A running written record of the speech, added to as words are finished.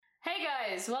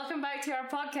guys, welcome back to our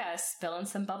podcast, Spilling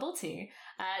Some Bubble Tea.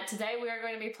 Today we are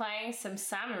going to be playing some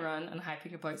Salmon Run and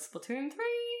hyping about Splatoon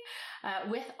 3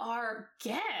 with our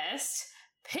guest,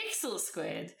 Pixel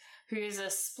Squid, who is a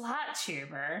Splat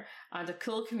tuber and a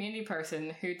cool community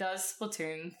person who does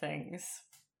Splatoon things.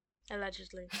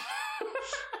 Allegedly.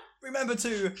 Remember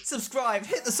to subscribe,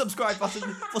 hit the subscribe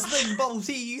button for Spilling Bubble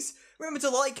Teas. Remember to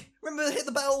like, remember to hit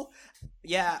the bell.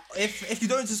 Yeah, if you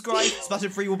don't subscribe,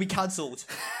 Splatoon 3 will be cancelled.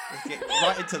 Let's get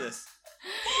right into this.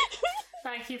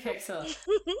 Thank you, Pixel.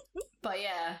 But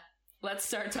yeah, let's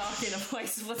start talking about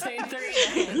Splatoon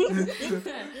 3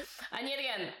 then. And yet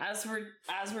again, as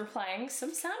we're playing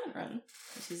some Salmon Run,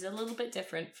 which is a little bit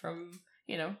different from,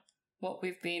 what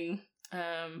we've been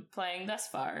playing thus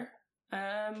far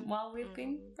while we've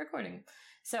been recording.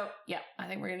 So yeah, I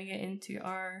think we're going to get into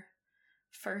our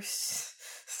first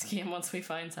game once we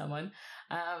find someone.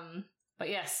 But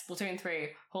yes, Splatoon 3.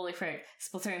 Holy frick,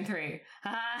 Splatoon 3.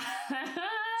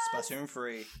 Splatoon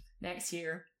 3. Next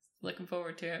year. Looking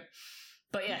forward to it.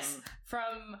 But yes,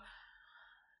 from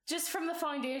the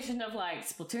foundation of like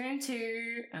Splatoon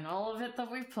 2 and all of it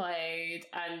that we've played,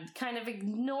 and kind of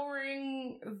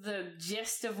ignoring the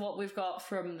gist of what we've got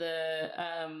from the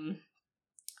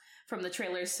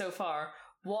trailers so far,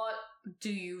 what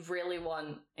do you really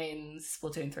want in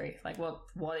Splatoon 3? Like,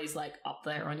 what is like up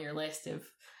there on your list of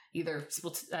either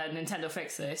Nintendo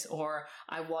fix this or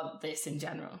I want this in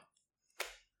general?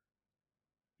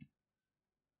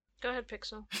 Go ahead,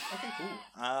 Pixel. Okay,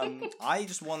 cool. I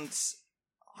just want...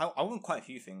 I want quite a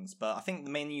few things, but I think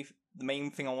the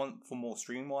main thing I want for more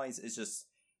stream-wise is just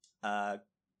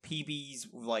PBs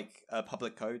with like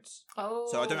public codes. Oh.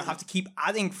 So I don't have to keep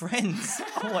adding friends.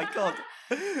 Oh my god.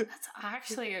 That's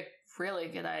actually a really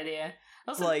good idea.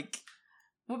 Also,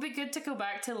 would be good to go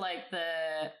back to like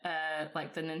the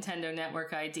Nintendo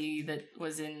Network ID that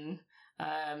was in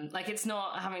it's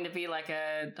not having to be like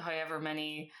a however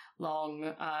many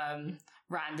long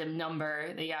random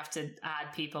number that you have to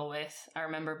add people with. I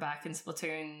remember back in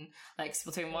Splatoon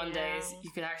 1 days,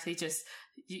 you could actually just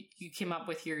you came up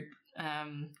with your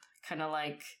kind of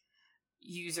like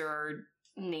user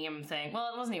name thing.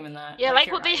 Well, it wasn't even that. Yeah,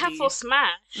 like what your they have ID. for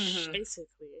Smash,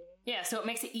 basically. Yeah, so it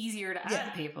makes it easier to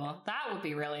add people. That would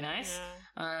be really nice.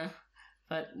 Yeah.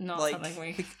 But not something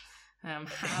we have.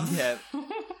 Yeah.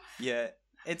 Yeah.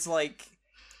 It's like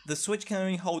the Switch can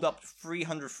only hold up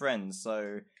 300 friends,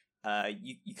 so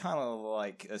you kind of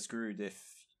like are screwed if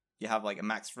you have like a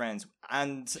max friends.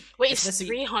 And wait, it's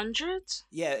 300?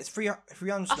 Yeah, it's 300.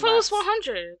 I thought it was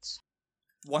 100.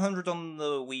 100 on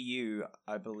the Wii U,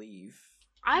 I believe.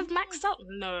 I've maxed out?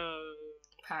 No.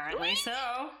 Apparently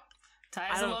so. Ty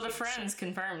has a lot of friends,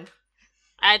 confirmed.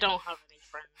 I don't have any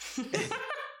friends.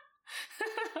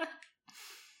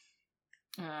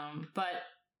 But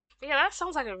yeah, that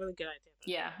sounds like a really good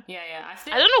idea. Yeah.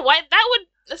 I don't know why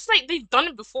it's like they've done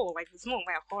it before. Like it's not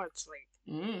that hard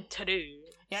to do.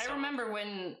 Yeah, so. I remember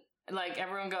when like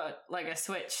everyone got like a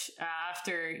Switch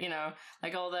after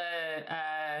like all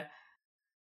the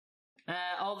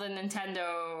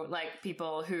Nintendo like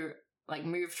people who like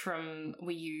moved from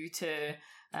Wii U to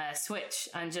Switch,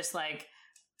 and just like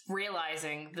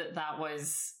realizing that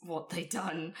was what they'd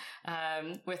done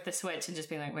with the Switch, and just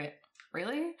being like, wait,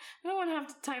 really? I don't want to have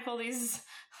to type all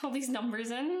these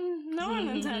numbers in. No,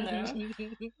 Nintendo.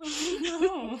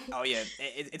 No. Oh yeah,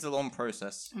 it's a long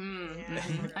process. And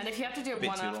if you have to do it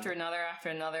one after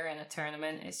another in a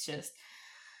tournament, it's just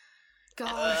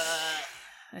gosh,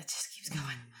 it just keeps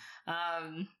going.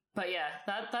 But yeah,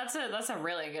 that's a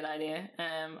really good idea.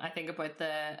 I think about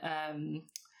the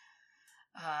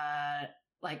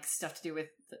like stuff to do with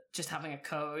just having a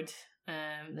code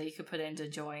that you could put in to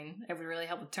join. It would really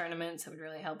help with tournaments. It would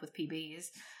really help with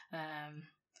PBs,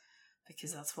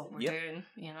 because that's what we're doing.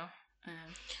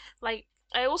 Like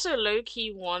I also low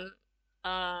key want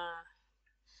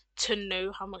to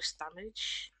know how much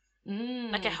damage,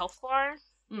 like a health bar,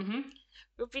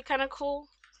 would be kind of cool.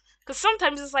 Because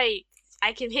sometimes it's like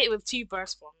I can hit with 2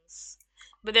 burst bombs,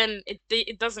 but then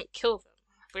it doesn't kill them.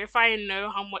 But if I know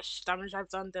how much damage I've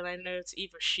done, then I know to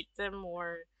either shoot them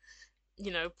or,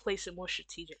 place it more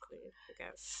strategically, I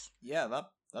guess. Yeah,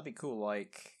 that'd be cool.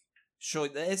 Like, sure,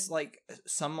 there's like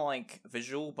some like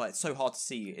visual, but it's so hard to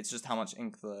see. It's just how much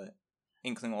ink the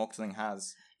Inkling Oxling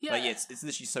has. Yeah, but yeah, it's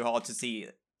literally so hard to see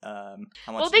how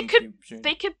much. Well, they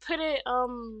could put it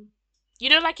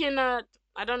like in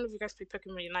I don't know if you guys play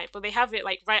Pokemon Unite, but they have it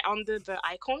like right under the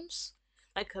icons,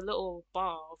 like a little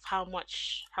bar of how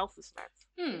much health is left.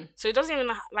 So it doesn't even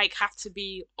like have to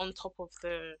be on top of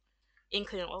the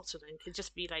Inkling Ultra Link. It could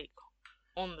just be like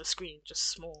on the screen,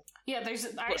 just small. Yeah, there's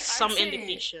some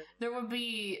indication. There would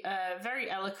be very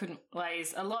eloquent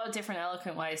ways, a lot of different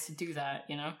eloquent ways to do that,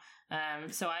 you know?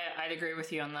 So I'd agree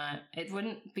with you on that. It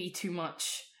wouldn't be too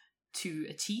much to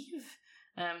achieve.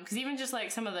 Because even just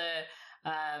like some of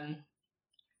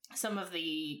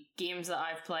the games that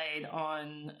I've played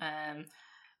on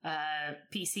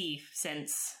PC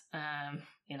since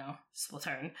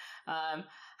Splatoon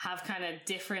have kind of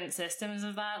different systems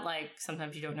of that. Like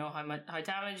sometimes you don't know how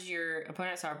damaged your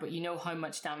opponents are, but you know how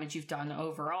much damage you've done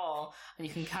overall, and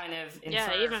you can kind of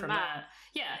infer from that.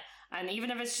 Yeah, and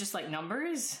even if it's just like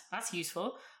numbers, that's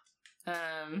useful.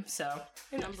 So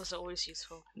numbers are always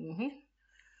useful. Mm-hmm.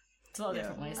 It's a lot of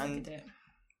different ways they can do it.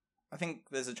 I think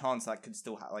there's a chance that could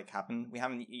still happen. We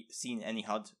haven't seen any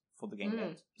HUD for the game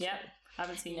yet. So. Yeah,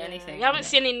 haven't seen anything. We haven't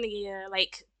seen any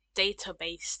like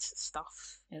data-based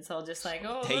stuff. It's all just like,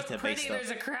 oh, look pretty, there's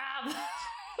a crab.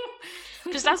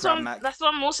 Because that's what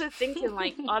I'm also thinking.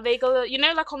 Like, are they gonna,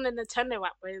 like on the Nintendo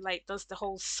app where like does the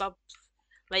whole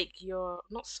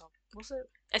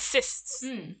assists?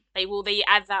 Like, will they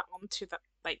add that onto the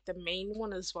the main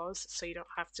one as well, so you don't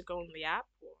have to go on the app,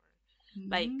 or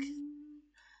like?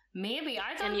 Maybe.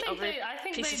 I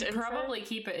think they'd probably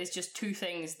keep it as just two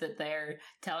things that they're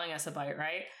telling us about,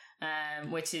 right?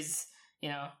 Which is,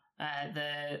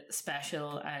 the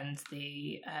special and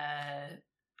the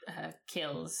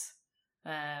kills.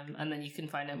 And then you can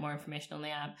find out more information on the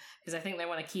app. Because I think they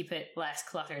want to keep it less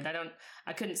cluttered.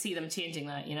 I couldn't see them changing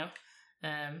that,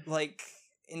 Like,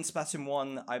 in Splatoon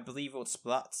 1, I believe it was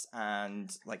splats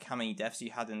and, like, how many deaths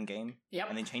you had in the game. Yep.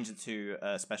 And they changed it to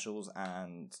specials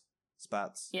and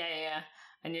spats. Yeah.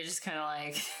 And you're just kind of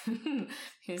like,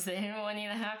 because they didn't want you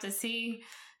to have to see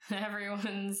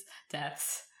everyone's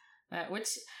deaths. Which,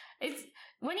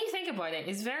 when you think about it,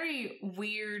 is very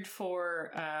weird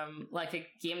for like a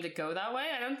game to go that way.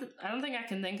 I don't think I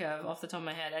can think of, off the top of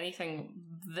my head, anything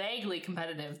vaguely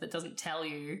competitive that doesn't tell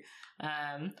you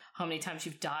how many times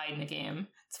you've died in a game.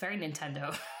 It's very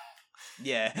Nintendo.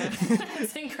 Yeah.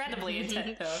 It's incredibly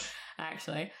Nintendo,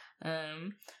 actually.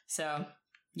 So,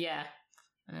 yeah.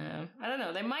 I don't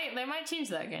know. They might change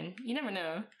that again. You never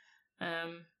know.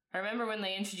 I remember when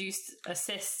they introduced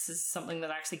assists as something that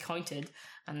actually counted,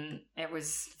 and it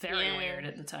was very weird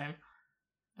at the time.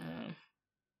 Oh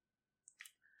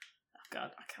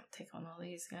god, I can't take on all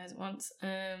these guys at once.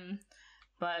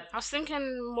 But I was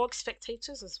thinking more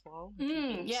spectators as well.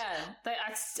 Yeah,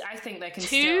 I think they can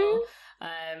still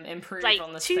improve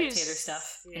on the spectator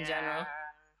stuff in general.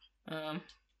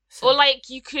 So. Or like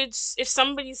you could, if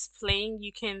somebody's playing,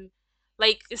 you can,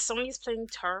 like if somebody's playing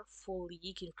Turf or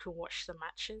League, you can watch the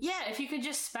matches. Yeah, if you could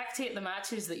just spectate the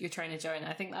matches that you're trying to join,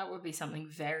 I think that would be something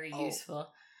very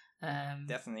useful.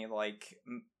 Definitely, like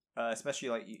especially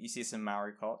like you see some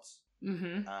Mario Kart.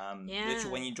 Mm-hmm.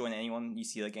 Literally, when you join anyone, you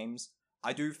see their games.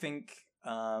 I do think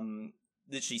literally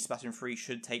Splatoon 3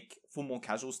 should take for more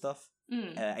casual stuff.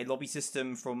 A lobby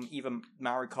system from either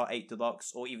Mario Kart 8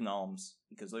 Deluxe or even ARMS,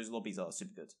 because those lobbies are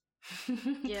super good.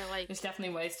 Yeah, like there's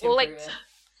definitely ways to improve it.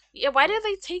 Yeah, why did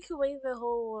they take away the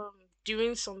whole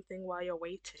doing something while you're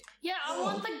waiting? Yeah, I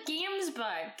want the games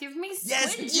back. Give me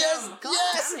Squid Jump. God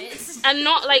yes! damn it. And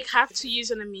not like have to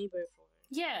use an amiibo for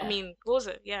it. Yeah. I mean, what was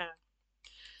it? Yeah.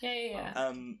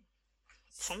 Yeah.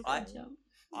 Something.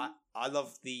 I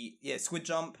love the Squid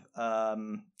Jump,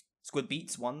 Squid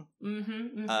Beats one.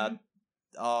 Mm-hmm.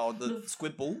 The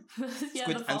Squid Ball,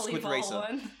 Squid and Squid Racer.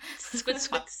 One. Squids.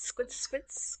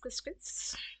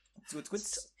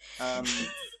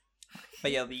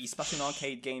 But yeah, the Splatoon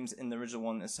arcade games in the original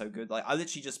one is so good. Like I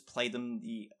literally just played them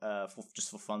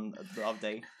for fun the other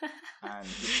day, and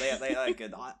they are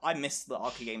good. I miss the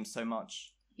arcade games so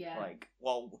much. Yeah. Like,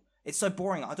 well, it's so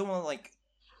boring. I don't want to like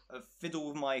fiddle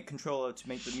with my controller to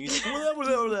make the music.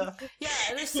 Yeah,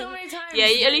 there's so many times. Yeah,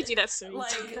 you only do that so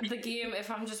like the game, if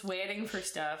I'm just waiting for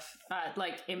stuff,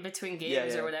 like in between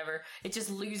games or whatever, it just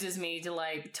loses me to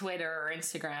like Twitter or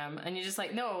Instagram, and you're just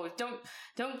like, no,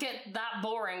 don't get that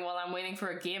boring while I'm waiting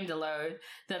for a game to load.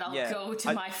 That I'll go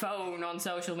to my phone on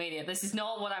social media. This is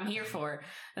not what I'm here for.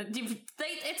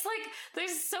 It's like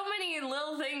there's so many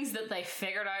little things that they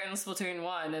figured out in Splatoon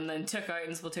 1 and then took out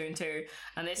in Splatoon 2,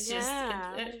 and it's just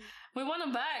we want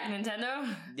them back, Nintendo.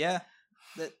 Yeah.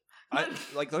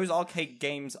 Like those arcade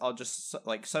games are just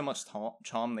so much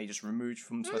charm they just removed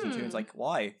from Splatoon 2. It's like,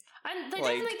 why? And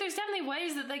there's definitely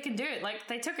ways that they can do it. Like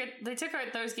they took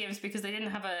out those games because they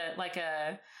didn't have a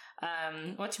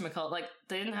whatchamacallit, like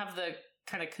they didn't have the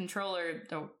kind of controller,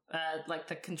 like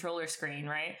the controller screen,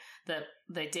 right? That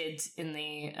they did in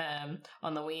the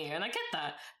on the Wii U, and I get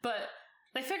that, but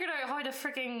they figured out how to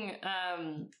freaking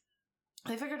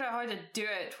they figured out how to do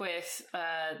it with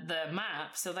the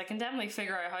map, so they can definitely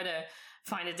figure out how to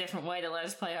find a different way to let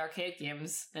us play arcade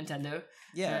games, Nintendo.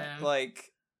 Yeah,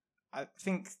 like, I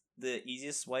think the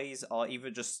easiest ways are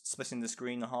either just splitting the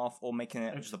screen in half or making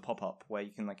it just a pop-up where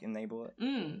you can, like, enable it.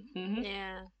 Mm-hmm.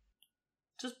 Yeah.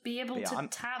 Just be able to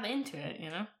tab into it,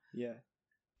 you know? Yeah.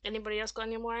 Anybody else got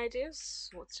any more ideas?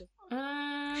 What's it?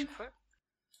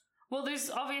 Well,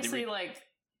 there's obviously, like,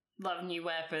 love new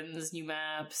weapons, new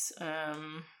maps,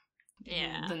 the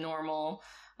normal.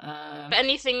 But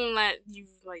anything that you,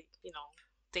 like, you know,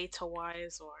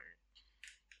 data-wise or...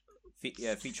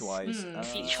 feature-wise.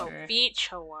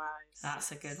 Feature-wise.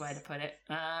 That's a good way to put it.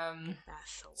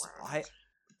 That's the word.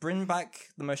 Bring back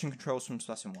the motion controls from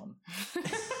Splatoon 1.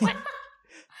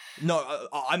 No,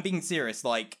 I'm being serious.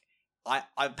 Like,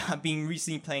 I've been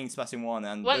recently playing Splatoon 1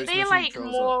 and weren't they, like,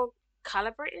 more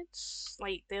calibrated?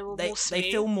 Like, they were more smooth?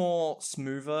 They feel more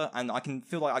smoother, and I can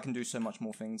feel like I can do so much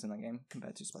more things in that game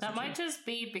compared to Splatoon 2. That might just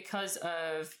be because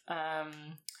of,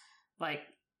 like,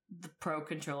 the Pro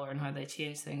Controller and how they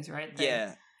change things, right?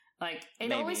 Yeah. Like,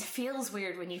 it always feels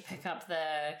weird when you pick up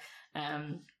the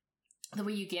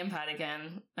Wii U gamepad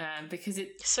again, because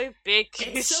it's so big.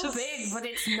 It's so big, but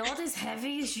it's not as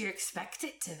heavy as you expect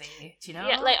it to be. Do you know?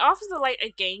 Yeah, like after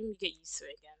a game, you get used to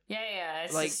it again. Yeah,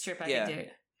 it's like, just strip back into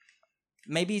it.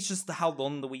 Maybe it's just how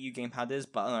long the Wii U gamepad is,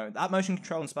 but I don't know. That motion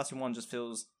control in Splatoon 1 just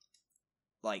feels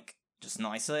like just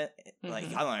nicer. Like,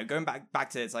 I don't know, going back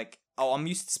to it, it's like, oh, I'm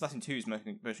used to Splatoon 2's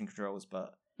motion controls,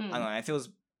 but I don't know, it feels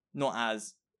not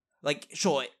as, like,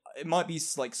 sure, it might be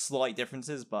like slight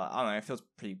differences, but I don't know, it feels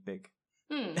pretty big.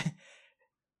 I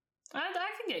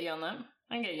can get you on that.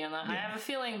 Yeah. I have a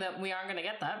feeling that we aren't going to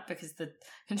get that because the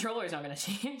controller's not going to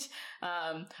change.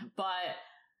 But,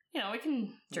 you know, we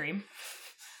can dream.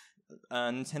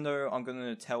 Nintendo, I'm going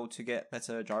to tell to get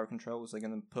better gyro controls. They're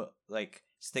going to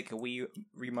stick a Wii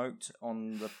remote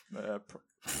on the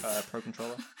Pro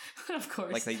Controller. Of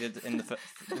course. Like they did in the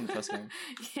first game.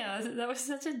 Yeah, that was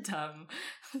such a dumb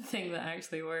thing that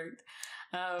actually worked.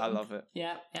 I love it.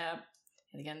 Yeah.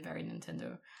 And again, very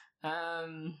Nintendo.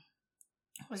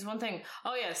 There's one thing.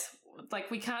 Oh yes,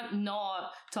 like we can't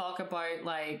not talk about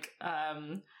like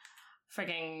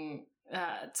frigging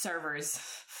servers.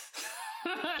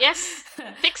 Yes,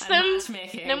 fix them.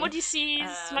 Then what do you see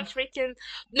is matchmaking.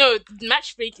 No,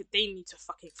 matchmaking. They need to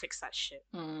fucking fix that shit.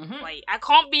 Mm-hmm. Like I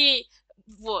can't be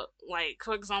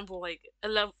for example, like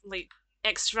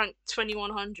X rank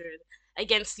 2100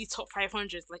 against the top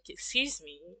 500. Like, excuse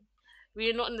me.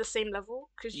 We're not in the same level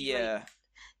because you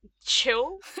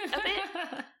chill a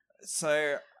bit.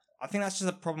 So I think that's just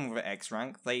a problem with X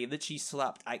rank. They literally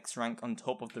slapped X rank on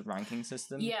top of the ranking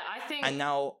system. Yeah, I think. And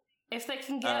now, if they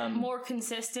can get more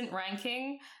consistent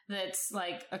ranking that's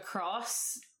like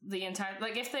across the entire,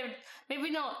 like if they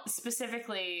maybe not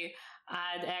specifically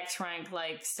add X rank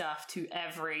like stuff to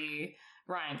every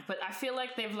rank, but I feel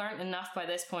like they've learned enough by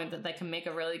this point that they can make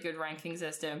a really good ranking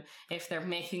system if they're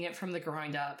making it from the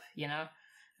ground up, you know?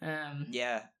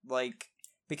 Yeah, like,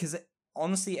 because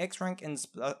honestly, X rank in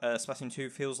Splatoon 2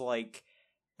 feels like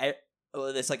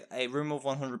there's like a room of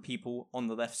 100 people on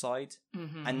the left side,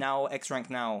 and now X rank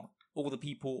now, all the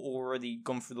people already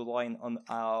gone through the line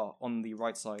on the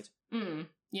right side.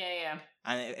 Yeah.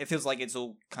 And it feels like it's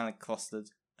all kind of clustered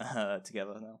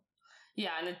together now.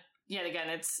 Yeah, and yet again,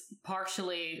 it's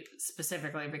partially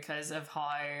specifically because of how,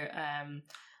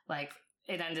 like,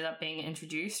 it ended up being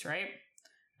introduced, right?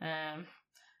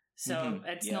 So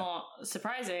it's not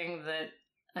surprising that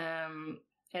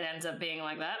it ends up being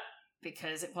like that,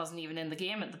 because it wasn't even in the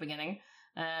game at the beginning.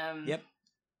 Yep.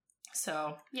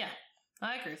 So, yeah,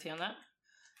 I agree with you on that.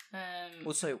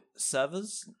 Also,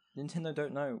 servers? Nintendo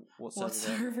don't know what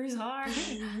servers are.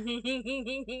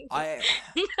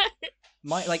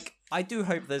 I do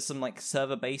hope there's some like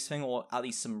server-based thing, or at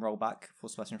least some rollback for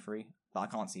Splatoon 3, but I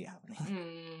can't see it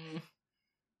happening.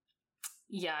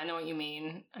 Yeah, I know what you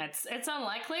mean. It's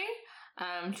unlikely,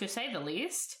 to say the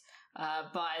least,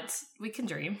 but we can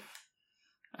dream.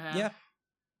 Yeah.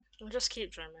 We'll just keep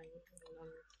dreaming.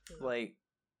 Like,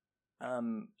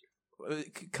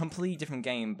 completely different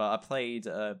game, but I played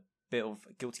a bit of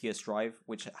Guilty Gear Strive,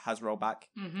 which has rollback,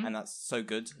 and that's so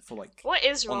good for like. What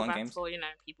is rollback games. For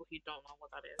people who don't know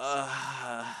what that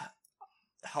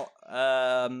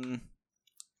is?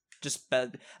 Just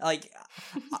better. Like,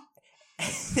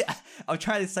 I'm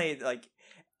trying to say it like,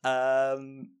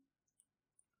 I'm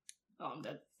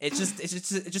dead. It's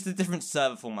just a different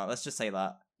server format. Let's just say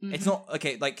that. It's not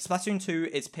okay. Like Splatoon 2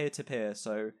 is peer to peer,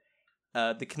 so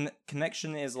the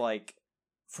connection is like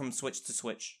from Switch to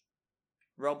Switch.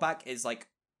 Rollback is like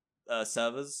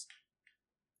servers,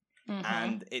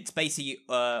 and it's basically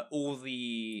all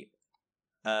the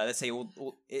let's say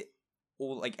all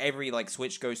like every like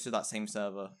switch goes to that same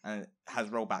server and it has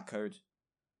rollback code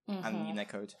and Unet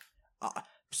code.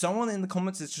 Someone in the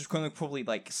comments is just going to probably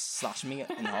like slash me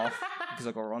in half because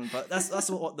I got wrong, but that's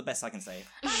what the best I can say.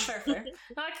 Fair. No,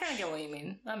 I kind of get what you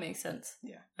mean. That makes sense.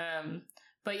 Yeah.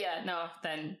 But yeah, no,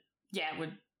 then yeah, it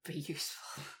would be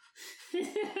useful.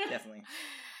 Definitely.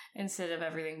 Instead of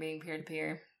everything being peer to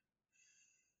peer.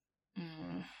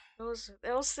 I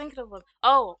was thinking of one.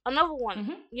 Oh, another one.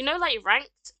 Mm-hmm. You know, like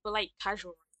ranked, but like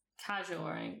casual. Casual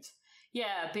ranked.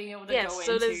 Yeah, being able to go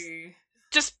into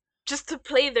just to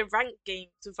play the ranked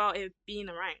games without it being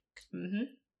a rank.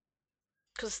 Mm-hmm.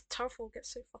 Because Turfwall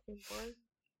gets so fucking boring.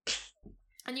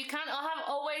 And you can't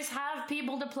always have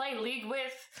people to play League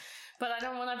with, but I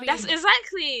don't want to be... That's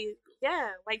exactly...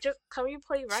 Yeah, like, just can we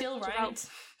play ranked without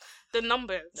the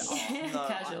numbers? No,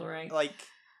 Casual ranked. Like...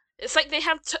 It's like they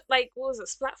have, what was it,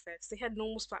 Splatfest? They had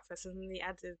normal Splatfest and then they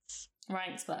added...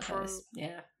 Ranked Splatfest,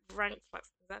 yeah. Ranked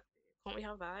Splatfest, exactly. Can't we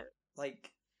have that?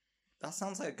 Like... That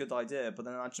sounds like a good idea, but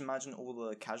then I just imagine all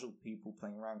the casual people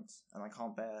playing ranked, and I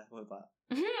can't bear with that.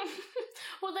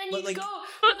 Well, then but you go.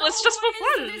 But let's just for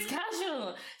fun. It's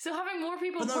casual, so having more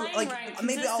people playing ranked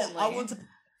maybe consistently.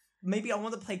 I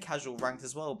want to play casual ranked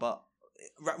as well, but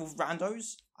with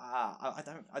randos, I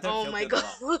don't. Oh feel my good god!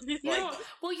 about that. No,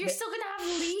 well, you're still gonna have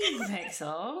League,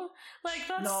 Pixel. Like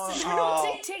that's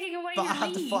no, taking away but your I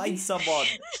have league. to find someone.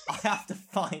 I have to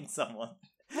find someone.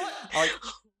 What? Like,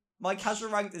 my casual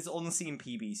ranked is honestly in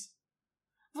PBs.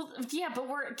 Well, yeah, but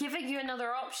we're giving you another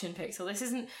option, Pixel.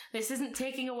 This isn't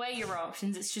taking away your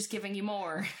options. It's just giving you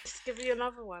more. Just give you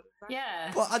another one. Right?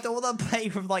 Yeah. But I don't want to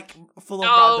play with like full of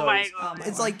randos. My god!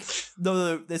 It's like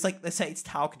no. There's like let's say it's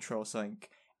tower control or something,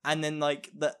 and then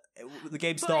like the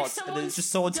game starts and there's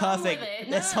just someone turfing.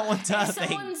 There's someone turfing. If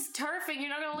someone's turfing, you're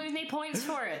not gonna lose any points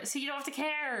for it, so you don't have to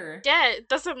care. Yeah, it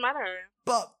doesn't matter.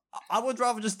 But I would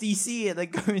rather just DC it than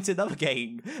go into another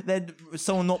game than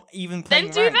someone not even playing.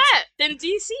 Then do ranked. that. Then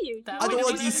DC you. I don't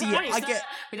want DC.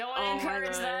 We don't want to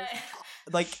encourage that.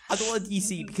 Like I don't want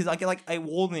DC because I get like a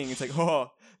warning. It's like,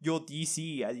 oh, you're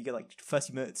DC, and you get like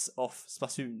 30 minutes off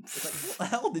Splatoon. It's like, what the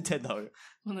hell, Nintendo?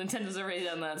 Well, Nintendo's already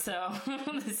done that, so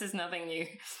this is nothing new.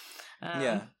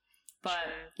 Yeah. But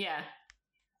yeah,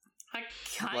 I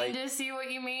kind of see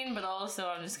what you mean, but also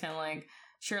I'm just kind of like,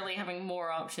 surely having more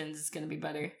options is going to be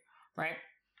better, right?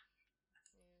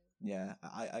 Yeah,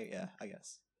 I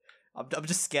guess. I'm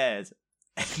just scared.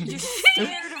 You're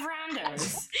scared of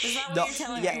randos. Is that what you're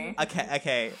telling me?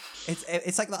 Okay.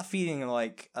 It's like that feeling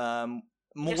like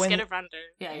You're scared of rando.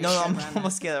 Yeah, I'm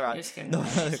not scared of rando. No.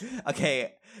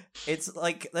 Okay, it's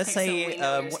like let's say we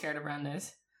know you're scared of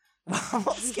randos. I'm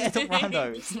not scared of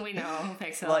randos. We know,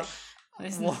 Pixel. Like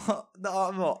what? No,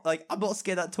 I'm not. Like I'm not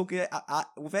scared at talking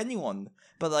with anyone.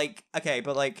 But like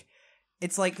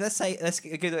it's like let's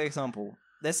give an example.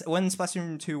 When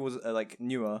Splatoon 2 was like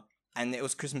newer and it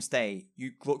was Christmas Day,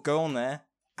 you go on there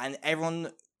and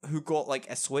everyone who got like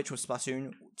a Switch with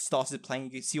Splatoon started playing. You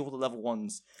could see all the level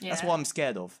 1s. Yeah. That's what I'm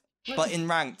scared of. But in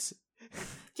ranked.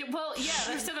 Well, yeah,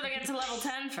 they're still gonna get to level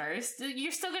 10 first.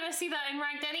 You're still gonna see that in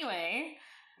ranked anyway.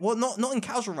 Well, not in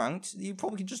casual ranked. You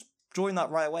probably could just join that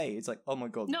right away. It's like, oh my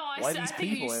god. No, I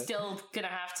think you're still gonna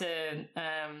have to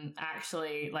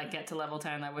actually like get to level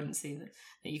 10. I wouldn't see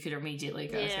that you could immediately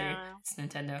go through. It's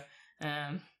Nintendo.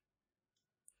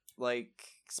 Like,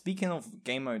 speaking of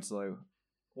game modes though,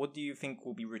 what do you think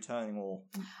will be returning or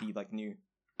be like new?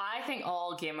 I think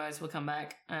all game modes will come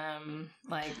back.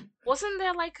 Like, wasn't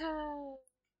there like a?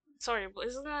 Sorry,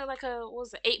 isn't there like a? What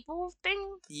was it 8-ball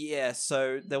thing? Yeah.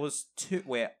 So there was two.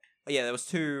 There was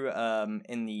two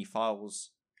in the files.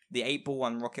 The 8-ball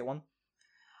and Rocket one.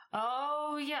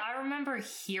 Oh yeah, I remember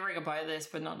hearing about this,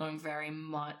 but not knowing very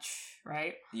much.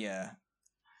 Right? Yeah.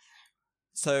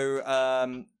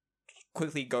 So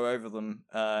quickly go over them.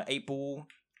 8-ball.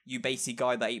 You basically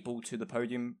guide the 8-ball to the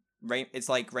podium. It's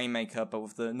like Rainmaker, but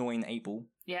with the annoying 8-ball.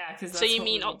 Yeah, because so you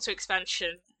mean Octo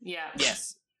expansion? Yeah.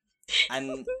 Yes.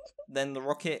 And then the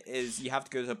rocket is you have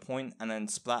to go to a point and then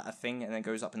splat a thing and then it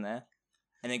goes up in there,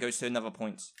 and then it goes to another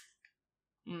point.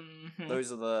 Mm-hmm.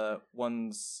 Those are the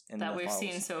ones in that the we've files.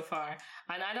 seen so far,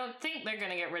 and I don't think they're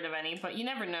gonna get rid of any, but you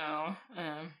never know.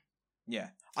 Yeah,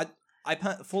 I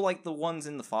for like the ones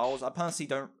in the files, I personally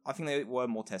don't. I think they were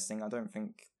more testing.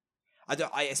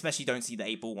 I especially don't see the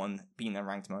 8-ball one being a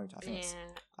ranked mode. I think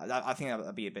I think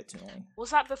that'd be a bit too annoying. Was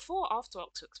that before or after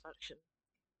Octo expansion?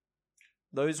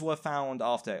 Those were found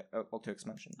after Octo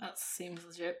expansion. That seems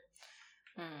legit.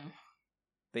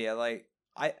 But yeah, like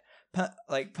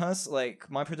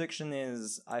my prediction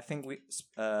is I think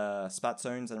Spat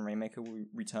Zones and Rainmaker will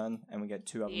return and we get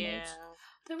 2 other modes.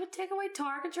 They would take away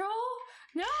tower control?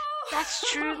 No!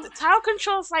 That's true. The tower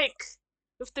control's like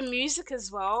with the music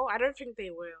as well. I don't think they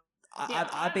will.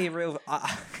 I'd be real.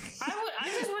 I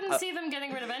just wouldn't see them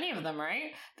getting rid of any of them,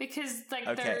 right? Because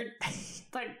they're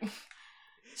like,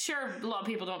 sure, a lot of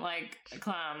people don't like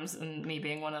clams, and me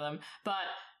being one of them, but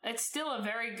it's still a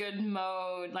very good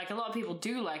mode. Like, a lot of people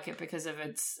do like it because of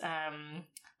its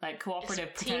like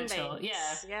cooperative potential.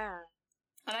 Yeah.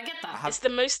 And I get that. It's the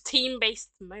most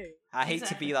team-based mode. I hate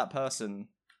to be that person,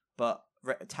 but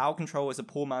Tower Control is a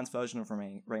poor man's version of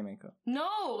Rainmaker.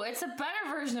 No, it's a better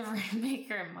version of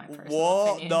Rainmaker in my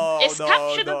personal opinion. No.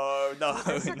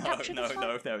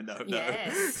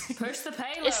 Yes, push the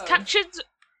payload. It's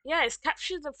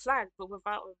captured the flag, but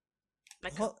without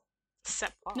like a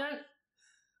set part. No.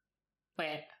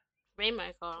 Wait.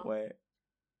 Rainmaker. Wait.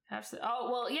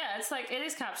 Oh, well, yeah, it's like, it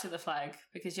is capture the flag,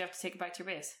 because you have to take it back to your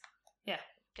base. Yeah.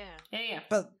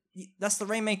 But that's the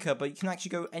Rainmaker, but you can actually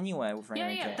go anywhere with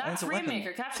Rainmaker. Yeah, that's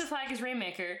Rainmaker. Capture the flag is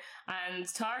Rainmaker, and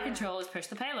tower control is push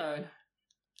the payload.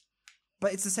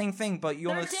 But it's the same thing, but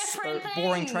you're on a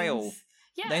boring trail.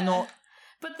 Yeah. They're not...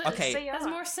 But there's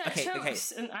more set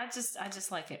chokes, and I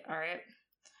just like it, alright?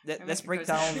 Let's break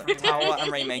down Tower and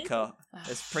Rainmaker.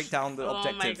 Let's break down the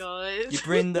objective. Oh my god. You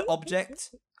bring the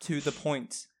object to the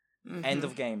point. End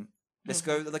of game. Let's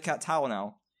go to the Tower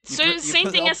now. Same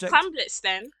thing as Clamblitz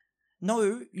then?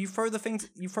 No, you throw the things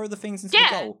into the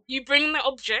goal. You bring the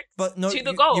object to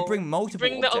the goal. You bring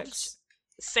multiple objects.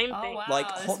 Same thing. Oh, wow, like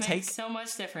hot take. Makes so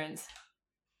much difference.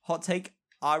 Hot take.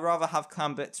 I'd rather have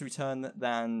Clamblitz return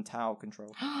than Tower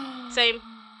Control. Same.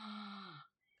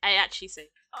 I actually say.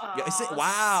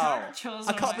 Wow.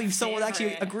 I can't believe someone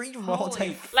actually agreed with my hot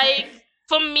take. Like,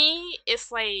 for me,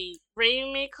 it's like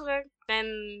Rainmaker,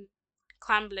 then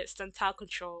Clamblitz, then Tower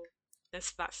Control, then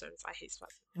Spat Zones. I hate Spat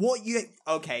Zones.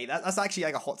 Okay, that's actually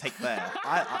like a hot take there.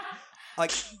 I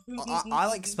like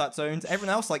Spat Zones.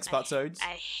 Everyone else likes Spat Zones.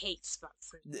 I hate Spat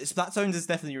Zones. Spat Zones is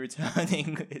definitely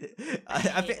returning.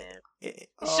 I think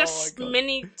it's just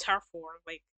mini turf war.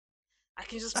 Like, I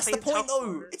can just play the point,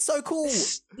 though. It's so cool.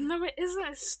 No, it isn't.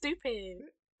 It's stupid.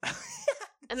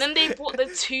 And then they bought the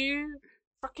two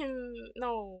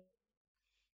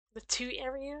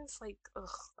areas. Like, ugh.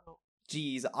 Oh.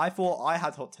 Jeez, I thought I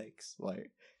had hot takes.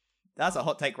 Like, that's a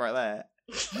hot take right there.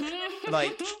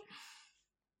 Like,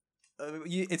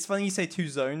 it's funny you say 2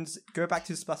 zones. Go back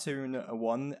to Splatoon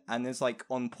 1, and there's like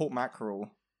on Port Mackerel.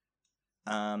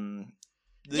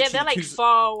 They're like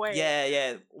far away.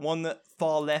 Yeah. One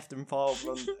far left and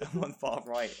one far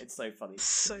right. It's so funny.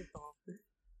 So far.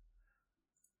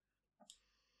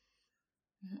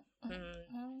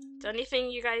 Is there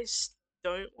anything you guys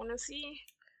don't want to see?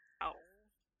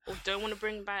 Or don't want to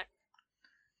bring back?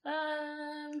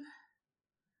 I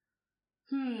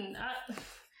don't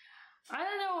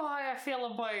know how I feel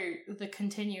about the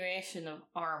continuation of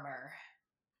armor.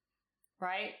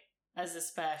 Right? As a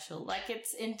special. Like,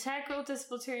 it's integral to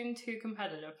Splatoon 2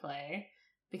 competitive play,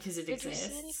 because it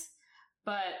exists.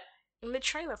 But... in the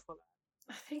trailer for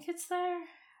that? I think it's there.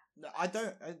 No, I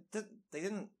don't... they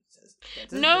didn't...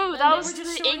 No, that was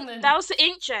the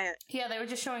inkjet. Yeah, they were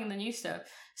just showing the new stuff.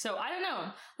 So, I don't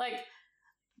know. Like,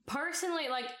 personally,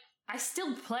 like, I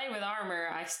still play with armor.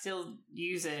 I still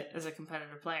use it as a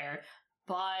competitive player.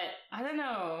 But, I don't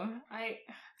know. I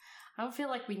don't feel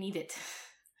like we need it.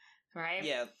 Right?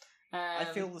 Yeah. I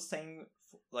feel the same,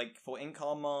 like, for Ink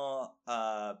Armor,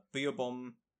 Booyah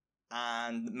Bomb,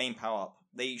 and Main Power Up.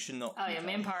 They should not... Oh, yeah,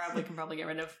 Main Power Up we can probably get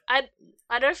rid of. I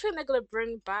don't think they're going to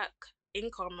bring back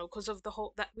Ink Armor because of the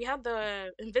whole... that we have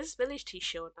the invisibility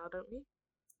shield now, don't we?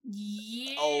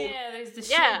 Yeah, there's the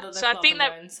shield that so I think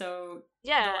that... around, so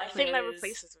I think that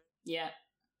replaces it. Yeah.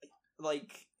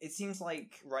 Like, it seems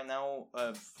like right now,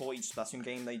 for each Splatoon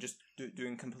game, they just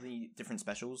doing completely different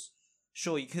specials.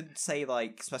 Sure, you could say,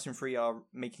 like, Splatoon 3 are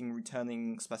making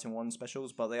returning Splatoon 1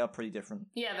 specials, but they are pretty different.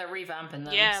 Yeah, they're revamping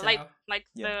them. Yeah, so. like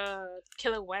the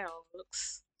Killer Whale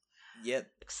looks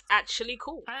actually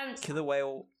cool. And Killer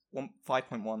Whale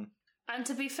 5.1. And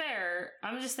to be fair,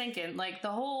 I'm just thinking, like,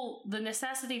 the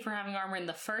necessity for having armor in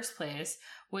the first place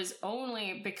was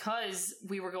only because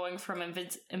we were going from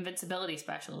invincibility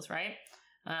specials, right?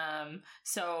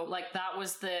 So, like, that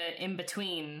was the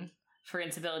in-between for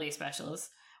invincibility specials.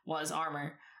 Was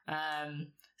armor.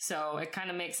 So it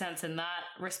kind of makes sense in that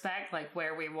respect, like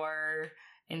where we were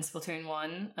in Splatoon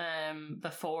 1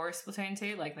 before Splatoon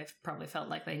 2. Like, they probably felt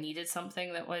like they needed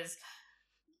something that was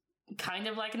kind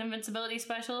of like an invincibility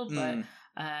special, but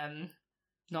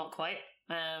not quite.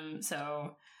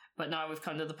 So but now we've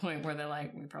come to the point where they're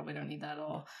like, we probably don't need that at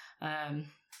all.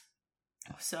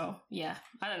 So yeah,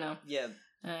 I don't know. Yeah.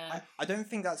 I don't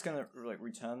think that's gonna like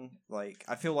return. Like,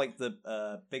 I feel like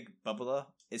the big bubbler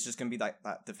is just gonna be like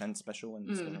that defense special in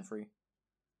Splatoon 3.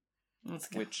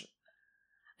 Which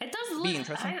it does look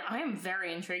interesting. I am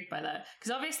very intrigued by that,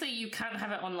 because obviously you can't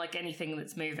have it on like anything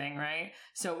that's moving, right?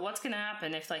 So what's gonna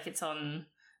happen if like it's on?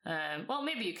 Well,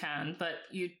 maybe you can, but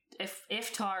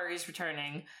if Tar is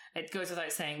returning, it goes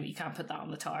without saying that you can't put that on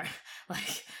the Tar.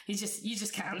 Like you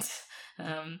just can't.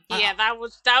 Yeah, that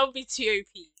would be too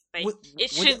OP. Like, it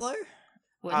should. Would it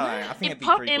though? I think it'd be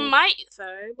pretty cool. It might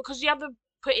though, because you have to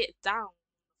put it down on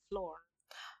the floor,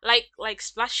 like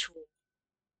Splash Wall.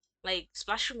 Like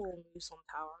Splash Wall moves on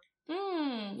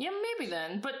tower. Yeah, maybe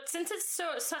then. But since it's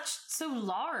so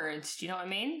large, do you know what I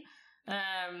mean?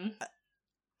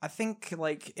 I think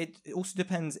like it also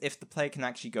depends if the player can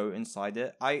actually go inside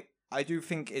it. I do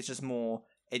think it's just more.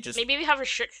 It just maybe they have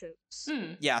restrictions.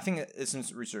 Yeah, I think it's some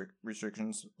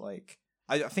restrictions. Like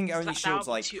I think it only shields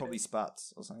like probably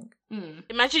spats or something.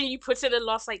 Imagine you put in the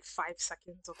last like 5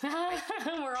 seconds.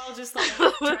 We're all just like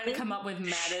trying to come up with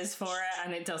metas for it,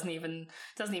 and it doesn't even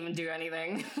do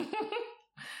anything.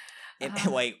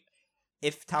 Wait,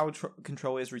 if tower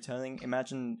control is returning,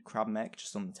 imagine Crab Mech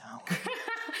just on the tower.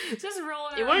 Just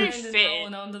rolling it around wouldn't and fit.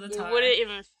 rolling onto the tower. It wouldn't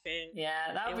even fit.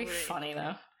 Yeah, that would be funny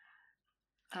though.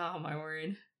 Oh my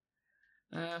word.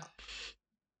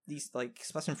 These like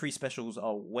Splatoon 3 specials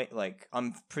are like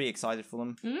I'm pretty excited for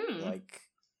them. Like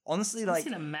honestly, like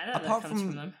the meta apart that comes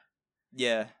from them.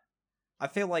 Yeah, I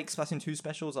feel like Splatoon 2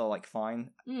 specials are like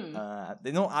fine.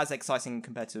 They're not as exciting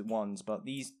compared to ones, but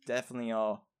these definitely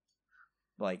are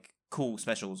like cool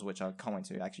specials, which I can't wait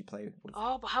to actually play with.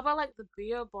 Oh, but how about like the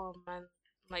beer bomb and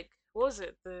like what was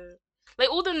it, like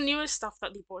all the newest stuff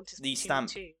that they brought into Splatoon the stamp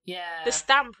 2. Yeah, the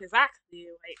stamp, exactly,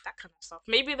 like that kind of stuff.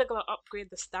 Maybe they're gonna upgrade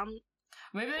the stamp.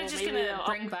 Maybe they're just gonna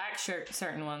bring back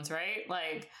certain ones, right?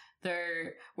 Like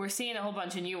we're seeing a whole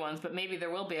bunch of new ones, but maybe there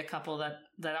will be a couple that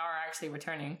are actually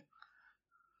returning.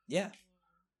 Yeah,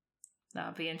 that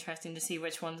would be interesting to see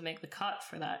which ones make the cut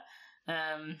for that.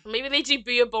 Maybe they do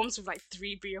beer bombs with like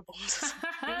 3 beer bombs.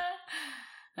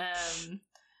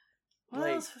 What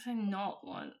else would I not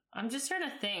want? I'm just trying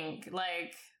to think.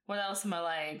 Like, what else am I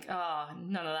like? Oh,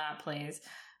 none of that, please.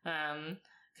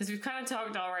 Because we've kind of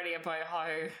talked already about how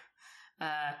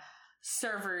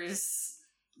servers,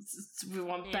 we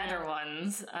want better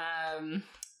ones.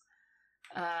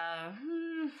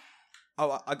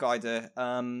 Oh, I got idea.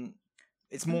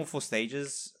 It's more for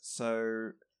stages,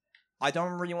 so I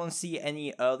don't really want to see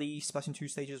any early Splatoon 2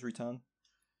 stages return.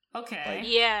 Okay.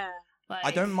 Yeah. Like,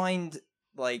 I don't mind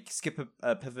like Skipper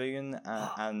Pavilion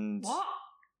and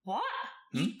what?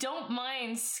 You don't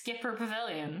mind Skipper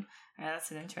Pavilion?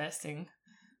 That's an interesting.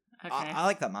 Okay. I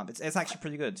like that map. It's actually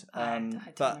pretty good. I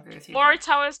don't agree with you. Moray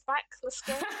Tower's back. Let's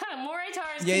go. Moray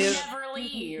Towers can never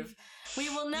leave. We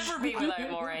will never be without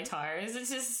Moray Towers. It's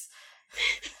just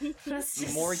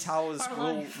Moray Towers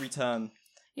will return.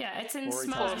 Yeah, it's in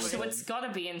Smash, so it's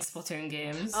gotta be in Splatoon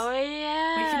games. Oh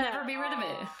yeah. We can never be rid of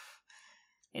it.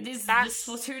 It is the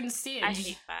Splatoon stage. I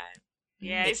hate that.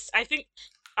 Yeah, I think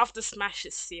after Smash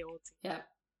it's sealed. Yeah,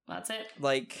 that's it.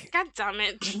 Like, God damn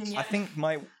it. Yeah.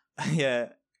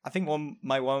 I think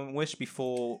my one wish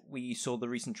before we saw the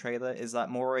recent trailer is that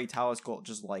Moray Towers got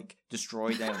just like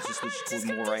destroyed and it's just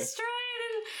called Moray. Destroyed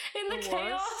in the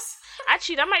chaos.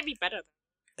 Actually, that might be better.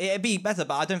 It'd be better,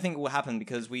 but I don't think it will happen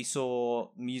because we saw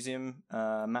Museum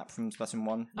map from Splatoon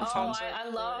 1. Oh, I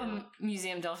love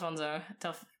Museum Delfonso.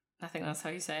 I think that's how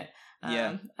you say it.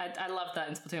 Yeah. I loved that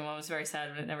in Splatoon 1. I was very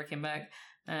sad when it never came back.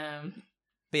 But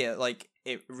yeah, like,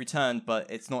 it returned, but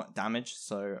it's not damaged,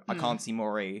 so I can't see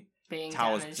Moray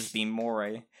Towers damaged. just being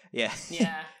Moray. Yeah.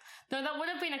 Yeah. No, that would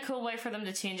have been a cool way for them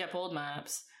to change up old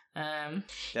maps. Yeah,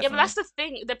 but that's the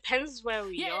thing. It depends where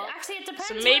we are. Yeah, actually, it depends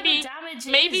so where the damage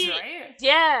is, right?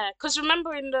 Yeah, because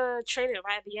remember in the trailer,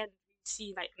 right at the end, you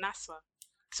see, like, NASA.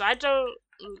 So I don't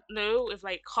know if,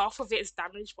 like, half of it is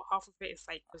damaged, but half of it is,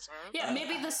 like, preserved. Yeah,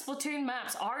 maybe the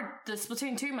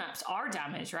Splatoon 2 maps are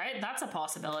damaged, right? That's a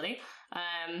possibility.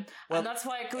 And that's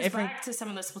why it goes back to some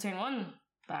of the Splatoon 1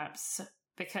 maps,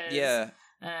 because the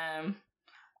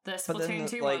Splatoon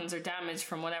 2 ones are damaged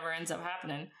from whatever ends up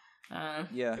happening.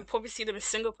 Yeah. You'll probably see them in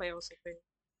single player or something.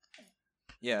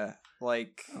 Yeah,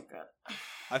 like... Oh god.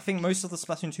 I think most of the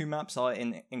Splatoon 2 maps are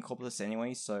in Inkopolis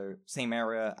anyway, so same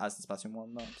area as the Splatoon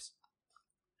 1 maps.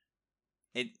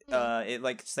 It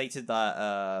like stated that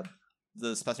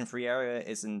the Splatoon 3 area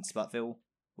is in Splatville,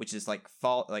 which is like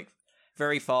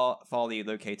very farly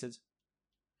located.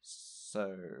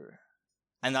 So,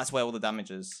 and that's where all the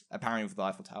damage is, apparently with the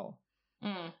Eiffel Tower.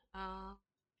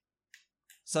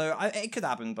 So it could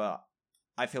happen, but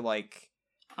I feel like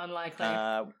unlikely.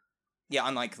 Yeah,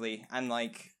 unlikely, and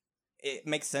like it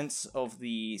makes sense of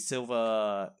the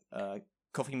silver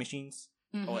coffee machines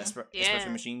or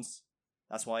espresso machines.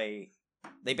 That's why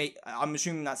I'm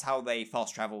assuming that's how they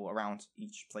fast travel around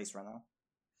each place right now.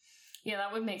 Yeah,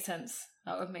 that would make sense.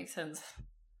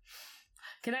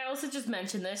 Can I also just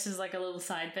mention this as like a little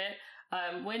side bit?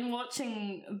 When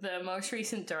watching the most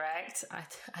recent Direct, I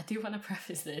do want to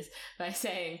preface this by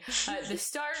saying the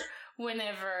start,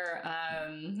 whenever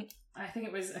I think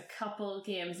it was a couple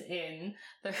games in,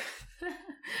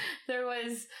 there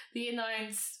was the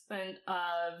announcement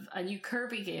of a new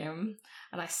Kirby game,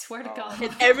 and I swear to God,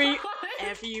 and everybody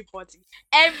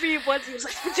was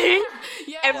like, dude,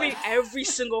 every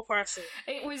single person.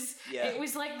 It was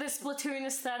like the Splatoon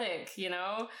aesthetic, you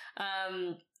know.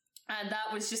 And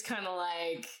that was just kind of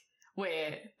like,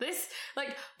 wait, this,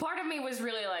 like, part of me was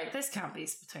really like, this can't be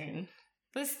Splatoon.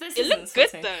 This it looks good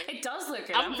though. It does look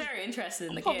good. I'm very interested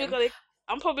in the game.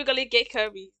 I'm probably gonna get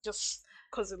Kirby just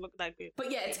because it looked that good.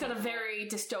 But yeah, it's got a very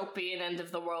dystopian end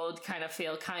of the world kind of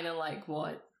feel, kind of like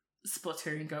what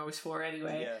Splatoon goes for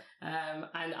anyway. Yeah.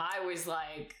 And I was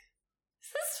like,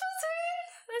 is this Splatoon?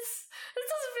 This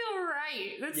doesn't feel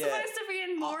right. It's supposed to be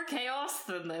in more chaos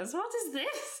than this. What is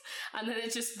this? And then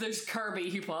it's just, there's Kirby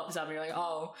who pops up and you're like,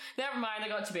 oh, never mind, I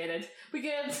got you baited. We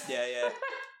good? Yeah.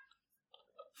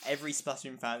 Every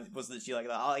Splatoon fan was literally like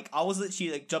that. I was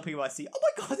literally like jumping in my seat. Oh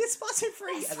my god, it's Splatoon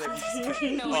 3! And then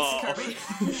it's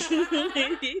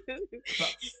Kirby.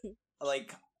 But,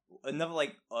 like, another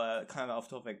like kind of off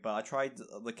topic, but I tried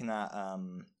looking at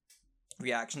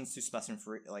reactions to Splatoon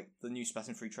 3, like the new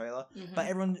Splatoon 3 trailer, but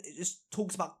everyone just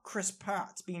talks about Chris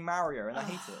Pratt being Mario, and I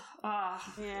hate it.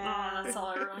 That's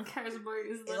all everyone cares about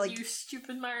is the new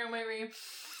stupid Mario movie.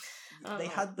 They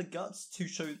had the guts to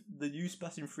show the new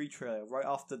Splatoon 3 trailer right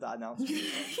after that announcement.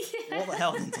 What the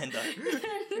hell, Nintendo?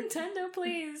 Nintendo,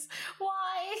 please.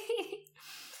 Why?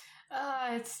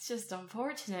 It's just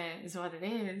unfortunate, is what it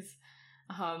is.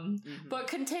 But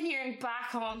continuing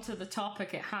back onto the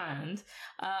topic at hand,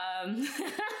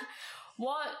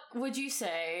 what would you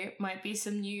say might be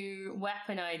some new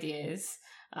weapon ideas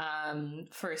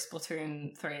for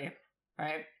Splatoon 3,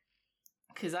 right?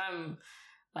 Because I'm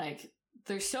like,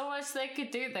 there's so much they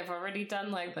could do. They've already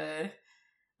done like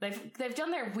they've done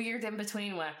their weird in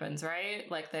between weapons, right?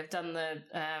 Like they've done the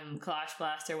Clash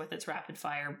Blaster with its rapid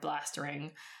fire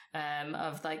blastering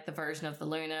of like the version of the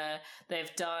Luna.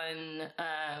 They've done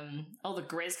all the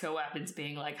Grizzco weapons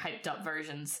being like hyped up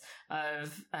versions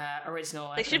of original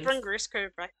weapons. They should bring Grizzco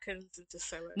back into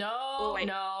Solo. No.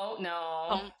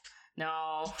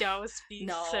 That would be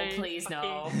so please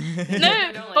fucking...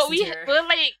 No, but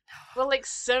we're like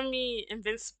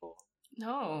semi-invincible.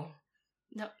 No.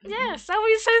 Yes, that would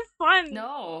be so fun.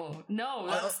 No,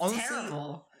 that's honestly,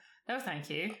 terrible. No, thank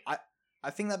you.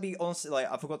 I think that'd be, honestly, like,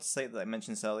 I forgot to say that I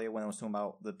mentioned this earlier when I was talking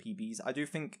about the PBs. I do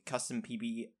think custom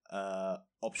PB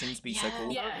options be so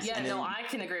cool. Yeah, I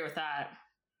can agree with that.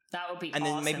 That would be awesome.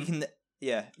 And then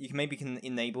maybe you can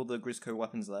enable the Grizzco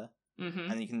weapons there.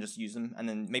 And you can just use them, and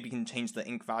then maybe you can change the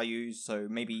ink values, so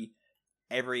maybe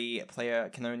every player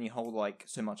can only hold like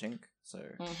so much ink. So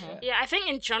I think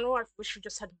in general I wish we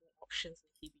just had more options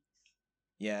in PBs.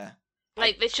 Yeah,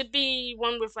 like there should be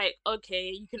one with like,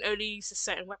 okay, you can only use a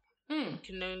certain weapon. You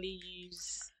can only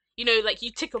use, like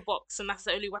you tick a box and that's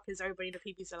the only weapons everybody in the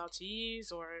PB is allowed to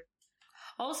use, or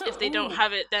also if they don't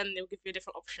have it, then they'll give you a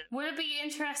different option. Would it be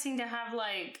interesting to have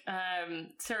like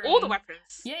certain all the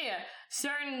weapons? Yeah,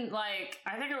 certain, like,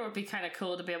 I think it would be kind of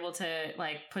cool to be able to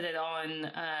like put it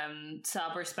on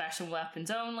Saber special weapons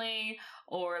only,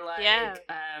 or like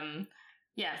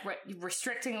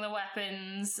restricting the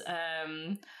weapons.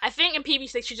 I think in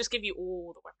PBs they should just give you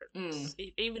all the weapons,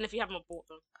 even if you haven't bought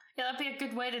them. Yeah, that'd be a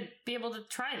good way to be able to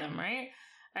try them, right?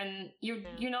 And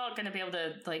you're not going to be able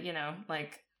to like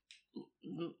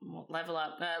level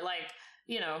up,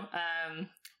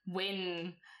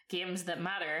 win games that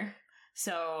matter.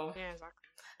 So exactly.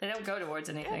 They don't go towards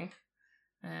anything.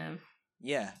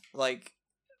 Like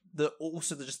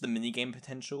just the minigame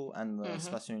potential and the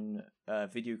Splatoon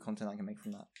video content I can make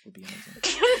from that would be amazing.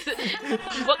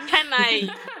 What can I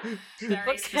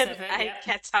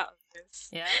get out of this?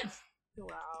 Yeah.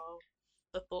 Wow.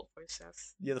 The thought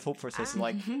process. Yeah, the thought process.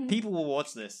 Like, people will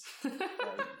watch this.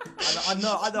 I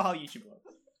know how YouTube works.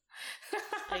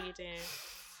 How you doing?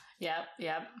 Yeah.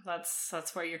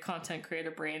 That's where your content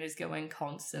creator brain is going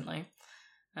constantly.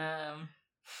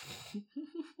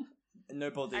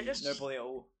 Nobody at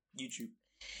all. YouTube.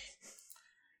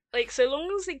 Like, so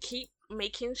long as they keep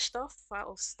making stuff out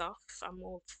of stuff, I'm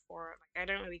all for it. Like, I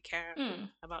don't really care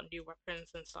about new weapons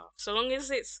and stuff. So long as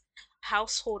it's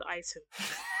household items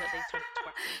that they turn into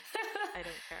weapons, I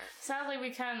don't care. Sadly, we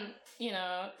can't.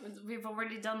 We've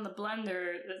already done the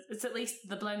blender. It's at least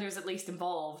the blender's at least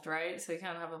involved, right? So you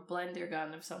can't have a blender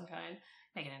gun of some kind.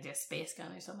 Like into a space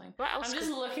gun or something. I'm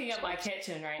just looking at my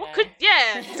kitchen right now.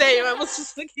 Same. I was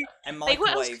just looking. A microwave.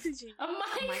 Like, what else could you? A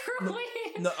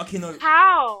microwave. No, okay, no.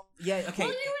 How? Yeah, okay.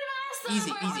 Well, you would have asked that.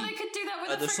 Easy. They could do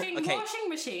that with a freaking washing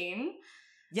machine.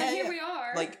 Yeah, and here we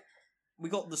are. Like, we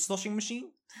got the sloshing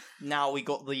machine. Now we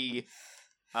got the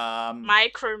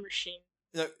micro machine.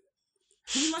 No.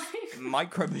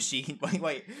 Micro machine.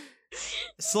 Wait.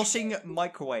 Sloshing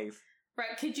microwave.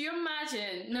 Right, could you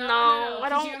imagine? No, I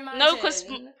don't. Could you imagine, no, because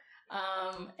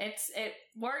it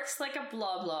works like a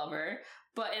blobber,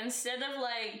 but instead of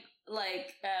like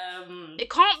it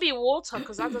can't be water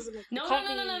because that doesn't. No.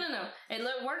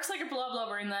 It works like a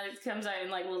blobber in that it comes out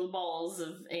in like little balls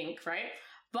of ink, right?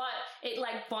 But it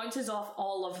like bounces off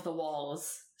all of the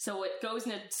walls, so it goes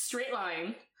in a straight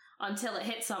line until it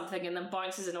hits something and then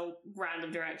bounces in a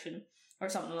random direction or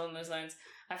something along those lines.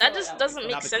 That just doesn't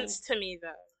make sense to me though.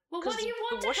 Well, what do you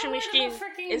want? The washing machine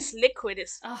is liquid.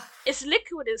 It's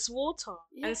liquid. It's water,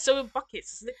 and so are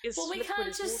buckets. It's well, we liquid.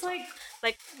 can't just water.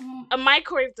 Like a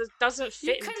microwave doesn't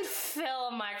fit. You can fill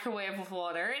a microwave with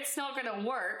water. It's not gonna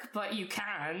work, but you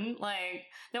can. Like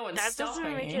no one's stopping. That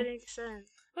doesn't make any sense.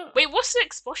 Wait, what's the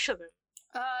exposure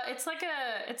then? It's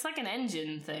like an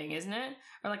engine thing, isn't it?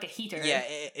 Or like a heater. Yeah,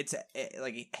 it's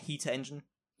like a heater engine.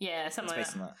 Yeah, something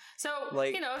like that. So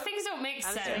like, things don't make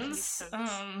sense.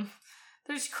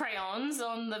 There's crayons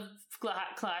on the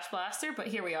Clash Blaster, but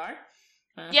here we are.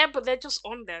 Yeah, but they're just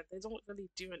on there. They don't really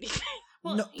do anything.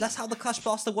 Well, no, that's how the Clash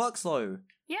Blaster works, though.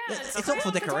 Yeah, it's not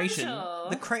for decoration. Potential.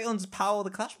 The crayons power the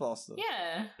Clash Blaster.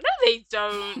 Yeah. No, they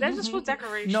don't. They're just for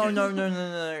decoration. No.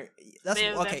 That's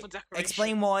they're okay. For decoration.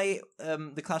 Explain why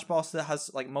the Clash Blaster has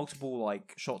like multiple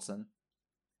like shots then.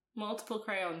 Multiple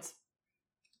crayons.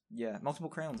 Yeah, multiple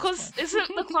crayons. Because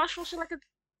isn't the Clash Blaster like a?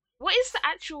 What is the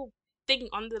actual thing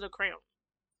under the crayon?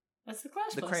 That's the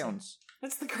Clash Blaster. The crayons.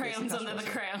 That's the crayons under the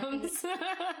crayons.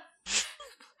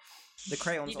 The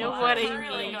crayons. You know what I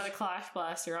really got a Clash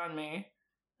Blaster on me.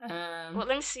 Well,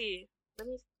 let me see.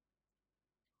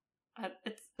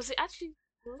 Because it actually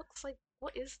looks like.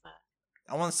 What is that?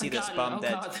 I want to see this, but I'm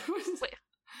dead. Wait.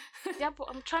 Yeah, but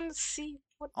I'm trying to see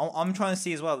what. I'm trying to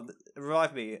see as well.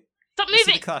 Revive me. Stop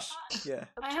moving! The Clash. Yeah.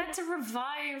 I had to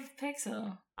revive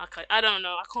Pixel. Okay, I don't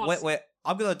know. I can't. Wait.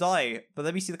 I'm gonna die, but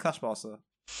let me see the Clash Blaster.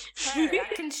 Right,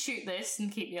 I can shoot this and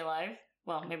keep you alive.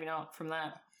 Well, maybe not from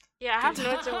that. Yeah, I have no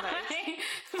idea what that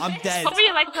is. I'm dead.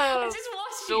 Probably like a I just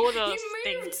watched you moved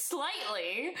thing.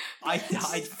 Slightly. I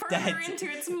further dead. Into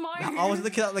its mouth. I was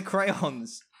looking at the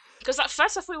crayons. Because at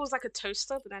first I thought it was like a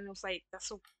toaster, but then it was like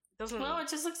that's all. It doesn't. No, it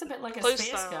just looks a bit like a toaster.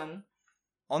 space gun.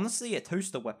 Honestly, a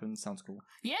toaster weapon sounds cool.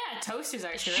 Yeah, toasters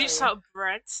actually. Shoots out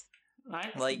bread.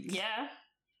 Right? Like yeah.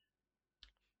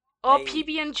 Oh,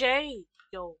 PB&J,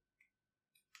 yo.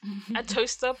 A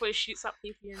toaster, but it shoots up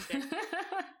PB&J.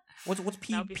 What's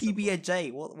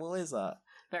PB&J? What is that?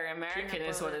 Very American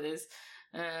is what it is.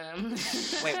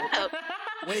 Wait,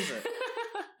 what is it?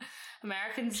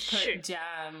 Americans put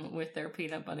jam with their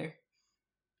peanut butter.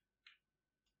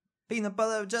 Peanut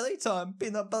butter jelly time.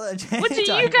 Peanut butter jelly time. What do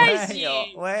you guys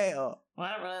use? Wait. Well,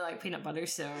 I don't really like peanut butter,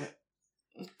 so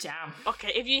jam.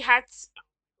 Okay, if you had.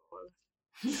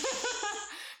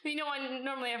 You know, I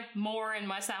normally have more in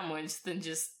my sandwich than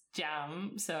just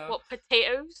jam, so... What,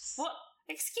 potatoes? What?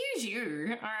 Excuse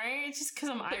you, alright? Just because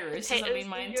I'm Irish doesn't mean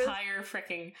my entire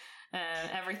freaking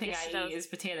everything I eat is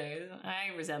potatoes.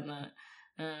 I resent that.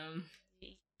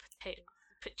 Potatoes.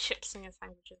 Put chips in your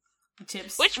sandwiches.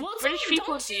 Chips? Which British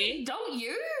people do? Don't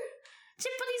you?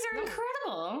 Chip buddies are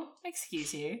incredible.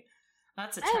 Excuse you.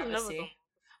 That's a travesty.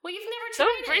 Well, you've never tried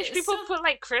Don't British people put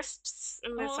like crisps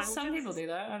in their sandwiches? Some people do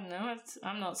that. I don't know.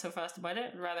 I'm not so fast about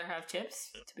it. I'd rather have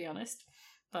chips, to be honest.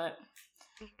 But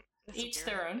each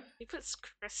their own. He puts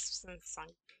crisps in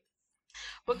sandwiches.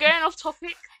 We're going off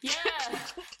topic. Yeah,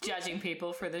 judging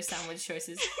people for their sandwich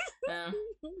choices.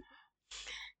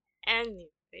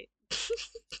 Anyway,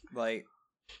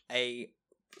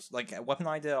 like a weapon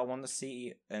idea I want to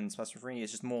see in Splatoon 3 is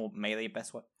just more melee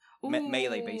based weapons.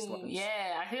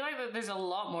 Yeah, I feel like there's a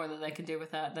lot more that they can do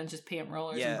with that than just paint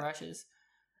rollers and brushes.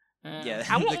 Yeah,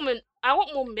 I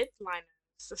want more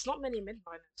midliners. There's not many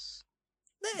midliners.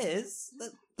 There is.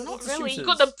 Not really. You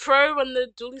got the pro and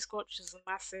the dually scotches, and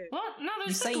that's it. What? No,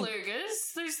 there's the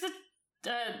Glugas. There's the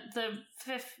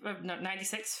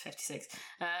 96, 56.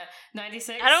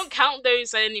 96. I don't count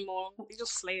those anymore. They're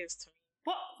just slayers to me.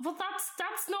 What? Well,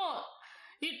 that's not.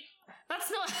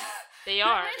 That's not. They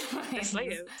are. They're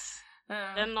Slayers.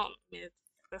 They're not mid.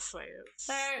 They're Slayers.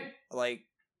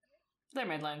 They're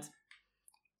midlines.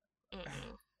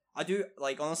 I do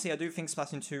honestly. I do think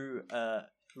Splatoon 2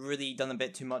 really done a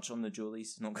bit too much on the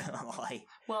Julies. Not gonna lie.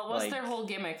 Well, it was their whole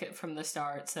gimmick from the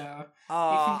start, so you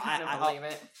can kind of believe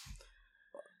it.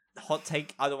 Hot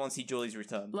take: I don't want to see Julies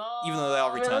return, even though they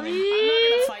are returning. Really? I'm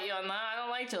not gonna fight you on that. I don't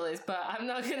like Julies, but I'm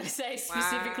not gonna say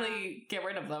specifically get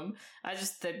rid of them. I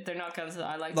just they're not guns that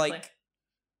I like to play.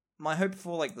 My hope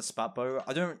for the Spat Bow,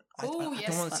 I don't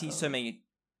want to see so many.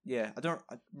 Yeah, I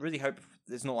really hope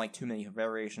there's not too many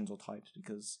variations or types,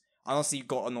 because I honestly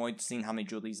got annoyed seeing how many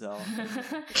Julies there are.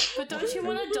 But don't you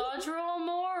want to dodge roll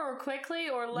more or quickly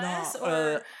or less?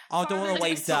 I don't want to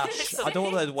wave dash. I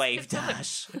don't want to wave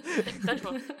dash.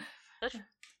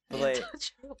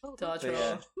 Dodge roll.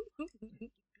 Yeah.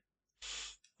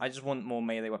 I just want more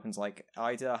melee weapons.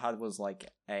 Idea I had was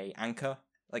a anchor,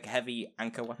 a heavy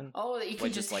anchor weapon. Oh, that you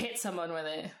can just hit someone with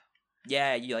it.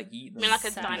 Yeah, you eat them. You mean like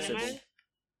a dynamo?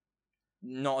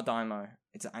 Not a dynamo.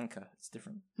 It's an anchor. It's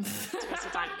different.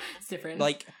 It's different.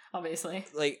 Obviously.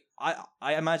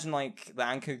 I imagine the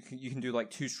anchor you can do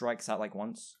 2 strikes at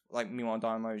once. Meanwhile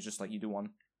dynamo is just you do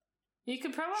one. You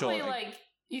could probably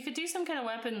you could do some kind of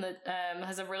weapon that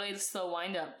has a really slow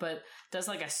wind up, but does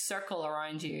a circle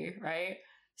around you, right?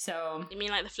 So you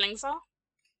mean the flings are?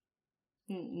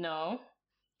 No,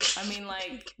 I mean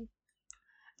I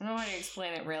don't know how to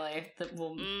explain it really. That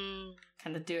will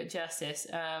kind of do it justice.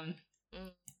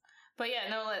 But yeah,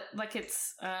 no,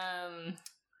 it's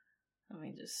let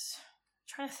me just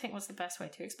try to think what's the best way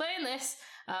to explain this.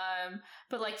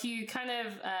 But you kind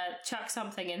of chuck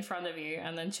something in front of you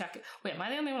and then chuck it. Wait, am I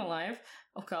the only one alive?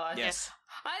 Oh god. Yes.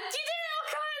 You did it! Oh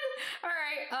god!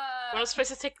 Alright, we're not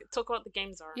supposed to talk about the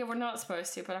games are. Yeah, we're not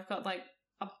supposed to, but I've got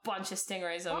a bunch of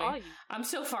stingrays on me. I'm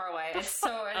so far away. It's so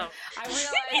I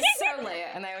realized so late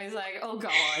and I was like, oh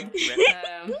god.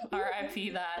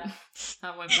 RIP that.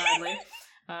 That went badly.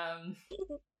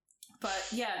 But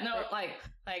yeah, no,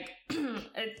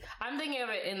 I'm thinking of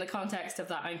it in the context of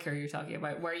that anchor you're talking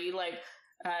about, where you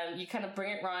you kind of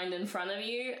bring it round in front of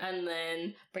you and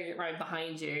then bring it round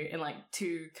behind you in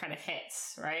 2 kind of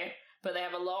hits, right? But they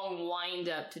have a long wind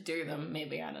up to do them.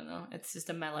 Maybe, I don't know. It's just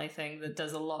a melee thing that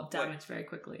does a lot of damage very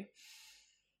quickly.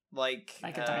 Like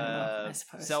a dynamo, I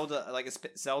suppose. Zelda,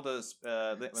 Zelda's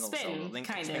spin, Link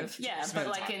kind of, yeah,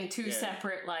 but in 2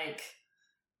 separate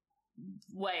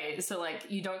ways. So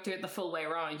you don't do it the full way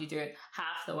around. You do it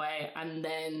half the way and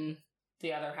then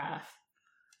the other half.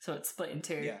 So it's split in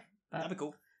 2. Yeah, that'd be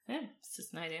cool. Yeah, it's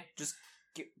just an idea. Just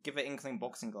give it Inkling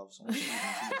boxing gloves.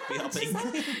 just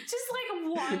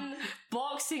one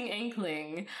boxing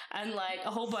Inkling and a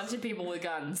whole bunch of people with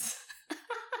guns.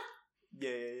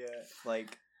 Yeah.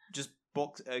 Just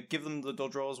give them the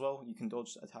dodge roll as well. You can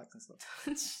dodge attacks and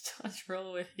stuff. Dodge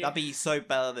roll with you. That'd be so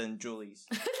better than Julie's.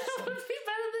 That would be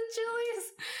better than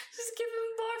Julie's. Just give them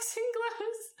boxing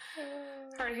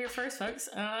gloves. Heard it here first, folks.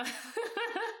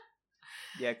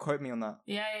 Yeah, quote me on that.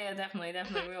 Yeah, definitely,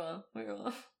 we will.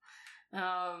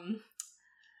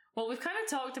 Well, we've kind of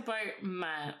talked about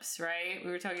maps, right?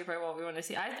 We were talking about what we want to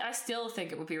see. I still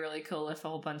think it would be really cool if a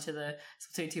whole bunch of the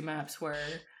Splatoon 2 maps were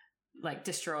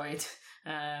destroyed,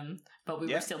 but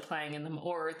we were still playing in them,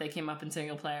 or they came up in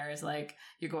single player as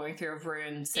you're going through a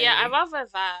ruined city. Yeah, I rather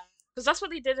that, because that's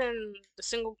what they did in the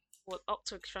single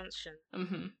Octo expansion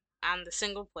and the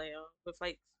single player with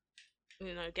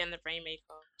getting the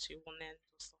Rainmaker to one end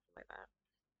or stuff like that.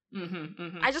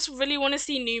 I just really want to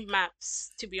see new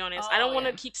maps, to be honest. I don't want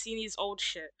to keep seeing these old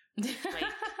shit.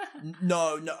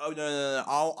 No.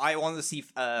 I want to see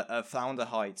Flounder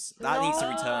Heights. That needs to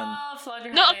return.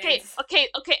 Flounder no, Heights. okay.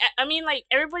 I mean,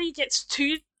 everybody gets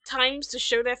 2 times to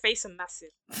show their face and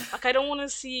massive. I don't want to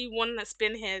see one that's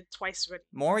been here twice already.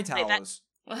 Mori Towers.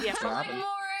 Yeah,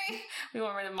 we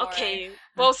want rid of Mori. Okay,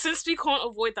 well, since we can't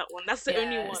avoid that one, that's the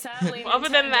only one. Sadly, other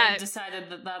than that, decided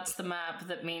that that's the map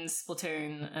that means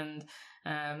Splatoon, and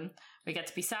we get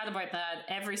to be sad about that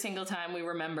every single time we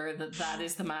remember that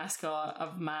is the mascot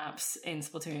of maps in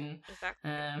Splatoon.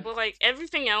 Exactly. Well,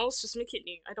 everything else, just make it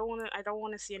new. I don't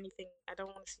want to see anything. I don't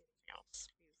want to see anything else.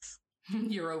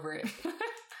 Please. You're over it.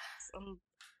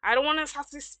 I don't want to have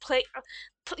to play.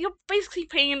 You're basically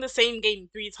playing the same game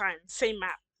 3 times, same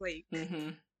map.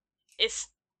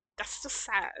 That's just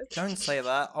sad. Don't say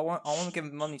that. I want to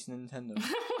give money to Nintendo.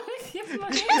 Give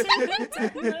money to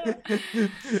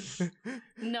Nintendo.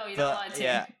 No, you're not allowed to.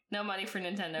 Yeah. No money for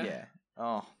Nintendo. Yeah.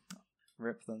 Oh,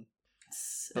 rip them.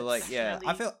 But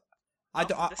really... I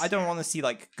don't want to see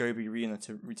like Gobi Arena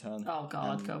to return. Oh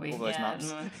god, Gobi. All those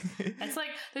maps. It's like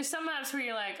there's some maps where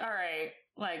you're like, all right,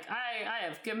 like I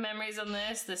have good memories on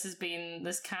this. This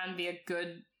can be a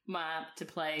good map to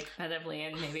play competitively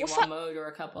in maybe one mode or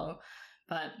a couple.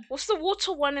 But what's the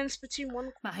water one in Splatoon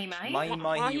 1? Mahi Mahi.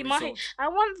 Mahi Mahi. I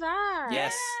want that.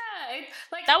 Yes. Yeah,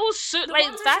 like that was so like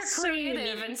that's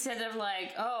creative so instead of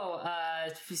like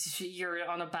you're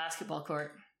on a basketball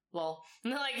court. Lol.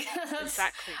 Like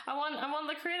exactly. I want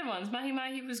the creative ones. Mahi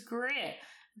Mahi was great.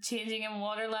 Changing in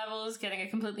water levels, getting a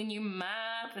completely new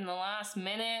map in the last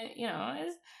minute. You know,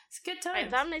 it's a good time.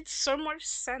 Like, that made so much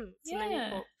sense.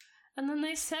 Yeah. And then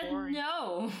they said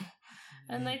no,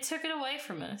 and they took it away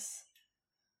from us.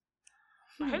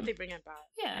 I hope they bring it back.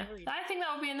 Yeah, I think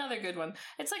that would be another good one.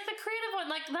 It's like the creative one.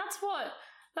 Like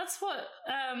that's what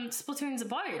Splatoon's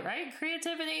about, right?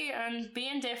 Creativity and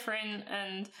being different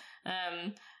and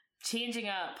changing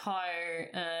up how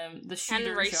the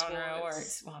shooter genre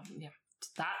works. Well, yeah,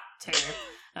 that too.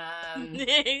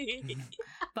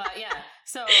 But yeah,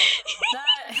 so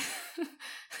that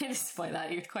despite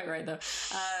that, you're quite right though.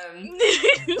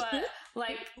 But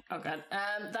like, oh god,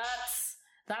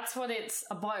 that's what it's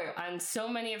about, and so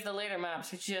many of the later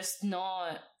maps are just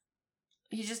not.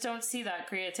 You just don't see that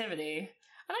creativity, and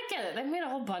I get it. They've made a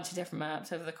whole bunch of different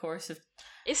maps over the course of.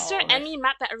 Is there any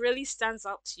map that really stands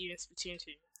out to you in Splatoon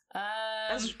 2?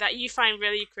 That you find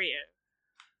really creative?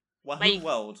 Wahoo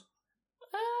World.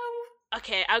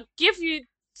 Okay, I'll give you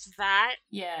that.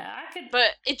 Yeah, I could.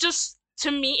 But it just,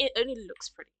 to me, it only looks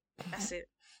pretty. That's it.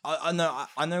 I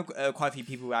know quite a few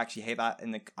people who actually hate that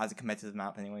as a competitive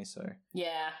map anyway. So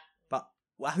yeah, but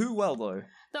Wahoo World though.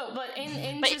 No, but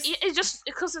it just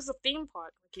because it's a theme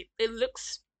park, like it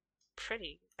looks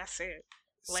pretty. That's it.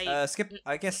 Like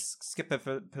Skip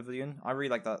Pavilion. I really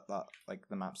like that like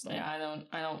the map style. Yeah,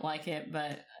 I don't like it,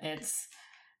 but it's.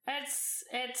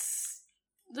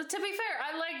 To be fair,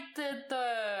 I like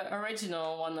the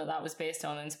original one that was based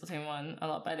on in Splatoon 1 a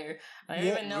lot better. I don't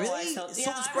even know why Salt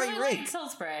Spray I really like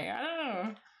Salt Spray. I don't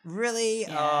know. Really?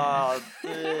 Yeah.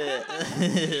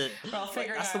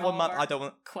 That's the one map I don't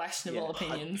want. Questionable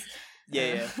opinions.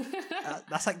 Yeah.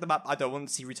 That's like the map I don't want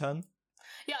to see return.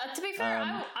 Yeah, to be fair,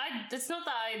 I it's not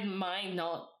that I mind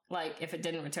not like if it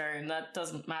didn't return. That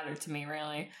doesn't matter to me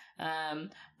really.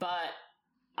 But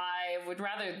I would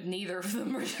rather neither of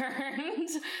them returned.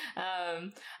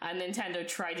 And Nintendo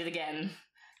tried it again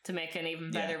to make an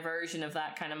even better version of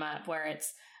that kind of map where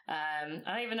it's I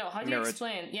don't even know how do you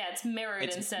explain. Yeah, it's mirrored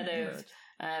instead of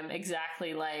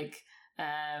exactly like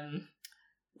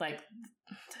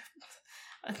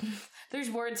there's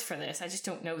words for this. I just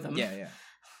don't know them. Yeah.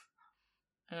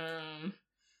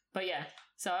 But yeah,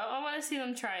 so I want to see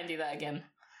them try and do that again.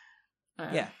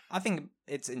 Yeah, I think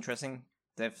it's interesting.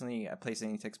 Definitely a place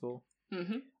any ticks ball.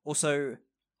 Mm-hmm. Also,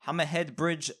 Hammerhead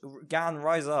Bridge GAN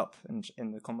Rise Up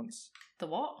in the comments. The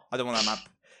what? I don't want that map.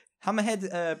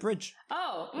 Hammerhead Bridge.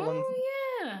 Oh,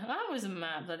 yeah, that was a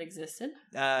map that existed.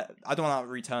 I don't want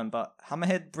that return, but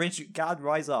Hammerhead Bridge GAN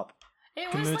Rise Up. It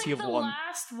Community was like the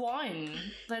last one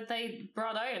that they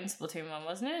brought out in Splatoon 1,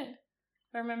 wasn't it?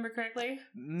 If I remember correctly.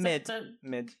 Mid.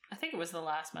 I think it was the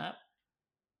last map.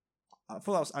 I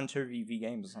thought that was Anchovy V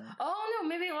Games or something. Oh no,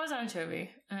 maybe it was Anchovy.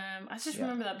 I just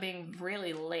remember that being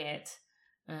really late.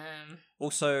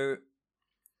 Also,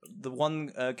 the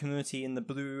one community in the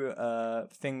blue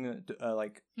thing,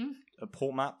 a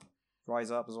port map,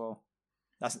 Rise Up as well.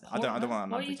 That's I don't want that map.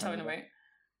 What are you talking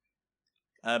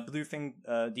about? Blue thing,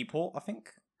 Deport, I think.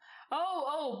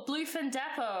 Oh, Bluefin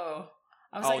Depot.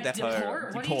 I was like, Depot.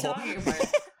 Deport? What are you talking about?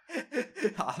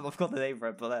 I've got the name for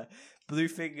it, but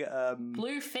Bluefin.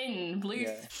 Bluefin.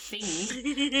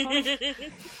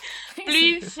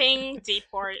 Bluefin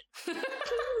Deport.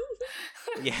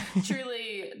 Yeah.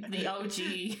 Truly the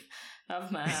OG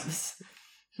of maps.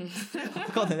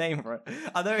 I've got the name for it.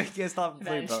 I know it gets started with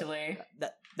blue, eventually.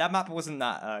 But that map wasn't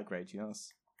that great, to be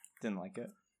honest. Didn't like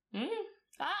it.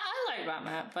 I like that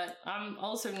map, but I'm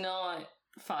also not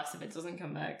fussed if it doesn't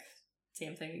come back.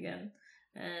 Same thing again.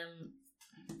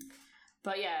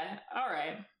 But yeah,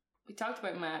 alright. We talked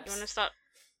about maps.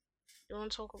 You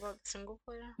want to talk about single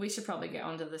player? We should probably get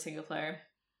onto the single player.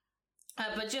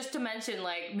 But just to mention,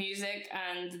 like, music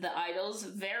and the idols,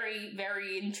 very,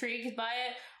 very intrigued by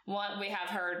it. We have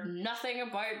heard nothing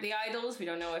about the idols. We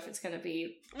don't know if it's going to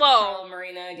be Pearl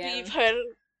Marina again.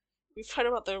 We've heard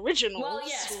about the originals. Well,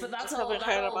 yes, but that's all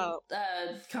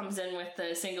that comes in with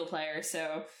the single player,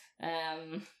 so...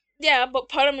 Yeah, but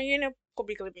Pearl Marina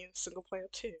probably going to be in single player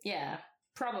too. Yeah,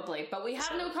 probably. But we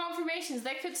have no confirmations.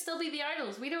 They could still be the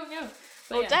idols. We don't know.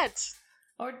 But or dead.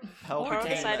 Or dead.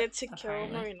 Decided to kill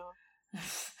Marina.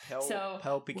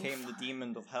 Hell became the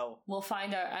demon of hell. We'll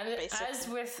find out. And as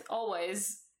with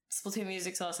always, Splatoon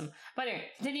music's awesome. But anyway,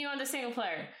 continue on to single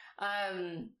player.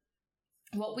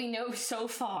 What we know so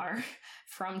far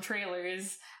from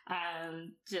trailers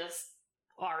and just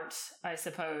art, I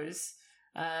suppose,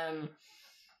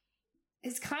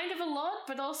 is kind of a lot,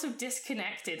 but also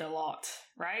disconnected a lot,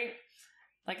 right?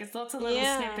 Like, it's lots of little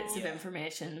snippets of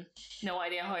information. No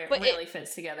idea how it really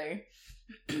fits together.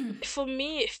 For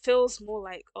me, it feels more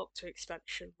like Octo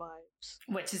Expansion vibes.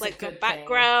 Which is like a good the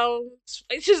background.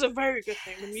 It's just a very good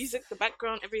thing. The music, the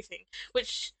background, everything.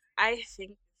 Which I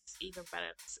think is even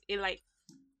better.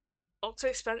 Octo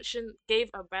Expansion gave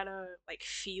a better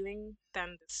feeling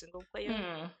than the single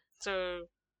player. So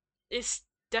it's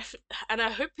definitely, and I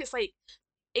hope it's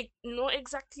not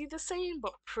exactly the same,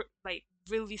 but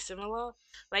really similar.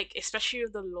 Especially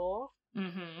with the lore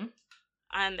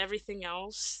and everything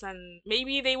else. And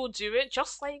maybe they will do it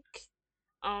just like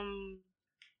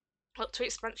Octo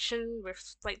Expansion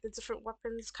with the different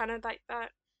weapons, kind of like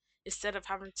that, instead of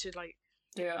having to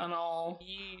do it on all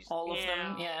of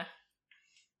them. Yeah.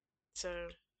 So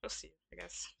we'll see, I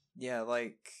guess. Yeah,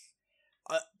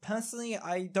 personally,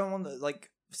 I don't want to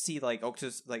see Octo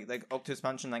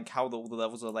Expansion, how all the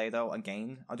levels are laid out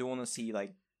again. I do want to see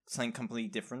something completely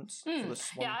different for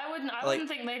this one. Yeah, I wouldn't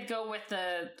think they'd go with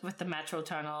the Metro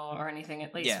Tunnel or anything,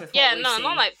 at least with what we've no, seen.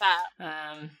 not like that.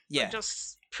 But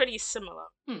just pretty similar.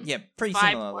 Yeah, pretty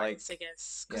similar. I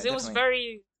guess because it was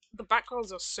very. The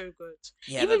backgrounds are so good.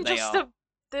 Yeah, even just the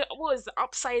what is the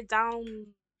upside down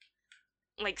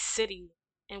city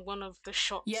in one of the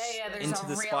shots. Yeah, there's Into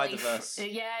the Spider-Verse.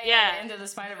 Into the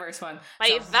Spider-Verse one.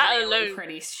 That really alone,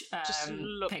 pretty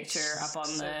picture up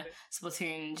on the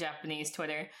Splatoon Japanese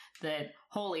Twitter. That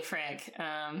holy frick,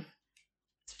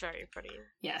 it's very pretty.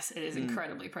 Yes, it is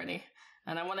incredibly pretty,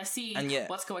 and I want to see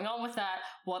what's going on with that.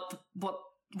 What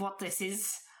this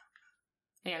is,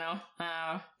 Definitely.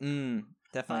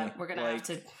 But we're gonna have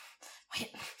to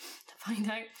wait to find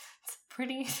out. It's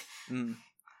pretty.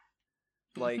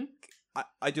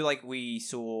 I do we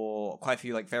saw quite a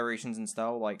few variations in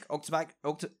style. Octo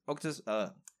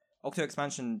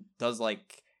Expansion does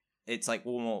it's it's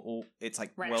well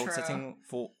sitting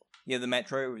for the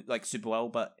Metro super well,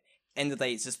 but end of the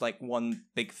day it's just one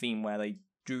big theme where they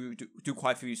do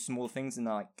quite a few small things and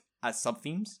as sub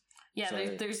themes. Yeah,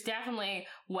 so, there's definitely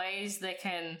ways they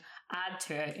can add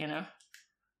to it, in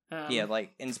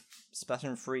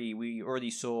Splatoon 3, we already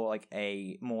saw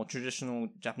a more traditional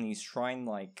Japanese shrine,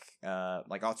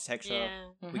 architecture. Yeah.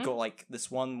 We got this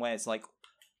one where it's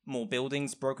more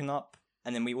buildings broken up,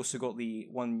 and then we also got the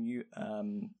one you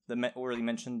already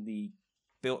mentioned, the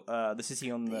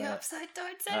city on the upside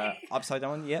down city. Upside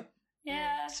down, yep.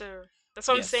 Yeah. So that's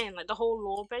what I'm saying. The whole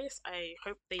lore base. I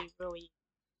hope they really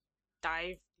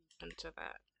dive into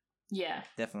that. Yeah,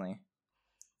 definitely.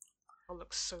 It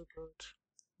looks so good.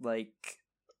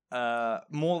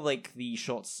 More the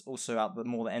shots also at the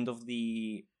end of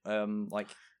the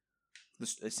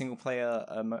the single player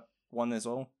one as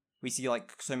well. We see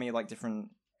so many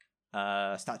different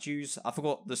statues. I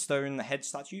forgot the stone head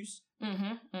statues.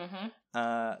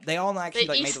 They aren't actually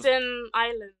the made Eastern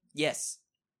Island. Yes.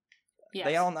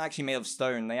 They aren't actually made of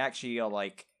stone. They actually are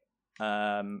or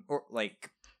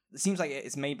it seems like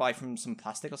it's made from some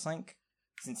plastic or something.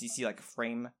 Since you see a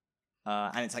frame.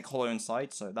 And it's hollow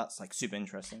inside, so that's super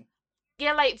interesting.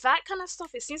 Yeah, that kind of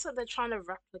stuff. It seems like they're trying to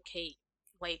replicate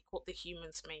what the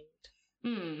humans made.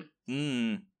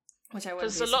 Which I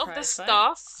wouldn't be surprised by. Because a lot of the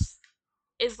stuff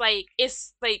is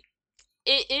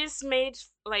it is made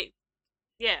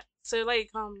So what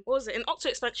was it in Octo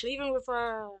Expansion? Even with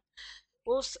what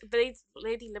was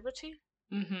Lady Liberty?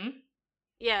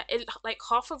 Yeah, it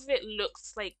half of it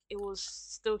looks like it was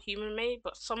still human made,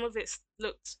 but some of it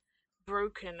looked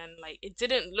broken and it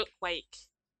didn't look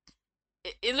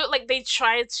it looked like they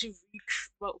tried to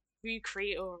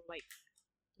recreate or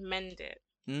mend it.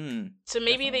 So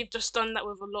maybe they've just done that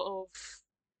with a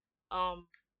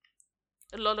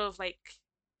lot of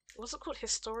what's it called,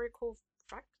 historical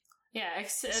fact? Yeah,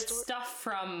 it's stuff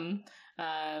from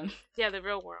the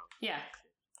real world. Yeah,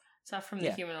 stuff from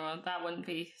the human world. That wouldn't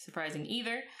be surprising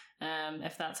either.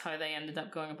 If that's how they ended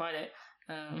up going about it.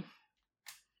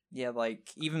 Yeah,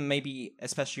 even maybe,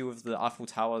 especially with the Eiffel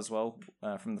Tower as well,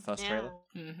 from the first trailer.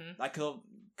 That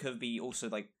could be also,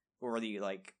 already,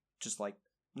 just,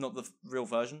 not the real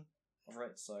version of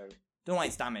it, so... Don't know why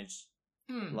it's damaged.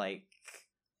 But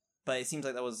it seems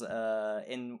like that was,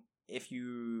 if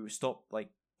you stop,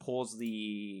 pause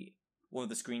one of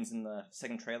the screens in the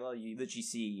second trailer, you literally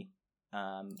see,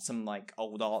 some,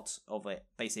 old art of it,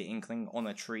 basically inkling on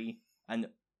a tree, and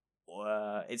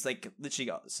it's like literally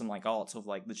got some like art of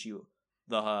like literally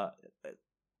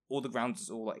all the ground is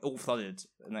all flooded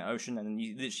in the ocean, and then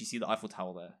you literally see the Eiffel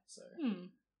Tower there. So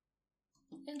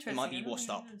Interesting. It might be washed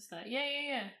up.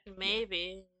 Yeah.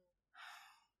 Maybe.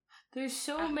 There's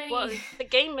so many. Well, the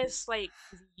game is like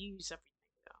reuse everything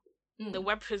though. The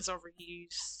weapons are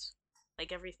reused.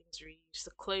 Like everything's reused.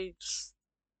 The clothes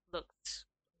look.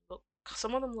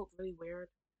 Some of them look really weird.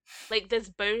 Like there's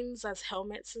bones as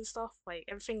helmets and stuff. Like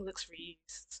everything looks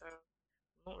reused. So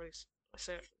not really.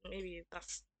 So maybe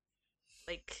that's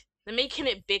like they're making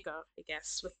it bigger, I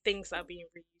guess, with things that are being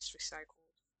reused, recycled.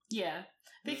 Yeah,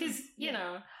 because you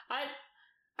know,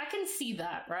 I can see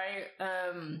that, right?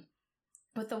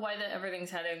 With the way that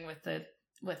everything's heading, with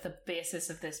the basis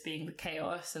of this being the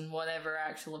chaos and whatever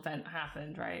actual event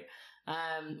happened, right?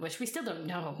 Which we still don't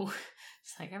know.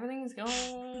 It's like everything's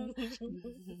going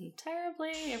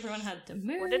terribly. Everyone had to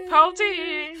move. What did Pearl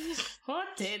do?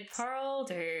 What did Pearl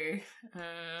do?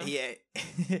 Yeah,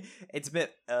 it's a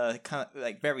bit kind of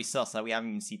like very sus that we haven't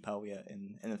even seen Pearl yet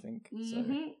in anything.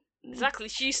 So. Exactly,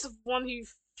 she's the one who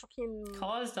fucking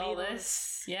caused all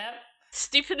this. Yep.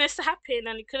 Stupidness to happen,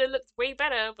 and it could have looked way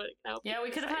better, but yeah,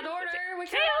 we could have had order. We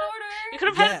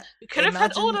could have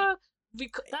had order.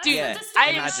 Dude, I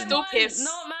am still pissed.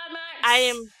 Not Mad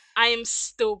Max. I am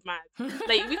still mad.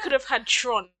 Like we could have had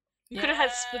Tron. We could have had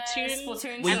Splatoon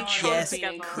and Tron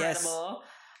together. Incredible.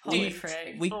 Holy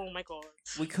frick. Oh my god.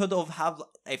 We could have had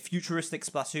a futuristic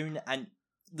Splatoon, and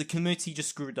the community just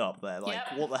screwed up there.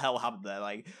 Like, what the hell happened there?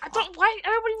 Like, I don't. Why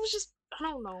everybody was just. I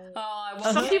don't know.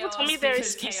 Some people told me there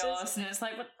is chaos, and it's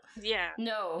like, what? Yeah.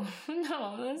 No.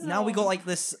 Now we got like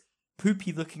this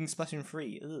poopy looking Splatoon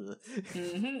 3.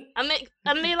 And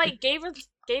they like gave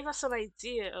us an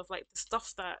idea of like the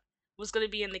stuff that was going to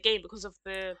be in the game because of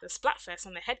the Splatfest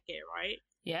and the headgear, right?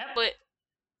 Yeah. But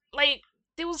like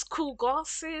there was cool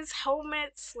glasses,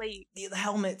 helmets, like the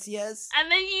helmets, yes.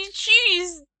 And then you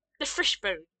choose the fish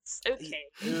bones. Okay.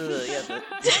 Yeah,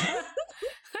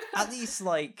 at least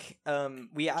like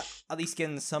we at least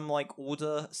getting some like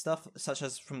order stuff, such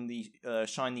as from the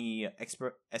shiny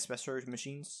espresso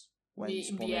machines.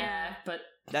 Yeah, but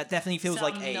that definitely feels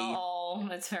like a. Not all.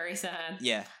 That's very sad.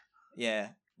 Yeah.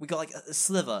 We got like a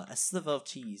sliver of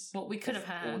cheese. What we could have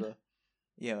had. Order.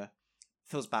 Yeah,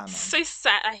 feels bad, man. So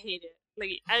sad. I hate it.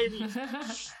 Like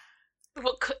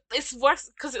it's worse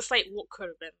because it's like what could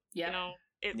have been. Yeah. You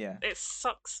know. It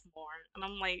sucks more, and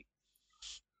I'm like.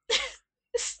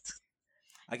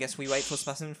 I guess we wait for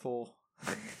Splatoon 4.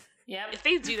 Yeah. If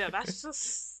they do that, that's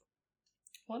just.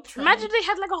 Imagine they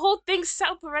had like a whole thing set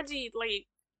up already, like.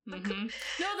 No,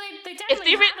 they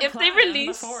definitely if they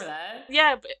release before that.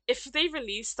 Yeah, but if they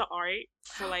release the art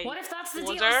for like. What if that's the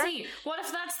order? DLC? What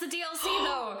if that's the DLC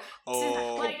though?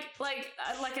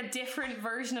 Like a different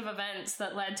version of events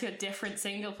that led to a different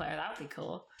single player. That would be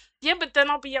cool. Yeah, but then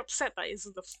I'll be upset that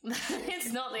isn't the.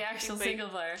 It's not the actual single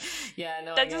player. Yeah,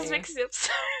 no. That just makes me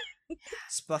upset.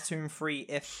 Splatoon 3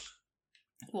 if.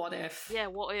 What if? Yeah,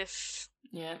 what if?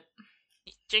 Yeah.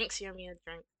 Jinx, you owe me a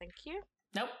drink. Thank you.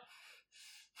 Nope.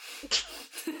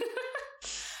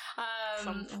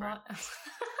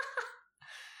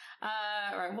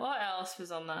 Right, what else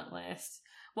was on that list?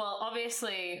 Well,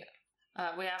 obviously,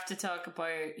 we have to talk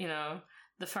about, you know,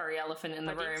 the furry elephant in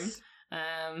the room.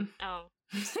 Oh.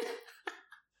 I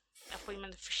thought you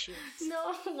meant the fishies.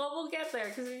 No, well, we'll get there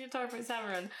because we need to talk about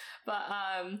Samurai. But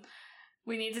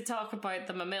we need to talk about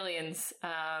the mammalians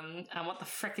and what the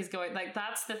frick is going. Like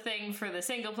that's the thing for the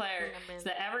single player is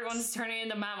that everyone's turning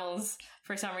into mammals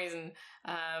for some reason.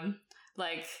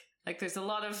 Like there's a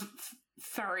lot of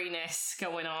furriness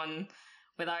going on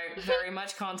without very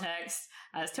much context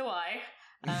as to why.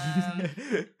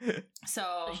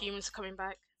 So the humans are coming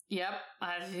back. Yep,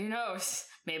 who knows?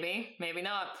 Maybe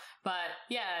not. But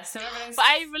yeah, so everything's. But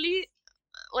I really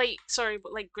like. Sorry,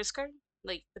 but like Grisco,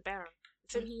 like the bear.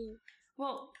 Isn't he?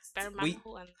 Well, bear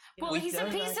mammal and. Well, he's a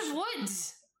piece of wood.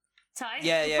 Ty.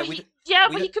 Yeah.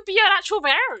 But he could be an actual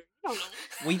bear. I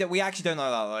don't know. We actually don't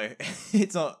know that though.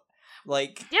 It's not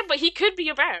like. Yeah, but he could be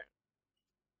a bear.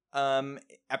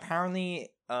 Apparently,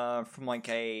 from like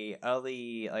a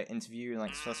early interview in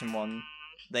like Splatoon 1,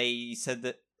 they said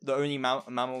that the only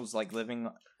mammals like living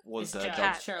was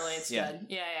Judd. Surely it's Judd.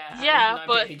 Yeah. Yeah,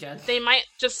 but they might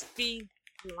just be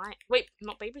lying. Wait,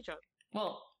 not Baby Judd.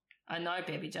 Well, I know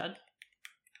Baby Judd.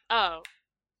 Oh.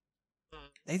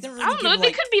 They didn't really I don't know.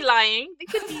 They could be lying. They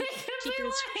could be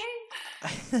keeping.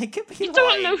 They could be. You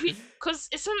don't know because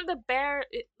isn't the bear?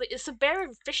 It's a bear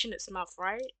with fish in its mouth,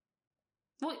 right?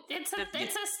 Well, it's a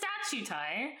statue,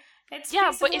 Ty. It's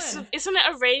but isn't it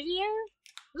a radio?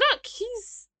 Look,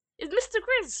 it's Mr.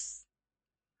 Grizz.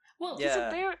 Well, he's a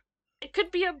bear. It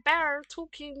could be a bear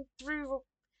talking through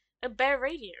a bear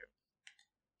radio.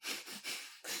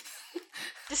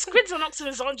 The squids on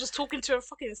Oxygen aren't just talking to a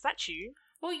fucking statue.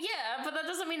 Well, yeah, but that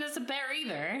doesn't mean it's a bear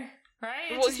either,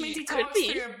 right? It Well, just means he talks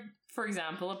through, for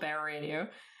example, a bear radio.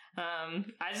 I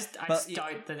just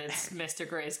doubt that it's Mr.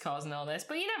 Gray's causing all this,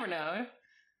 but you never know.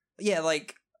 Yeah,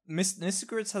 like Mr.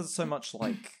 Griggs has so much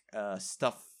like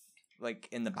stuff like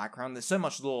in the background. There's so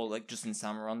much lore like just in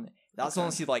Samurott. That's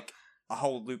honestly like a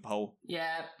whole loophole.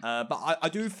 Yeah. But I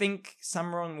do think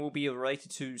Samurott will be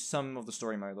related to some of the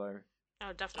story mode though.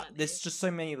 Oh, definitely. There's just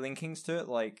so many linkings to it.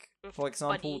 Like, for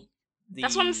example,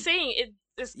 that's what I'm saying.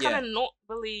 It's kind of not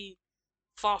really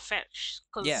far-fetched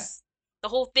because the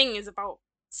whole thing is about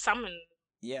salmon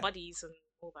buddies and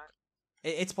all that.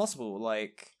 It's possible.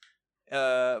 Like,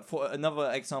 for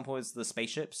another example is the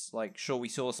spaceships. Like, sure, we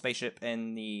saw a spaceship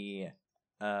in the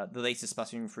latest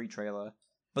Splatoon 3 trailer,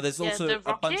 but there's also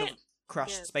a bunch of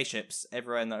crashed spaceships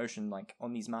everywhere in the ocean, like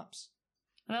on these maps.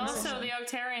 And also, the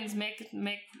Octarians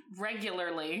make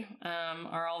regularly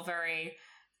are all very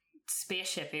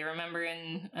spaceshipy. Remember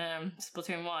in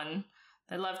Splatoon 1,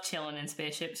 they love chilling in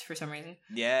spaceships for some reason.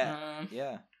 Yeah,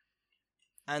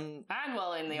 and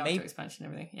well, in the Octo expansion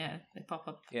and everything, they pop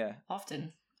up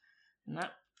often. And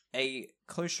that a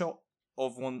close shot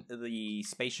of one of the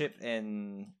spaceship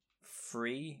in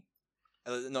 3,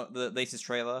 not the latest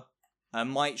trailer,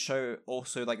 might show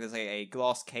also like there's a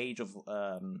glass cage of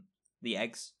the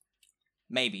eggs.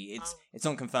 Maybe it's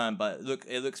not confirmed, but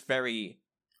it looks very.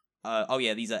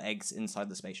 These are eggs inside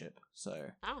the spaceship. So.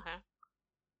 Okay.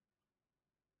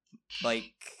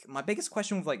 Like my biggest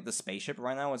question with like the spaceship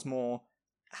right now is more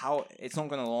how it's not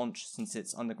going to launch since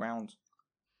it's underground.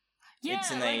 Yeah,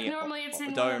 it's normally it's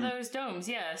in one of those domes.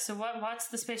 Yeah, so what's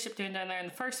the spaceship doing down there in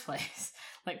the first place?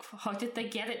 Like, how did they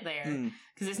get it there?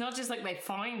 Because it's not just like they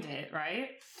found it, right?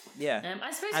 Yeah.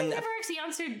 I suppose they never actually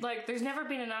answered. Like, there's never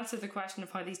been an answer to the question of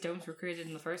how these domes were created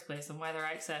in the first place and why they're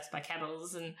accessed by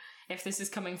kettles and if this is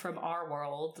coming from our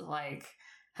world. Like,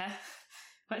 huh?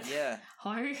 What? Yeah.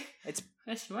 How? It's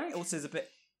also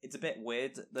it's a bit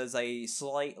weird. There's a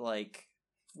slight like.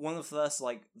 One of the first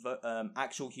like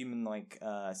actual human like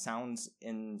sounds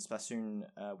in Splatoon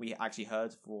we actually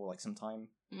heard for like some time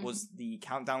was the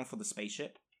countdown for the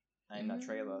spaceship in that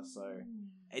trailer. So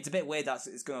it's a bit weird that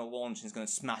it's going to launch and it's going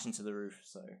to smash into the roof.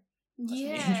 So that's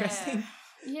really interesting.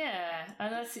 Yeah,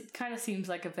 and it kind of seems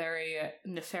like a very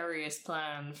nefarious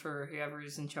plan for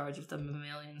whoever's in charge of the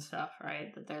mammalian stuff,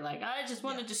 right? That they're like, I just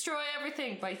want to destroy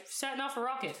everything by setting off a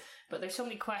rocket. But there's so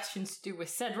many questions to do with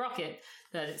said rocket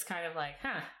that it's kind of like,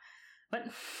 but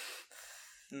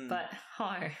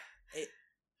how? It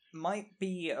might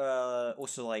be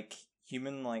also like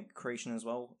human like creation as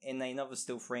well. In another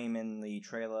still frame in the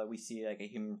trailer, we see like a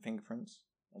human fingerprint.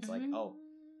 It's like,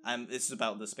 this is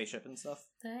about the spaceship and stuff.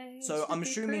 So I'm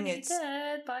assuming it's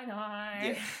dead by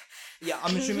now. Yeah,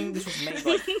 I'm assuming this was made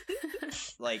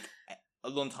like a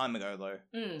long time ago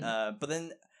though. But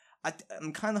then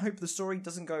I'm kind of hoping the story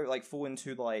doesn't go like fall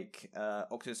into like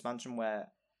Octo expansion where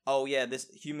this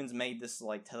humans made this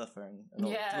like telephone.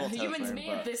 Humans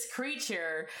made this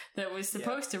creature that was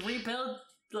supposed to rebuild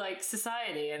like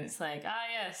society, and it's like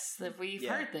yes, that we've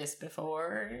heard this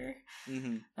before.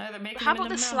 How about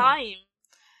the slime?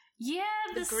 Yeah,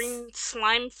 the green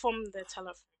slime from the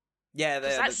telephone. Yeah,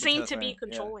 that seemed to be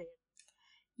controlling.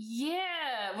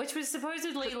 Yeah, which was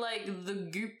supposedly like the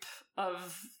goop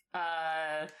of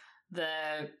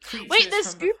the creatures. Wait,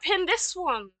 there's goop in this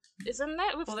one, isn't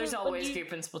there? Well, there's always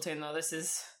goop in Splatoon, though. This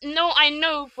is I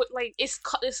know, but like it's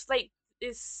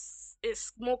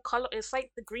more color. It's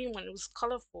like the green one. It was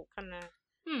colorful, kind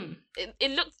of.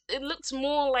 It looked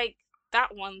more like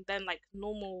that one than like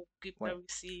normal goop that we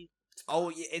see. Oh,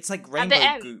 yeah, it's like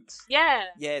rainbow goop. Yeah.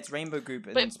 Yeah, it's rainbow goop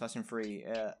in Splatoon 3.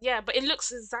 Yeah. Yeah, but it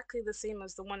looks exactly the same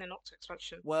as the one in Octo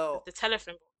expansion. Well, the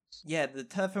telephone box. Yeah, the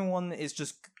telephone one is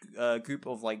just goop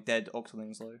of like dead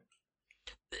octolings though.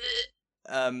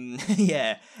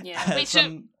 Yeah. Yeah. Wait,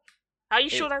 so are you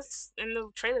sure that's in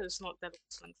the trailer? It's not dead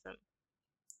octolings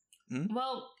then.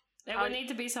 Well, it would need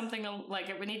to be something like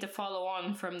it would need to follow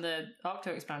on from the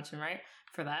Octo expansion, right?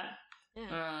 For that.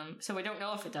 Yeah. So we don't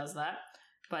know if it does that.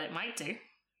 But it might do.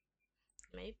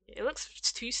 Maybe it looks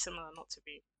too similar not to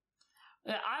be.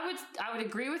 I would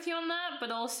agree with you on that,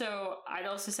 but also I'd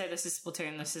also say this is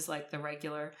Splatoon. This is like the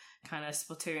regular kind of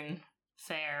Splatoon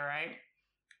fare, right?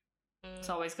 It's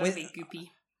always going to be goopy.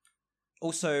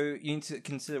 Also, you need to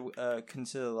consider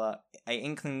that a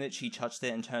Inkling literally touched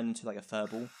it and turned into like a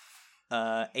furball.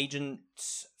 Agent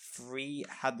 3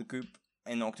 had the goop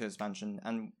in Octo expansion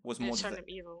and was more turned him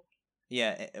evil.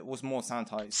 Yeah, it was more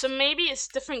sanitized. So maybe it's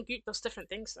different goop does different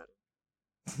things then.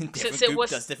 Different goop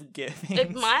does different things.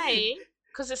 It might,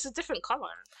 because it's a different color.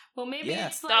 Well, maybe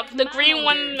it's like the green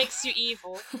one makes you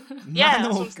evil. Yeah,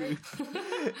 that's what I'm saying.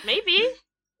 Maybe.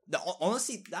 No,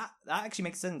 honestly, that actually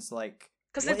makes sense. Like,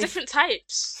 because they're different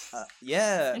types.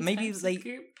 Yeah, maybe like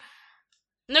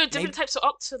no different types of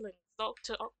Octolings.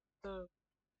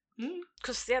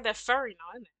 Because they're furry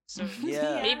now, isn't it? So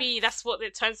yeah, maybe that's what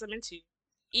it turns them into.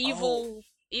 Evil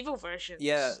versions.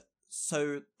 Yeah.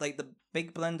 So like the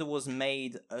big blender was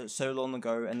made so long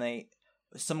ago, and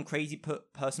some crazy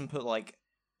person put like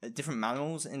different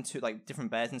mammals into like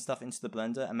different bears and stuff into the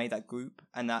blender and made that group,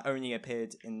 and that only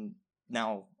appeared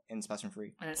now in Splatoon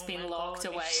 3. And it's been locked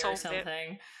away or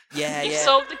something. Yeah, You've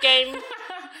solved the game.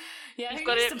 Yeah, who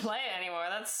needs to play it anymore?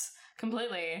 That's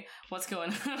completely what's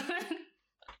going on.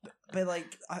 But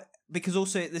like, because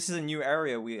also this is a new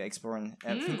area we're exploring.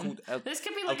 Thing called this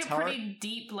could be like a pretty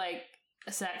deep like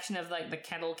a section of like the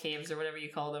Kettle Caves or whatever you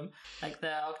call them, like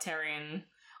the Octarian.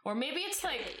 Or maybe it's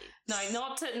like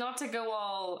not to go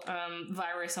all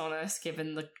virus on us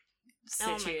given the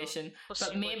situation,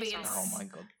 but maybe it's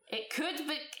it could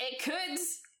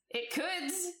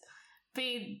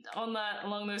be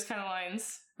along those kind of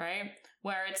lines, right?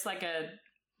 Where it's like a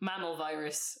mammal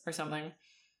virus or something,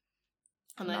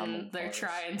 and then they're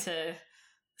trying to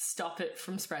stop it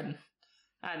from spreading.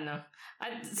 I don't know.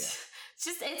 It's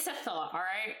a thought, all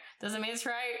right? Doesn't mean it's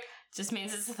right. Just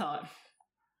means it's a thought.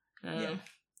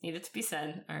 Needed to be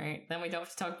said. All right, then we don't have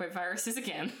to talk about viruses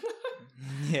again.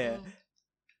 Yeah.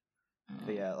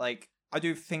 But yeah, like, I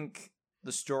do think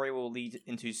the story will lead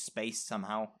into space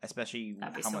somehow, especially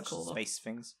how much space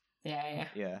things. Yeah.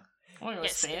 I want to go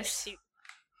to space.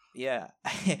 Yeah.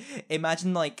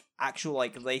 Imagine, like, actual,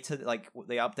 like, later, like,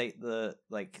 they update the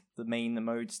main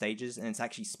mode stages, and it's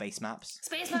actually space maps.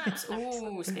 Space maps!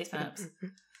 Ooh, space maps.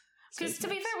 Because to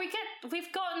be fair,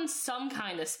 we've gotten some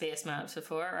kind of space maps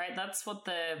before, right? That's what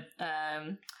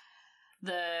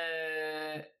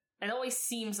it always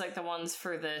seems like the ones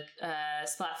for the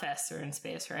Splatfest are in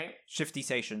space, right? Shifty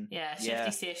Station. Yeah,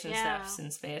 Shifty Station stuff's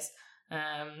in space.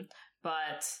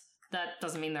 But that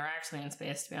doesn't mean they're actually in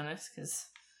space, to be honest, because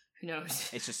who knows?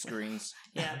 It's just screens.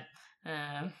 Yeah.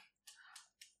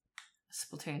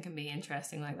 Splatoon can be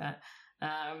interesting like that.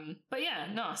 But yeah,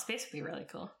 no, space would be really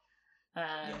cool.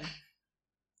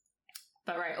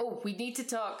 But right, we need to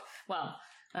talk,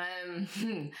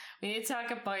 we need to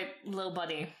talk about Lil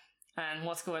Buddy and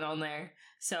what's going on there.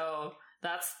 So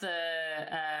that's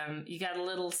you got a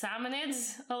little Salmonid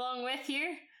along with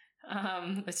you,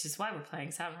 which is why we're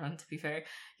playing Salmon, to be fair.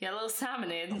 You got a little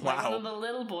Salmonid, like one of the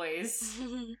little boys.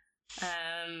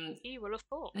 You would have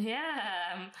thought.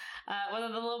 Yeah, one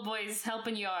of the little boys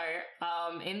helping you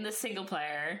out in the single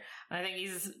player. I think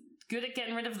he's good at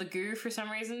getting rid of the goo for some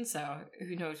reason, so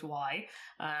who knows why.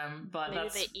 But maybe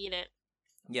they eat it.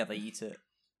 Yeah, they eat it.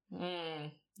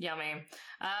 Yummy.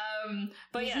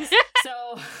 But yes,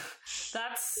 so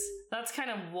that's kind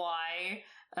of why.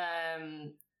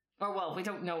 We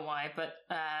don't know why, but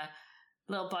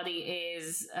Lil Buddy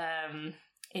is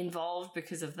involved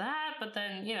because of that. But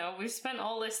then we've spent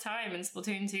all this time in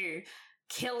Splatoon 2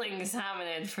 killing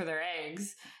Salmonid for their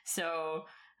eggs, so.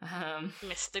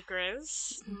 Mr.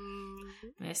 Grizz.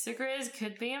 Mr. Grizz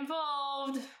could be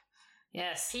involved.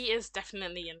 Yes. He is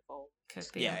definitely involved. Could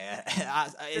be. Yeah.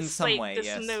 In some way,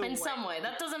 yes. In some way.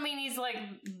 That doesn't mean he's like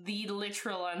the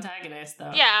literal antagonist,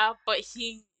 though. Yeah, but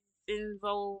he's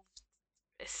involved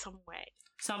in some way.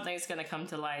 Something's going to come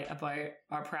to light about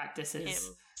our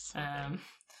practices.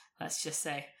 Let's just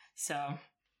say. So,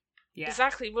 yeah.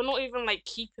 Exactly. We're not even like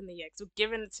keeping the eggs. We're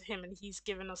giving it to him, and he's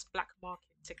giving us black market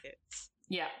tickets.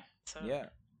 Yeah. So. Yeah.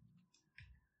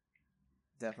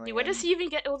 Definitely. Where does he even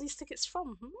get all these tickets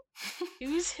from?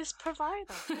 Who's his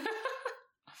provider?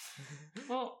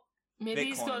 Well, maybe Bitcoin.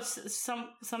 He's got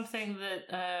something that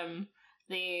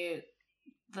the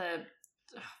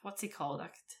what's he called?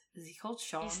 Is he called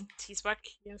Sean? He's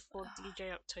working for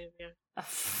DJ Octavia.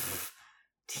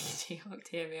 DJ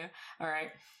Octavia. All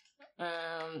right.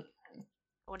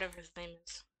 Whatever his name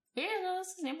is. Yeah, no,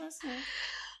 that's his name.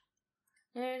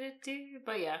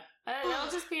 But yeah,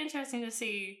 it'll just be interesting to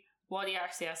see what he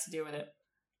actually has to do with it.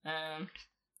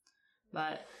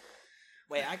 But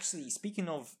wait, actually, speaking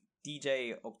of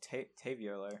DJ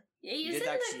Octavio, though,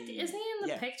 isn't he in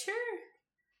the picture?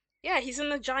 Yeah, he's in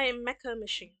the giant mecha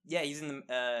machine. Yeah, he's in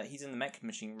the mech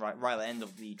machine right at the end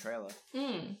of the trailer.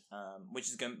 Which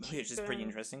is pretty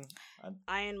interesting.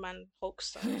 Iron Man Hulk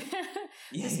style.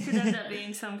 This could end up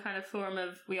being some kind of form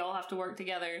of we all have to work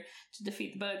together to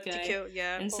defeat the bad guy. To kill,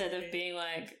 instead of being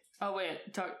like, oh wait,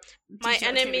 my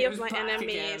enemy of my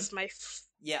enemy is my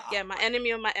Yeah, my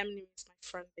enemy of my enemy is my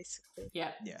friend, basically.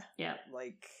 Yeah.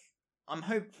 Like,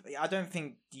 I don't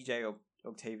think DJ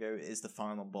Octavio is the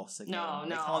final boss again. No.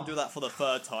 They can't do that for the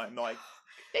third time. Like,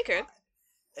 they could.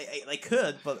 They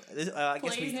could, but I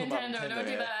guess we Please, talk about Nintendo, Nintendo don't do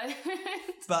here. that.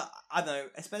 But I don't know,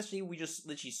 especially we just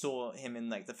literally saw him in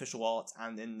like the official art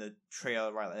and in the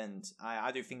trailer right at the end.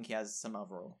 I do think he has some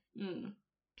other role.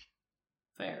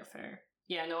 Fair.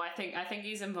 Yeah, no, I think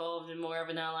he's involved in more of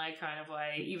an ally kind of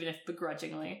way, even if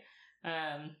begrudgingly,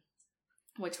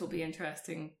 which will be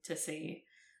interesting to see.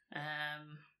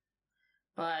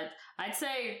 But I'd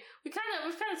say we've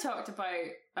kind of talked about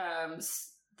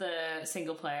the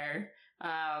single player.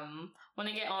 Want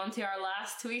to get on to our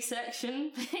last tweet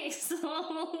section, Pixel?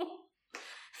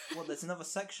 Well, there's another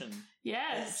section.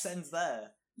 Yes. It ends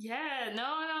there. Yeah,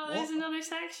 no, there's another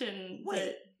section.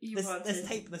 Wait, that there's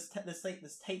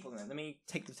tape on it. Let me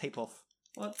take the tape off.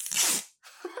 What?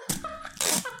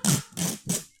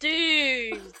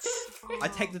 Dude! I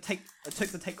took the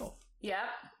tape off. Yeah.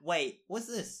 Wait, what's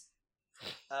this?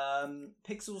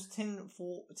 Pixel's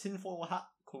tinfoil hat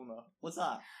corner. What's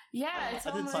that? Yeah, it's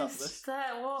I didn't sign up for almost this.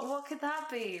 that. What could that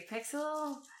be,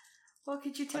 Pixel? What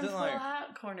could your tinfoil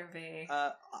hat corner be?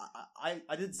 I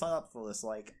didn't sign up for this.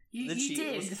 Like, you literally,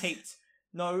 did. it was taped.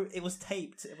 No, it was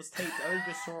taped. I only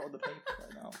just saw it on the paper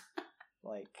right now.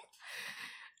 Like,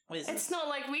 what is It's this? not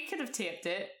like we could have taped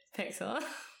it, Pixel.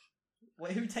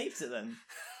 Wait, who taped it then?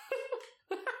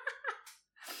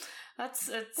 It's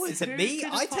What is it? who Me? could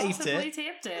have I taped possibly it.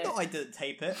 taped it. No, I didn't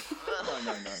tape it.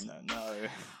 No.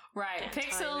 Right, Damn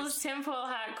Pixel's tinfoil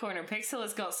hat corner. Pixel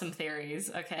has got some theories,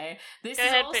 okay? This Go is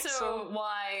ahead, also Pixel.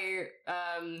 why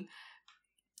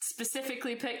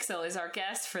specifically Pixel is our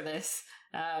guest for this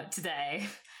today.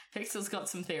 Pixel's got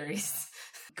some theories.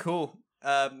 Cool.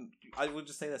 I will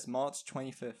just say this: March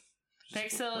 25th.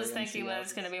 Pixel is thinking that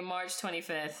it's going to be March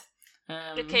 25th.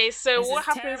 Okay, so this what is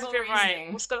happens if terrible you're right?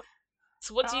 reasoning.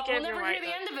 So what do you get we'll if you're never right? hear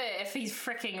the then? end of it if he's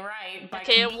freaking right. By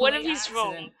Okay, and what if complete he's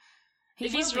wrong? accident.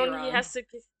 If he's wrong, he has to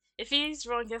give. If he's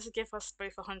wrong, he has to give us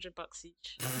both $100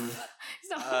 each. He's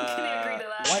not going to agree to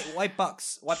that. Why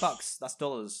bucks? Why bucks? That's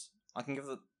dollars. I can give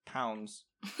the pounds.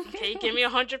 Okay, give me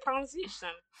 £100 each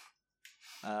then.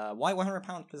 Why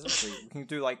 £100 specifically? We can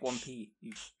do like 1p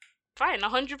each. Fine,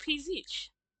 100p's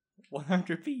each.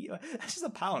 100p. That's just a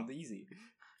pound, easy.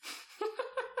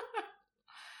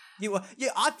 Yeah,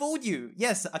 I fooled you.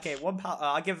 Yes, okay, £1.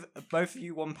 I give both of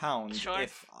you £1 Sure.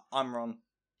 if I'm wrong.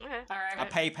 Okay. Alright. I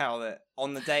PayPal it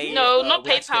on the day. No, not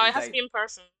we actually PayPal. get It the has to date. be in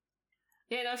person.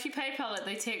 Yeah, no, if you PayPal it,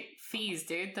 they take fees,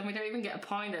 dude. Then we don't even get a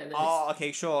pound out of this. Oh,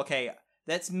 okay, sure, okay.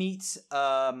 Let's meet.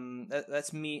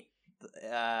 Let's meet.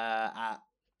 At.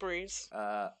 Breeze.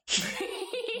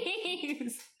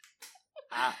 Please.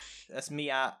 Let's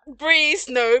meet at. Breeze,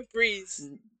 no, Breeze.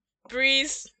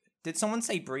 Breeze. Did someone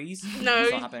say breeze? No.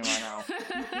 It's not happening right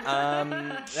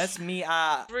now. Let's meet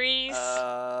at. Breeze.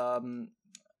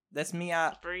 Let's meet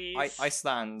at. Breeze.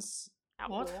 Iceland's. At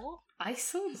What?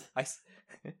 Iceland?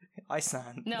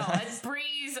 Iceland. No, it's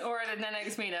Breeze or the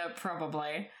next meetup,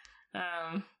 probably.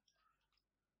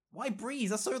 Why breeze?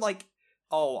 That's so like.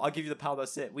 Oh, I'll give you the pound.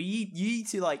 That's it. You need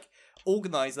to like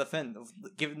organize the event of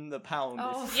giving the pound.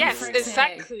 Oh, if- Yes, frick's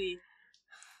exactly.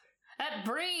 At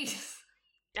Breeze.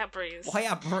 At Breeze. Why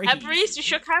at breeze? At Breeze, you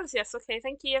shook hands. Yes, okay.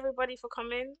 Thank you, everybody, for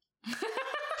coming.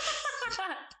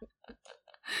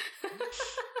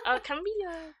 Can we?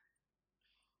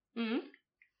 Hmm?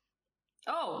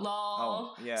 Oh, lol.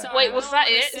 Oh, yeah. Sorry, Wait, I'm was not that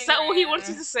the it? Is that all he singer.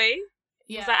 wanted to say?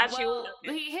 Yeah, that actually well,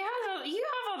 all- you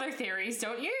have other theories,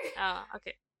 don't you?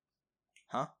 Okay.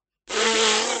 Huh?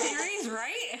 Theories,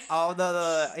 right? Oh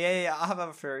no. Yeah. I have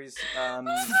other theories. Well,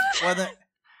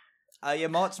 yeah,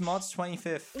 March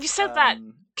 25th. You said that.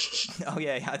 Oh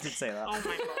yeah, I did say that. Oh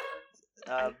my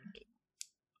god.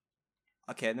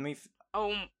 Okay, let me.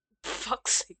 Oh,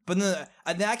 fuck's sake. But no,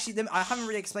 and actually, I haven't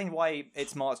really explained why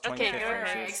it's March 25th. Okay, Alright,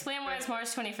 actually. explain why it's March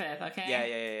 25th, okay?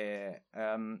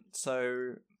 Yeah.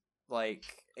 So, like,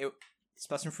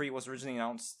 Splatoon 3 was originally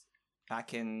announced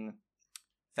back in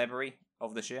February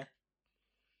of this year.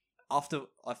 After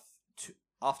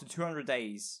 200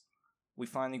 days, we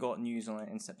finally got news on it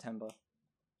in September.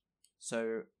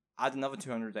 So, add another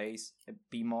 200 days, it'd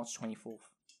be March 24th.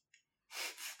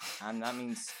 And that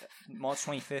means March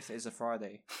 25th is a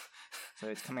Friday. So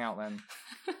it's coming out then.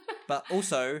 But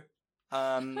also,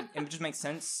 it just makes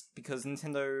sense because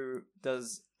Nintendo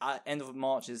does at end of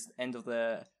March is end of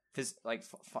their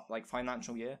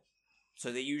financial year,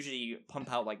 so they usually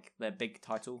pump out like their big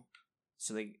title,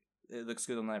 so it looks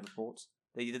good on their reports.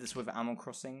 They did this with Animal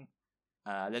Crossing,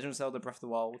 Legend of Zelda: Breath of the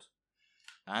Wild,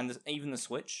 and even the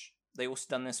Switch. They also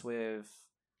done this with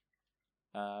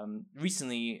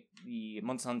recently the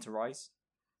Monster Hunter Rise.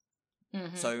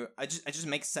 Mm-hmm. So it just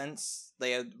makes sense.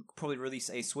 They probably release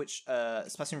a Switch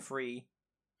Splatoon 3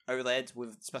 OLED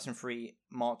with Splatoon 3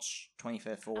 March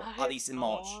 25th, or at least in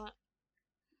March.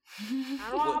 I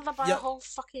don't want to buy a whole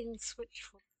fucking Switch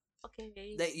for fucking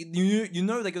game. You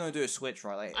know they're gonna do a Switch,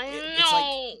 right? Like, I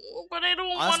know, but I don't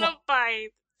want to buy.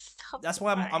 That's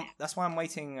why I'm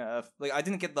waiting. Like, I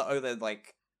didn't get the OLED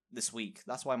like this week.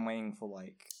 That's why I'm waiting for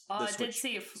like. I did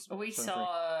see if we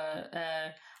saw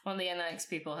one of the NX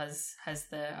people has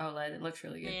the OLED. It looks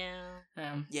really good.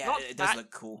 Yeah. It does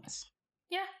look cool.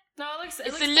 Yeah. No, it looks.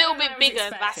 It's a little bit bigger.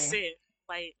 That's it.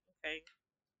 Like, okay.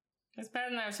 It's better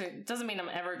than that. So it doesn't mean I'm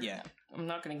ever. Yeah. I'm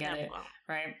not gonna get it. Well,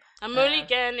 right. I'm only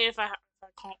getting it if I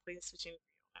can't play Switching.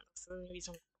 That's the only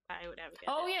reason I would ever get it.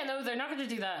 Oh yeah, no, they're not gonna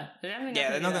do that. They're definitely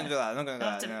they're not gonna do that. They're not gonna do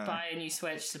that. Have to buy a new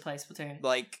Switch to play Splatoon.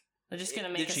 Like, they're just gonna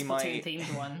make a Splatoon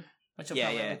themed one, which will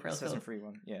probably look real cool. Splatoon 3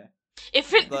 one. Yeah.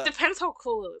 If it depends how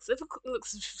cool it looks. If it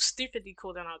looks stupidly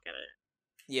cool, then I'll get it.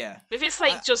 Yeah. If it's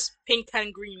like just pink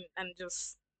and green and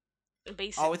just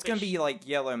basic. Oh, it's gonna be like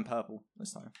yellow and purple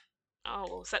this time.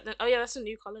 Oh, yeah, that's the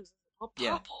new colors. Oh, purple.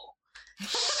 Yeah.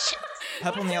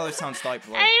 Purple and yellow sounds dope.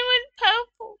 Right? I want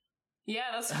purple.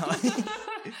 Yeah, that's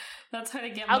that's how to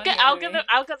get. I'll get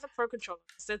the Pro controller.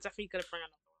 They're definitely gonna bring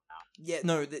another one out. Yeah,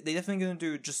 no, they're definitely gonna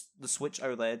do just the Switch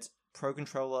OLED, Pro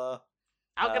controller.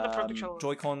 I'll get the Pro controller.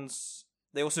 Joy-Cons.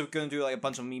 They're also gonna do like a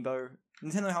bunch of amiibo.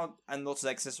 Nintendo and lots of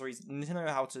accessories. Nintendo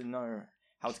how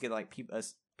to get like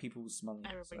people's money.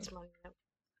 Everybody's money.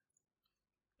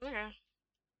 Okay.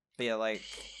 But yeah, like.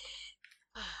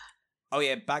 Oh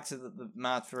yeah, back to the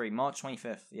Mad 3, March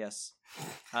 25th. Yes.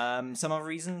 Some other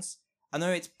reasons. I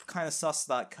know it's kind of sus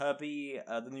that Kirby,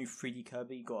 the new 3D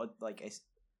Kirby, got a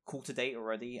quarter date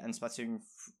already, and Splatoon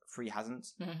 3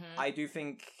 hasn't. Mm-hmm. I do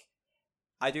think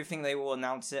they will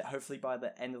announce it hopefully by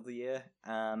the end of the year.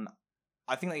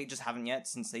 I think they just haven't yet,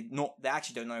 since they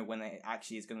actually don't know when it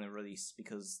actually is going to release,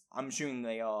 because I'm assuming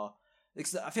they are.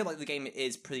 I feel like the game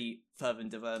is pretty further in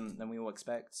development than we all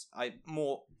expect. I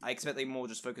expect they more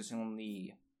just focusing on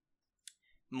the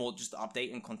more just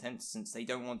update and content, since they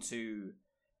don't want to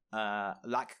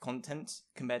lack content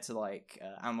compared to like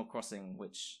Animal Crossing,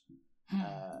 which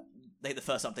the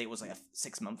first update was like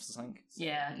 6 months or something. So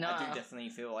yeah, no, I do definitely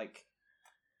feel like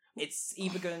it's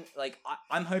either going like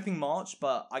I'm hoping March,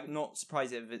 but I'm not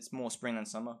surprised if it's more spring and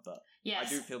summer. But yes. I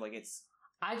do feel like it's.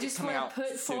 I just want to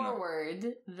put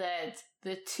forward that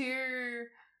the two,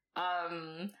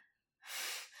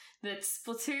 that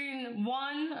Splatoon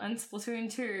 1 and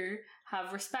Splatoon 2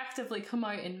 have respectively come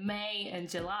out in May and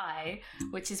July,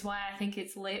 which is why I think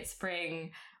it's late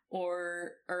spring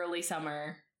or early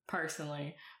summer,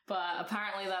 personally. But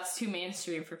apparently that's too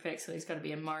mainstream for Pixel. It's got to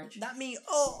be in March. That means,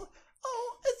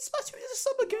 it's Splatoon is a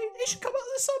summer game. It should come out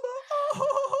this summer.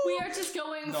 Oh. We are just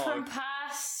going from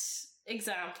past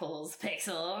examples,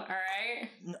 Pixel,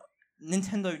 alright? No,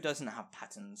 Nintendo doesn't have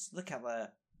patterns. Look at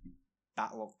their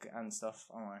backlog and stuff.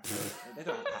 Oh my. They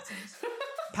don't have patterns.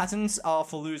 Patterns are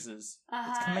for losers.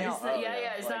 It's coming out earlier.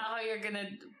 Yeah, is that how you're gonna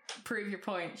prove your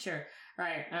point? Sure.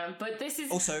 Right, but this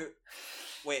is... Also,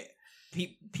 wait,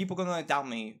 people are gonna doubt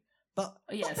me, but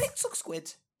Pixel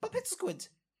Squid,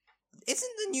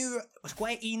 isn't the new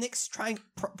Square Enix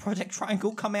Project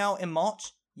Triangle coming out in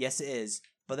March? Yes, it is.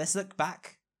 But let's look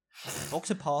back.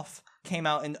 Octopath came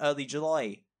out in early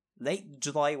July. Late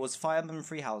July was Fire Emblem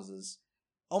Three Houses.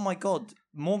 Oh my god,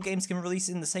 more games can release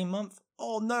in the same month?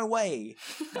 Oh, no way!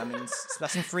 That means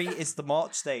Splatoon 3 is the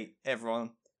March date,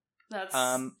 everyone. That's...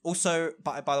 Also,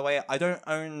 by the way, I don't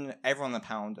own everyone a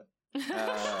pound.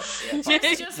 Not to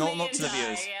the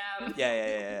viewers.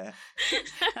 Yeah.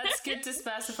 That's good to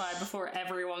specify before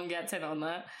everyone gets in on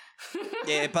that.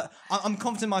 Yeah, but I'm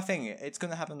confident in my thing. It's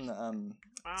going to happen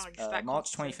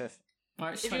March 25th.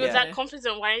 If you were that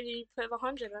confident, why did you put the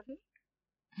 100 in?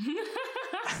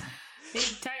 He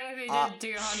technically did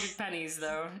do 100 pennies,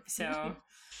 though, so...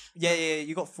 Yeah,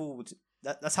 you got fooled.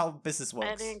 That's how business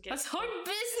works. I didn't get That's how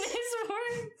business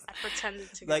works! I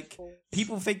pretended to get fooled.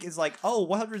 People think it's like,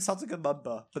 100 sounds like a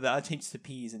number, but then I change it to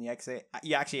P's and you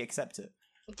actually accept it.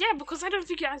 Yeah, because I don't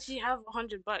think you actually have $100,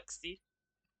 dude.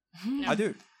 No. I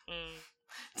do.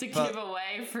 To give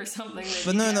away for something that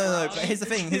But no, but here's the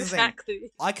thing,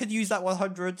 Exactly. I could use that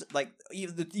 100, like,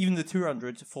 even the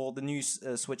 200 for the new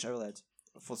Switch OLED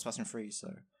for Splatoon 3,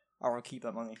 so I'll keep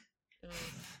that money.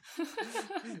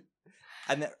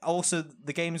 And also,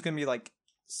 the game is going to be like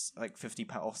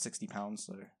 £50 or £60,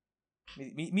 so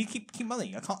me keep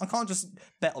money. I can't just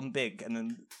bet on big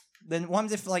and then what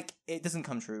happens if like it doesn't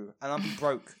come true and I'll be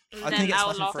broke? I can get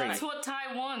Splatoon 3. That's what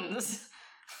Ty wants.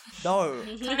 No,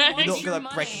 Ty you're not your gonna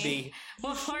break money. me.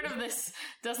 What part of this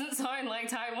doesn't sound like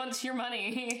Ty wants your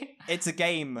money? It's a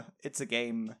game. It's a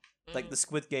game. Like the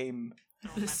Squid Game.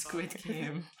 The Squid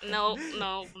Game. No.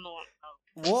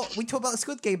 What? We talk about the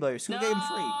Squid Game though. Squid Game 3.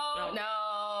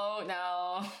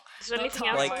 No. Is there Don't anything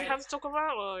talk else about we it. have to talk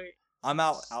about? Or... I'm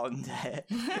out in there.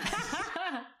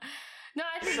 No,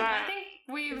 I think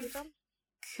we've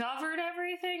covered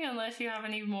everything, unless you have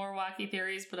any more wacky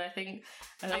theories. But I think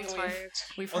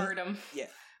we've heard them. Yeah.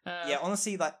 Yeah,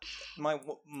 honestly, like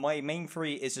my main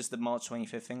theory is just the March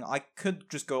 25th thing. I could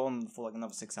just go on for like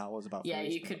another 6 hours about. Yeah,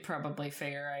 theories, you could probably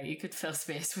figure out. You could fill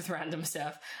space with random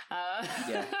stuff.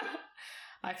 Yeah.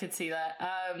 I could see that.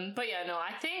 But yeah, no,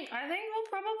 I think we'll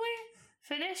probably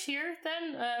finish here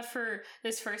then for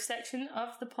this first section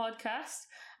of the podcast.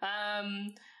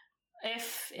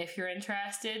 If you're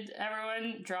interested,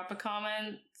 everyone, drop a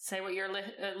comment. Say what you're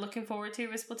looking forward to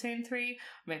with Splatoon 3.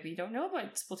 Maybe you don't know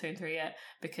about Splatoon 3 yet,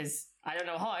 because I don't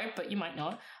know how, but you might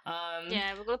not.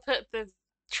 Yeah, we're going to put the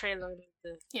trailer in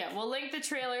the... Yeah, we'll link the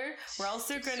trailer. We're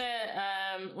also going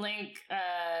to link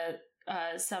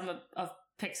some of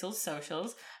Pixel's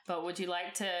socials. But would you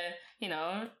like to,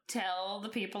 tell the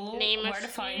people where to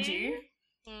find you?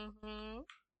 Mm-hmm.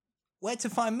 Where to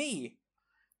find me?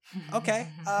 Okay,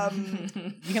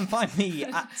 you can find me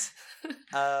at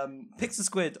Pixel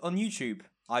Squid on YouTube.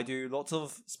 I do lots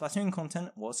of Splatoon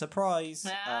content. What a surprise!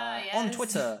 Yes. On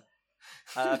Twitter,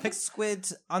 Pixel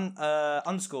Squid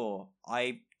 _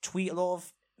 I tweet a lot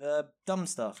of dumb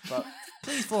stuff, but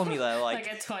please follow me there. Like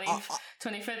a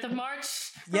 25th of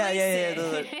March.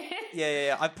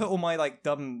 Yeah. I put all my like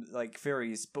dumb like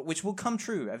theories, but which will come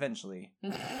true eventually.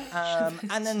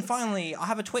 And then finally, I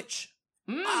have a Twitch.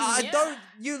 Don't,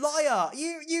 you liar!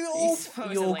 You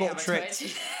all got tricked.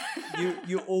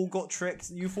 you all got tricked.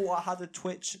 You thought I had a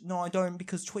Twitch. No, I don't,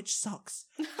 because Twitch sucks.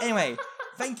 Anyway,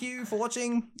 thank you for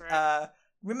watching.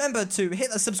 Remember to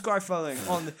hit the subscribe button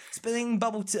on Spinning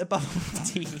Bubble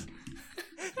Tea.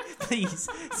 Please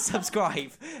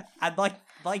subscribe and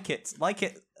like it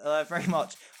very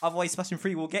much. Otherwise, Splatoon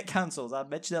 3 will get cancelled. I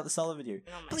mentioned it at the start of the video.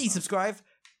 Please subscribe.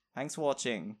 Thanks for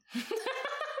watching.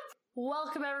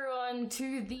 Welcome everyone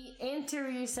to the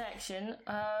interview section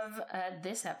of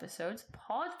this episode's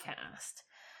podcast.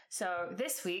 So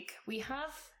this week we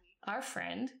have our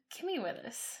friend Kimmy with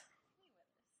us.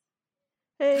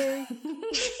 Hey.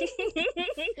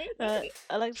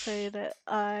 I like to say that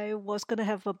I was gonna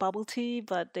have a bubble tea,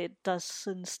 but it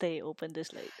doesn't stay open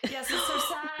this late. Yes, it's so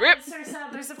sad. Rip. It's so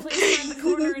sad. There's a place around the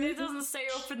corner and it doesn't stay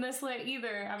open this late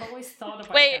either. I've always thought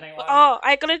about getting one.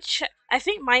 I gotta check. I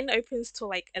think mine opens till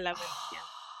like 11 p.m.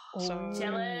 So...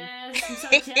 Jealous. I'm so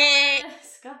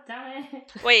jealous. God damn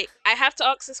it. Wait, I have to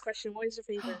ask this question. What is your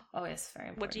favorite? Oh, yes, very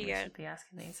important. What do you We get? should be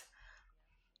asking these.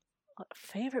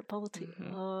 Favorite bubble tea?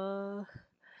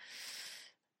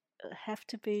 Have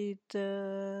to be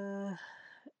the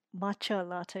matcha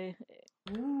latte.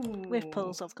 Ooh. With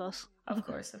pearls, of course. Of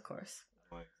course.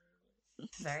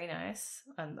 Very nice.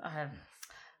 And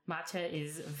matcha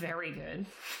is very good.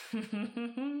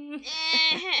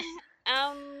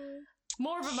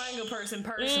 More of a mango person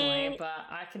personally, but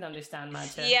I can understand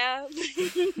matcha. Yeah.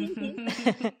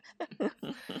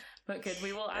 But good,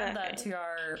 we will add that to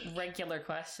our regular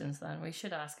questions then. We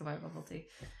should ask about bubble tea.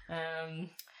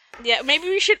 Yeah, maybe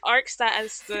we should arc that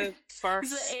as the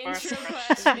first intro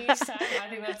question each time. I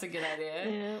think that's a good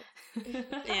idea.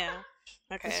 Yeah.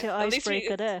 Okay. It's your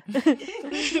icebreaker there.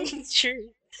 True.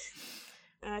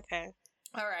 Okay.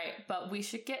 All right, but we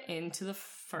should get into the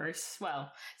first.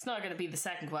 Well, it's not going to be the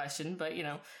second question, but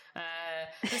the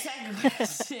second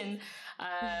question,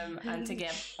 and to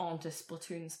get onto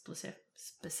Splatoon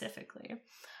specifically,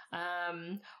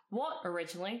 what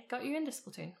originally got you into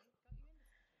Splatoon?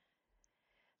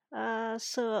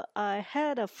 So I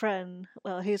had a friend.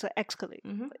 Well, he's an ex-colleague.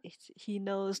 Mm-hmm. He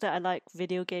knows that I like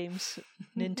video games,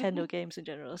 Nintendo games in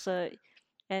general.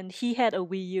 And he had a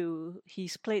Wii U.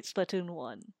 He's played Splatoon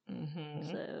 1.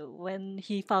 Mm-hmm. So when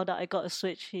he found out I got a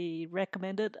Switch, he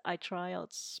recommended I try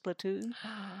out Splatoon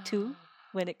 2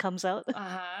 when it comes out.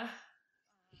 Uh-huh.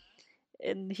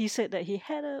 And he said that he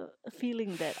had a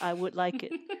feeling that I would like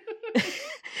it.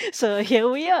 So here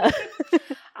we are.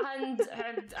 And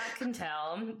I can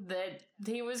tell that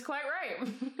he was quite right.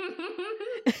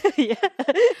 Yeah.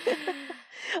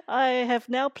 I have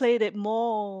now played it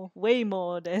way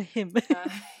more than him.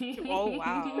 Oh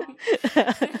wow!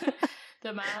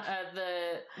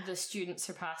 The student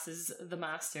surpasses the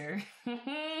master.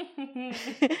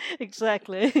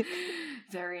 Exactly.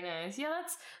 Very nice. Yeah,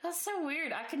 that's so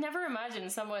weird. I could never imagine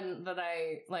someone that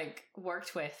I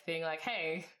worked with being like,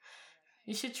 "Hey,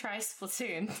 you should try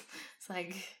Splatoon." It's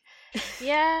like,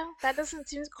 Yeah, that doesn't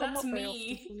seem to come That's up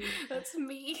me. That's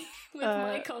me with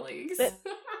my colleagues.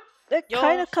 That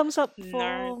kind of comes up for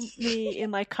nerds. me in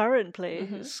my current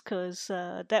plays because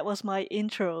that was my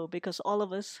intro. Because all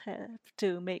of us have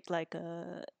to make like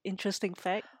a interesting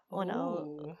fact on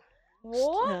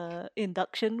our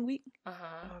induction week.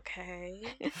 Okay.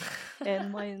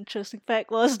 And my interesting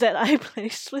fact was that I play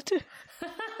Splatoon.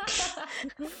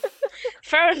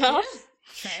 Fair enough.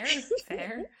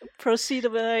 Fair.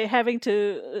 Proceed by having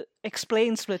to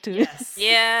explain Splatoon. Yes.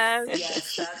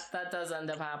 Yes. Yes, that does end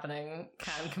up happening.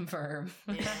 Can confirm.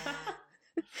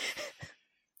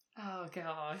 Oh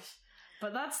gosh.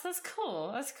 But that's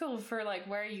cool. That's cool for like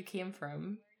where you came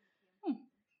from.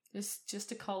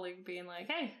 Just a colleague being like,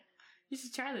 hey, you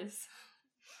should try this.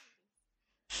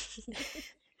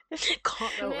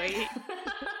 Can't wait.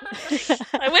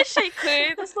 I wish I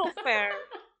could. That's not fair.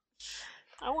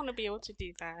 I want to be able to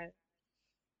do that.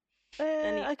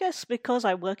 I guess because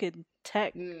I work in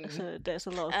tech, so there's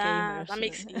a lot of gamers. That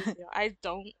makes it easier. I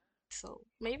don't, so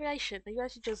maybe I should. Maybe I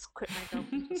should just quit my job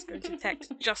and just go to tech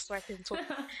just so I can talk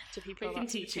to people. We can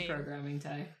teach you programming,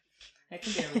 Ty. That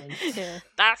can be everything. Yeah.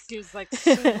 That seems like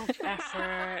so much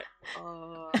effort.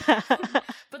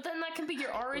 But then that can be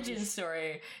your origin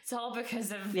story. It's all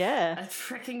because of a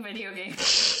freaking video game.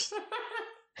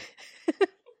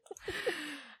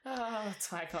 Oh,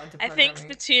 that's why I got into programming.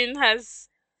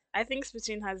 I think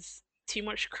Splatoon has too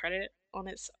much credit on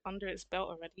under its belt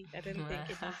already. I don't think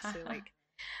it needs to like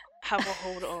have a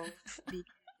hold of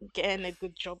getting a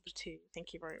good job too.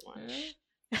 Thank you very much.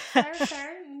 Fair.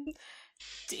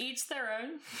 To each their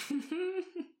own.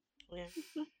 Yeah.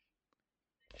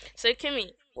 So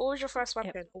Kimmy, what was your first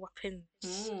weapon or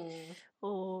weapons?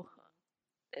 Oh,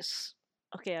 it's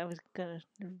okay. I was gonna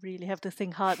really have to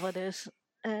think hard about this.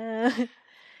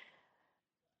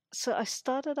 So I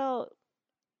started out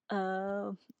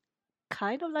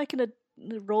kind of like in a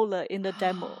roller in the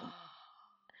demo.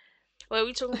 Wait, are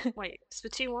we talking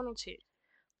Splatoon 1 or 2?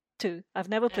 2. I've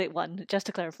never played 1, just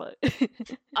to clarify.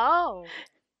 Oh.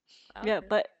 Okay. Yeah,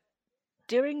 but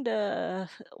during the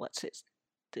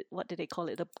what did they call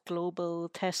it? The global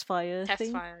test fire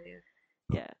thing?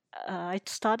 Yeah. I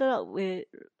started out with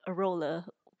a roller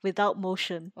without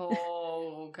motion.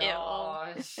 Oh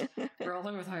gosh.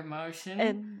 Rolling without motion.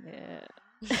 And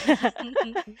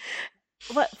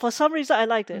but for some reason I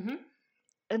liked it.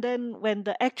 And then when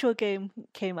the actual game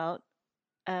came out,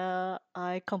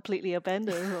 I completely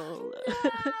abandoned the roller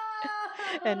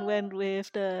and went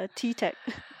with the T-Tech.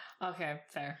 Okay,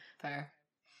 fair.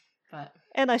 But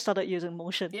and I started using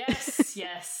motion. Yes.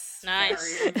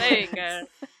 Nice. There you go.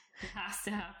 It has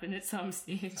to happen at some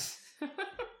stage.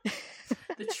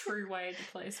 The true way to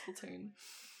play Splatoon.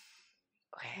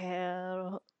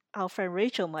 Well, our friend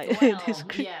Rachel might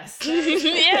disagree. Yes. Vastly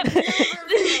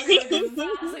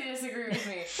disagree with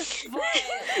me.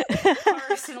 But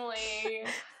personally,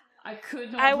 I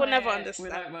could not will play never it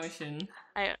understand without motion.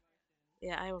 I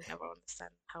will never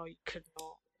understand how you could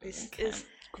not. It's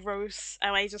gross,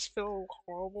 and I just feel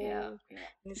horrible. Yeah.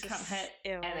 You can't hit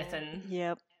anything.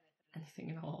 Yep.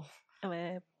 Anything at all. I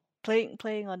mean,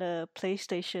 playing on a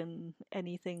PlayStation,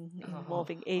 anything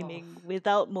involving aiming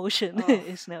without motion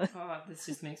is no. Oh, this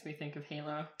just makes me think of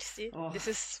Halo. See, this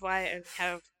is why I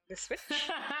have the Switch.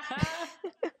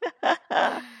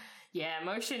 Yeah,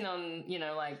 motion on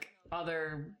like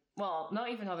other. Well, not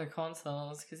even other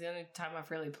consoles, because the only time I've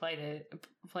really played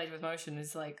with motion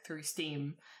is like through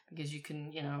Steam, because you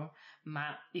can,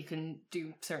 you can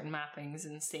do certain mappings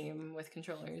in Steam with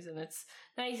controllers, and it's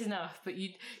nice enough. But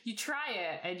you try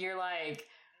it, and you're like,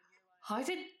 how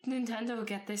did Nintendo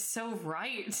get this so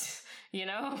right?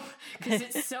 Because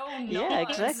it's so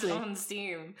not on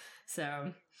Steam.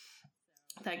 So,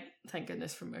 thank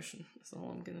goodness for motion. That's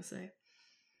all I'm gonna say.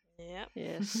 Yeah.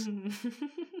 Yes.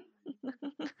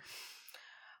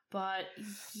 But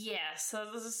yeah,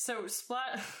 so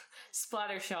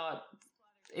Splattershot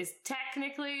is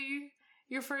technically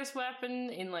your first weapon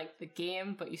in like the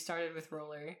game, but you started with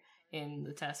roller in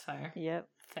the test fire. Yep.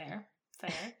 Fair.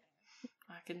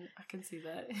 I can see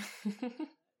that.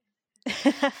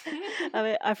 I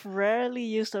mean, I've rarely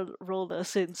used a roller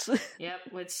since.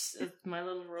 Yep, which my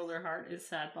little roller heart is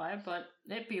sad by, but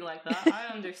it be like that.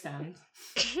 I understand.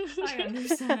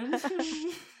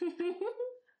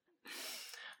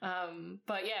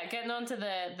 But yeah, getting on to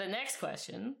the next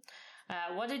question.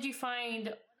 What did you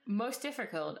find most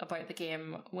difficult about the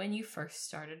game when you first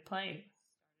started playing?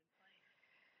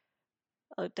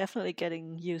 Oh, definitely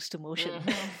getting used to motion.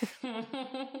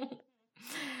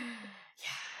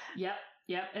 Yep.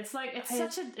 It's like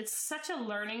it's such a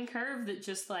learning curve that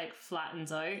just like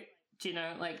flattens out.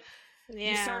 Like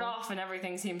You start off and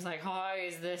everything seems like, how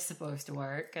is this supposed to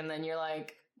work? And then you're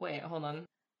like, wait, hold on.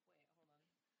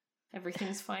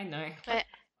 Everything's fine now. But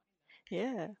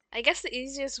yeah. I guess the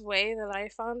easiest way that I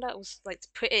found out was like to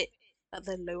put it at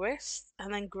the lowest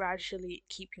and then gradually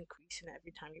keep increasing it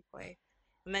every time you play.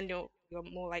 And then you're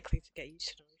more likely to get used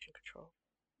to the motion control.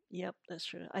 Yep, that's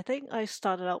true. I think I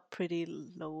started out pretty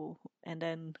low and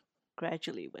then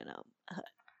gradually went up.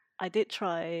 I did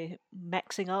try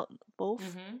maxing out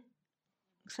both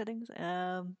settings.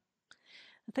 I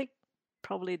think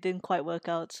probably didn't quite work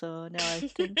out, so now I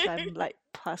think I'm like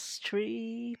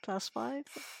 +3, +5.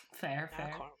 Fair.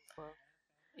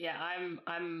 Yeah,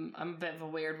 I'm a bit of a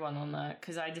weird one on that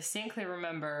because I distinctly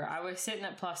remember I was sitting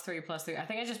at +3. I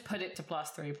think I just put it to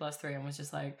 +3 and was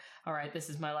just like, all right, this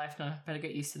is my life now. Better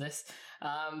get used to this.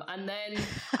 And then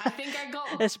I think I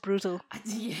got That's brutal.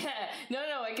 Yeah,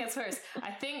 no, it gets worse.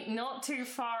 I think not too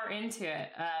far into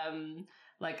it.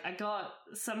 Like I got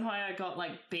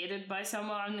like baited by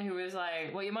someone who was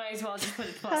like, well, you might as well just put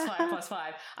it to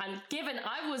 +5. And given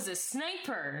I was a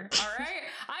sniper, all right,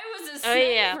 I was a sniper. Oh,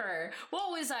 yeah. What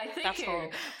was I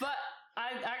thinking? But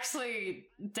I actually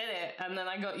did it, and then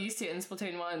I got used to it in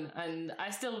Splatoon 1, and I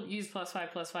still use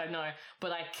 +5 now,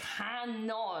 but I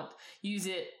cannot use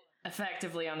it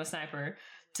effectively on a sniper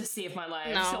to save my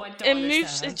life. No, so I don't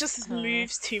understand. It just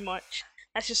moves too much.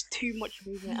 That's just too much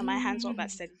movement, and my hands aren't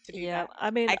that steady to do that.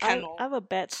 I mean, I'm a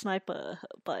bad sniper,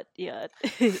 but yeah,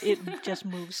 it just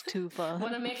moves too far.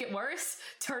 Want to make it worse?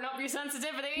 Turn up your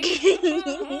sensitivity.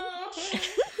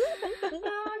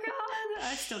 Oh god,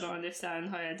 I still don't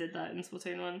understand how I did that in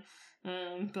Splatoon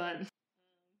 1, but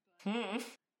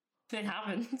it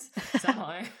happens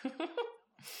somehow.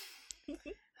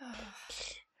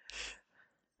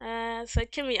 So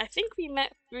Kimmy, I think we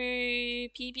met through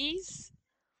PBs.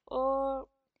 Or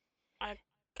I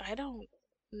don't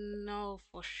know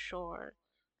for sure,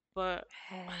 but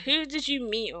who did you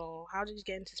meet or how did you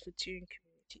get into Splatoon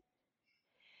community?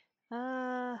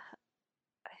 I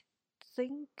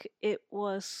think it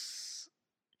was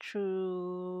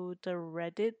through the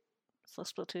Reddit for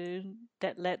Splatoon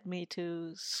that led me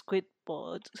to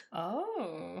Squidboard.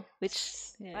 Oh,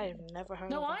 which I've never heard.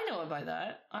 No, of I know about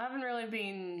that. I haven't really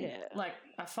been like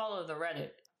I follow the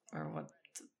Reddit or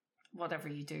whatever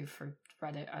you do for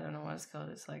Reddit. I don't know what it's called.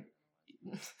 It's like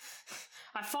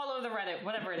I follow the Reddit,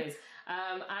 whatever it is.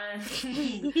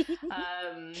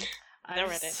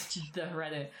 The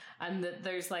Reddit, and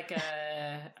there's like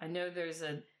I know there's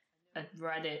a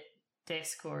Reddit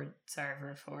Discord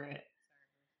server for it.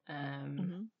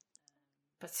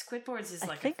 But Squidboards is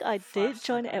like I think I did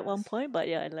join it at one point, but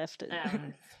yeah, I left it.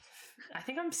 I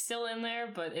think I'm still in there,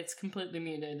 but it's completely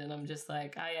muted, and I'm just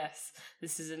like, yes,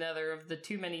 this is another of the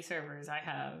too many servers I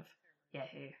have.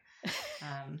 Yay.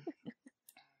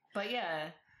 But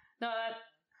yeah, no,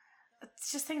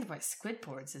 just thinking about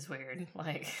Squidboards is weird.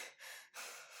 Like,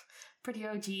 pretty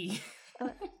OG.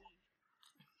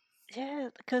 Yeah,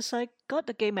 because I got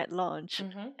the game at launch,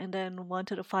 and then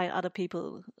wanted to find other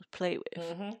people to play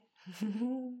with.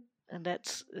 And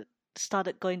that's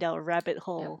started going down a rabbit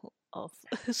hole of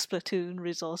Splatoon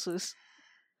resources.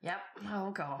 Yep.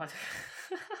 Oh god.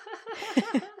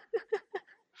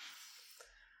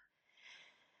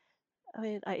 I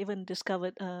mean, I even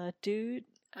discovered Dude,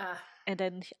 and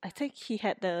then I think he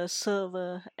had the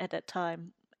server at that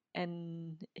time,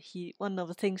 and one of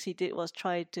the things he did was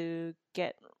try to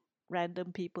get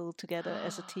random people together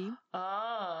as a team.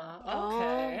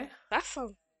 Okay. That's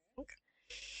so.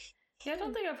 Yeah, I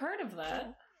don't think I've heard of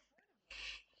that.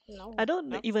 No, I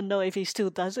don't even know if he still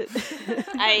does it.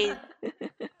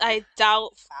 I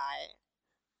doubt that.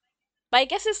 But I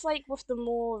guess it's like with the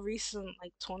more recent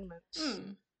like tournaments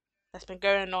that's been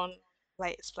going on,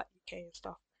 like Splat UK and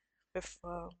stuff. With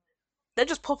they're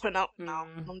just popping up now.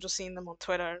 I'm just seeing them on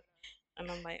Twitter,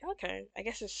 and I'm like, okay, I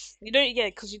guess it's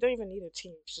because you don't even need a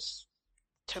team. It's just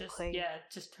to play. Yeah,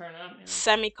 just turn up. Yeah.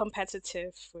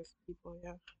 Semi-competitive with people.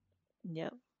 Yeah.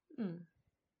 Yep.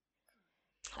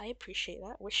 I appreciate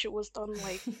that. Wish it was done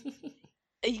like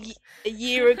a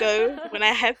year ago when I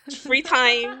had free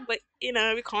time, but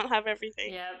we can't have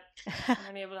everything. Yep.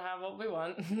 We're able to have what we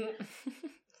want.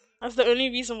 That's the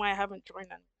only reason why I haven't joined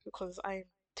them, because I'm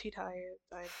too tired.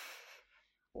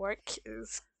 Work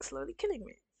is slowly killing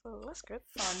me, so that's good.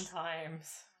 Fun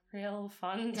times. Real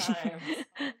fun times.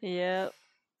 Yep.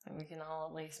 And we can all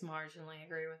at least marginally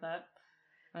agree with that.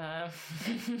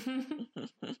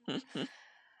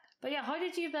 But yeah, how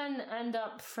did you then end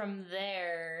up from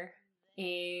there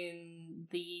in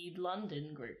the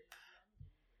London group?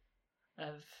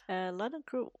 London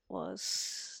group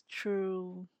was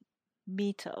through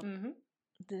Meetup.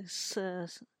 This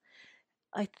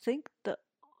I think the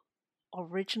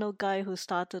original guy who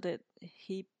started it,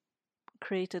 he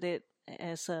created it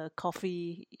as a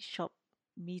coffee shop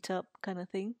meetup kind of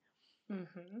thing.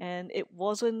 Mm-hmm. And it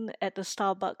wasn't at the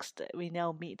Starbucks that we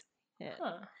now meet. Yeah.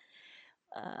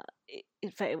 Huh.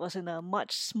 In fact, it was in a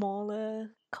much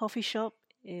smaller coffee shop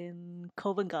in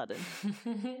Covent Garden.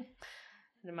 I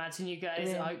imagine you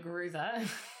guys outgrew that.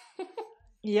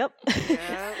 Yep.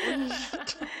 Yeah.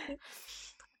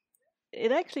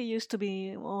 It actually used to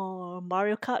be more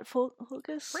Mario Kart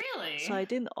focus. Really? So I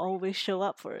didn't always show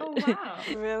up for it. Oh wow!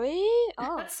 Really?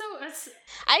 Oh, that's.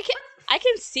 I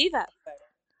can see that though,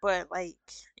 but like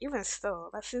even still,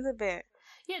 that seems a bit.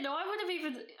 Yeah, no, I would have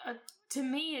even. To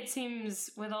me, it seems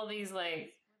with all these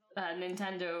like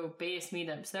Nintendo-based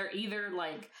meetups, they're either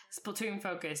like Splatoon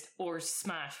focused or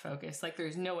Smash focused. Like,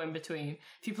 there's no in between.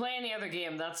 If you play any other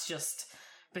game, that's just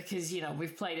because, you know,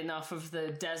 we've played enough of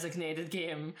the designated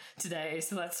game today,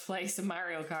 so let's play some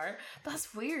Mario Kart.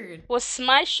 That's weird. Was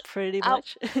Smash pretty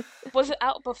much? Was it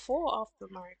out before or after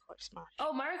Mario Kart Smash?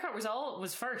 Oh, Mario Kart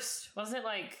was first, wasn't it?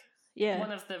 Like,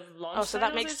 one of the launch. Oh, so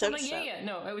that makes sense. Yeah.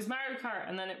 No, it was Mario Kart,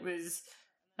 and then it was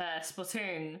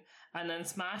Splatoon, and then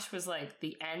Smash was like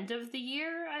the end of the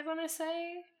year, I want to say.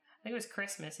 I think it was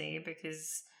Christmassy,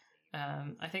 because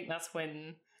I think that's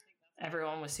when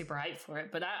everyone was super hyped for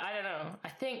it. But I don't know. I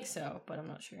think so, but I'm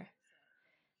not sure.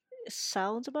 It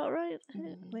sounds about right.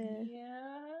 Yeah.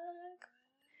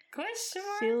 Question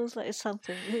mark? Feels like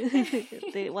something.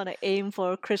 They want to aim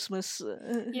for Christmas.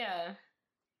 Yeah.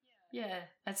 Yeah.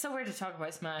 It's so weird to talk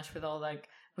about Smash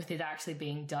with it actually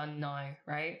being done now,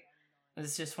 right?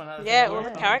 It's just one of the all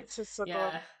the characters are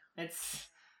gone. It's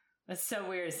so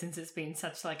weird since it's been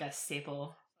such like a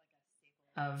staple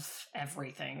of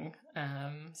everything.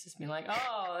 It's just been like,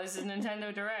 oh, this is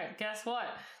Nintendo Direct. Guess what?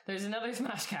 There's another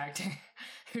Smash character.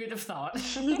 Who'd have thought?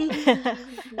 Which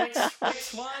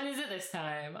one is it this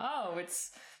time? Oh,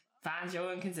 it's Banjo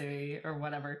and Kazooie or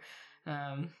whatever.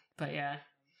 But yeah,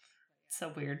 it's so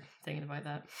weird thinking about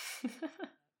that.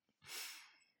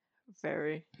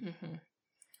 Very. Mm-hmm.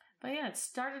 But yeah,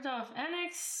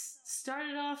 NX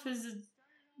started off as a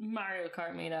Mario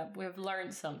Kart meetup. We've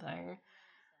learned something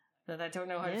that I don't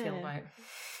know how to feel about.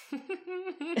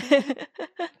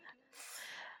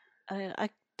 I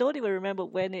don't even remember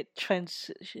when it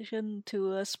transitioned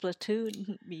to a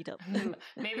Splatoon meetup.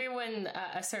 Maybe when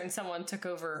a certain someone took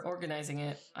over organizing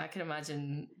it. I can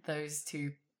imagine those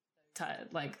two things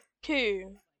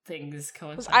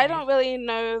coincide. Because I don't really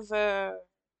know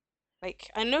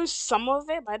I know some of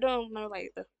it, but I don't know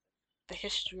the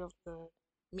history of the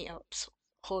meetup's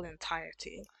whole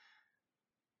entirety.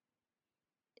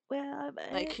 Well,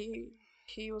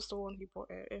 he was the one who brought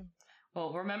it in.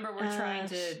 Well, remember, we're trying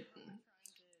to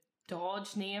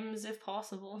dodge names if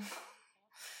possible,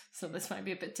 so this might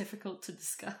be a bit difficult to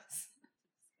discuss.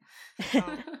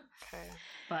 Okay.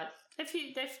 But if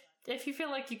you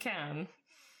feel like you can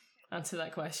answer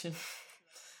that question,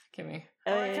 give me,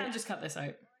 or I can just cut this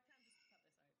out.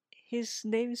 His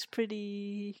name's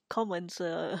pretty common,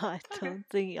 so I don't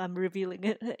think I'm revealing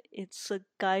it. It's a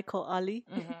guy called Ali.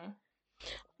 Mm-hmm.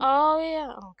 Oh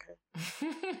yeah, okay.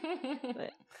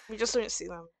 We just don't see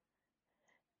them.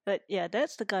 But yeah,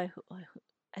 that's the guy who,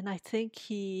 and I think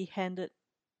he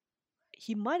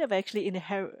might have actually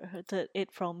inherited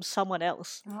it from someone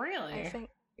else. Really? I think,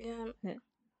 yeah.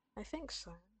 I think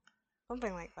so.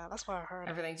 Something like that. That's what I heard.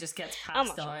 Everything just gets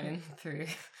passed on through.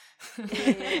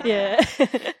 Yeah.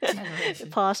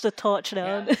 Pass the torch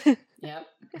down. Yep.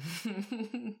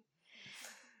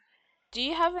 Do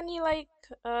you have any what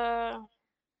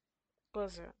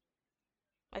was it?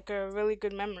 Like a really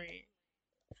good memory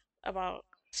about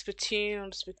Splatoon or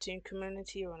the Splatoon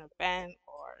community or an event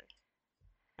or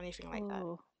anything like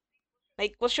that?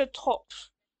 Like, what's your top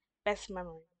best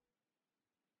memory?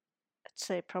 I'd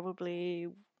say probably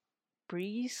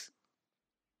Breeze.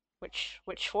 Which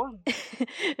one?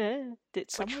 Did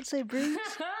someone say Breeze?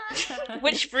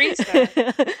 Which Breeze?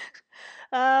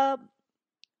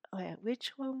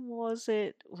 Which one was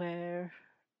it? Where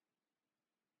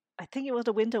I think it was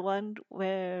the winter one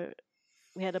where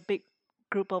we had a big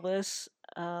group of us.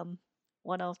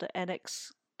 One of the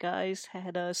NX guys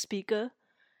had a speaker,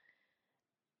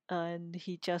 and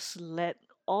he just led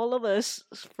all of us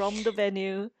from the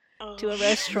venue to a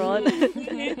restaurant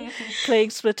playing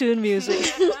Splatoon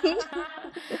music.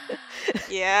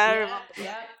 Yeah,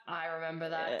 I remember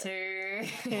that too.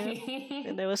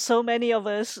 And there were so many of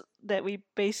us that we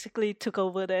basically took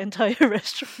over the entire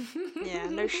restaurant. Yeah,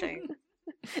 no shame.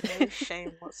 No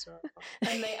shame whatsoever.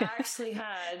 And they actually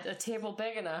had a table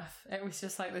big enough. It was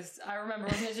just like this. I remember,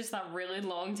 wasn't it just that really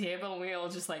long table and we all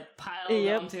just like piled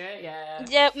onto it?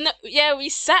 Yeah. We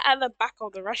sat at the back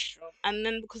of the restaurant, and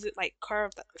then because it like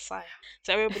curved at the side,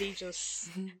 so everybody just,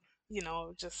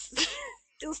 just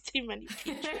it was too many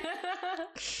people.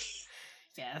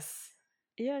 Yes.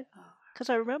 Yeah, because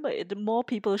I remember the more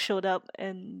people showed up,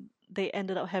 and they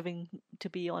ended up having to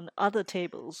be on other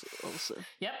tables also.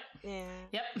 Yep. Yeah.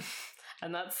 Yep.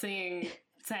 And that's saying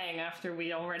after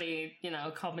we already,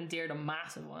 commandeered a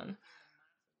massive one.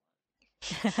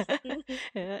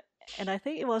 Yeah. And I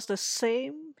think it was the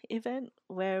same event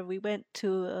where we went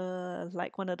to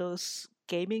like one of those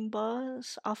gaming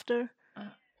bars after.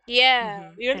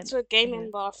 Yeah, we went to a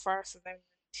gaming bar first, and then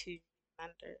to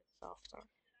Nando's after.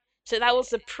 So that was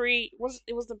the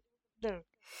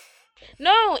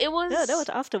No, it was. No, that was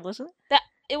after, wasn't it?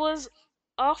 It was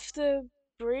after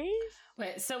Breeze.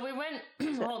 Wait, so we went.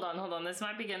 hold on. This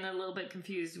might be getting a little bit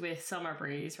confused with Summer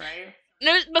Breeze, right?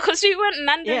 No, because we went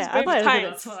Nando's both times.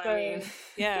 That's what I mean.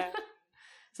 Yeah.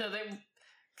 So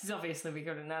because obviously we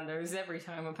go to Nando's every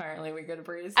time. Apparently we go to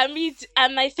Breeze.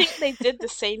 And I think they did the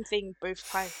same thing both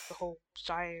times. The whole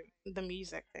the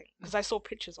music thing, because I saw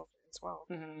pictures of it as well.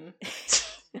 Mm-hmm.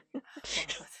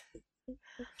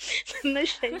 No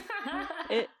shame.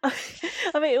 It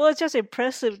was just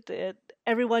impressive that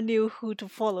everyone knew who to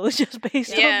follow just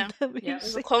based on the music. Yeah, it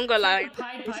was a Congo line. Like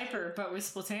Pied Piper, but with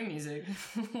Splatoon music.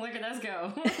 Look at us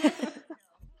go.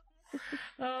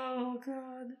 Oh,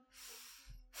 God.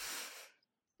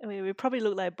 We probably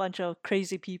look like a bunch of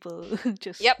crazy people.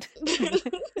 Just Yep.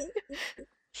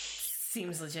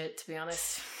 Seems legit, to be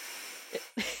honest.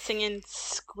 Singing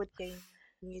Squid Game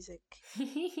music.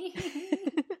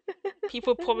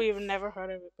 People probably have never heard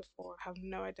of it before. Have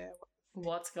no idea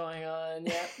what's going on.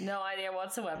 Yeah, no idea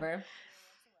whatsoever.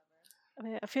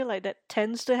 I feel like that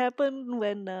tends to happen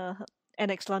when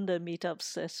NX London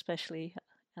meetups, especially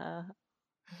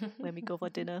when we go for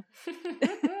dinner.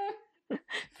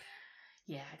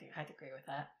 Yeah, I'd agree with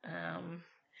that.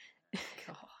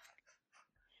 God.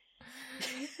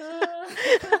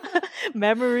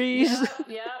 Memories.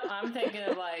 Yeah, I'm thinking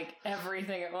of like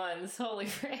everything at once. Holy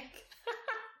frick.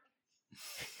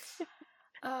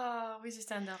 Oh, we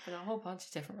just end up in a whole bunch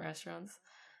of different restaurants.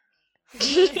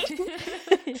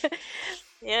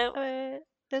 Yeah.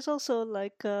 There's also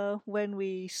like when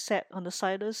we sat on the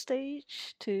cider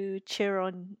stage to cheer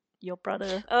on your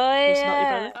brother. Oh, who's not your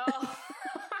brother. Oh.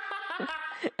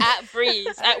 At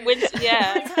Breeze, at Winter,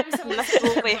 that's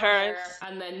all they heard.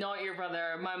 And then not your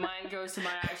brother. My mind goes to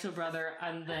my actual brother,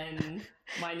 and then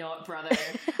my not brother,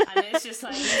 and it's just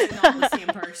like they're not the same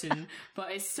person.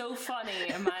 But it's so funny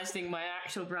imagining my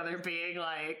actual brother being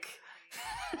like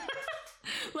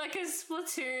a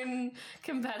Splatoon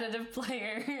competitive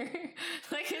player.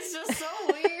 Like it's just so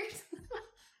weird.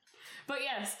 But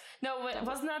yes, no,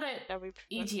 wasn't that at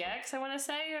EGX? I want to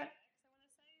say.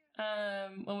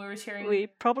 When we were cheering, we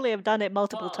probably have done it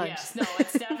multiple times. Yes, no,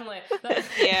 it's definitely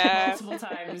multiple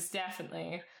times,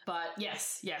 definitely. But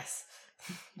yes,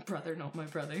 brother, not my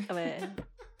brother.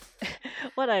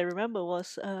 What I remember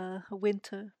was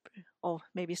Winter or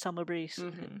maybe Summer Breeze.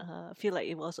 Mm-hmm. I feel like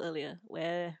it was earlier,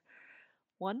 where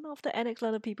one of the NX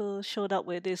London people showed up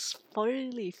with this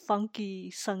really funky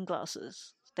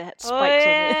sunglasses. They had spikes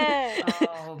on it.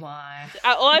 Oh my.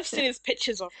 All I've seen is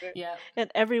pictures of it. Yeah.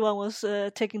 And everyone was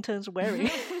taking turns wearing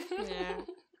it.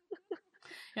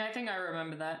 Yeah, I think I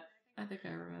remember that.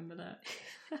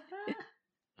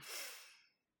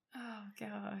 Oh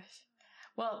gosh.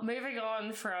 Well, moving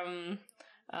on from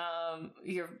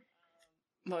your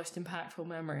most impactful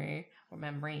memory or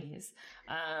memories,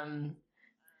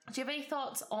 do you have any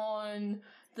thoughts on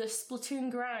the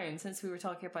Splatoon grind, since we were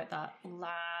talking about that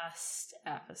last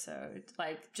episode?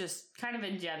 Like, just kind of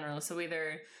in general. So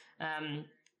either,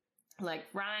 like,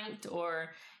 ranked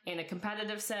or in a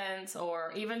competitive sense,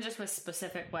 or even just with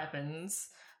specific weapons.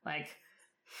 Like,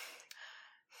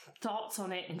 thoughts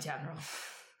on it in general.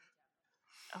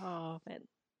 Oh, man.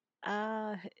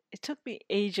 It took me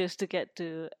ages to get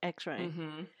to X rank.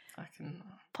 Mm-hmm.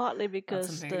 Partly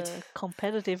because the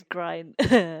competitive grind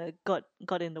got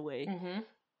in the way. Mm-hmm.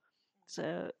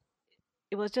 So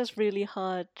it was just really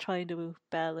hard trying to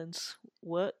balance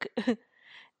work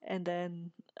and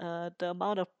then the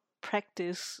amount of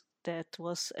practice that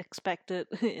was expected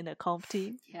in a comp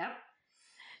team. Yep.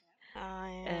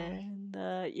 And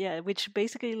which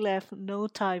basically left no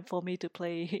time for me to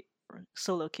play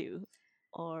solo queue,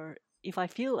 or if I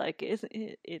feel like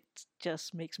it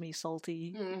just makes me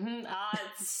salty. Mm-hmm.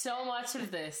 So much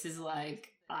of this is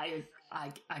like I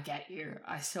get you.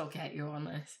 I still get you on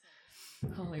this.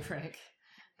 Holy frick.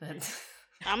 But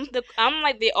I'm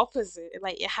like the opposite.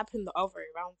 Like it happened the other way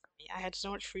around for me. I had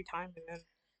so much free time, and then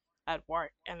at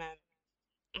work, and then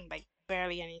like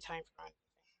barely any time for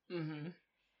anything.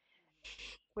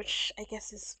 Which I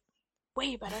guess is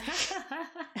way better.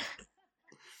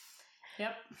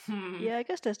 Yep. Yeah, I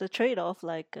guess there's the trade-off.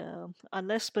 Like,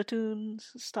 unless Splatoon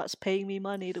starts paying me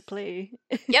money to play.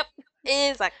 Yep,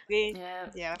 exactly.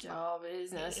 Yeah, job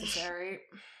is necessary.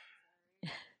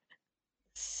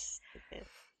 Stupid.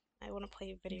 I want to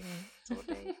play video games all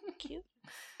day. Cute.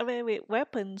 I mean, with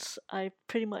weapons, I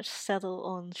pretty much settle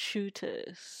on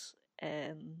shooters,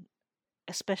 and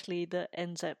especially the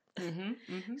NZAP.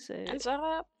 So,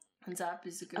 NZAP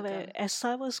is a good I mean, gun. as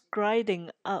I was grinding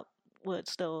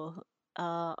upwards, though,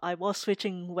 I was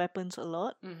switching weapons a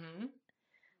lot.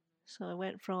 So I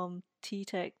went from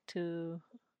T-Tech to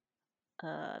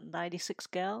 96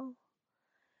 Gal,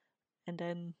 and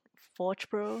then Forge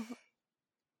Pro,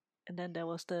 and then there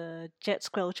was the Jet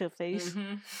Squelcher phase.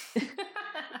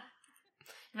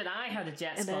 But I had a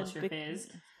Jet Squelcher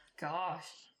phase. Gosh.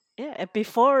 Yeah, and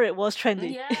before it was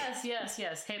trendy. Yes.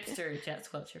 Hipster Jet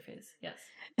Squelcher phase. Yes.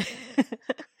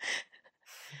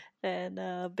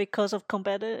 And because of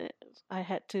competitive, I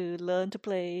had to learn to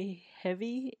play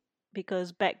heavy,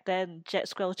 because back then Jet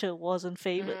Squelcher wasn't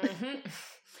favored.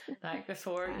 Back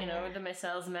before, the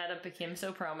missiles meta became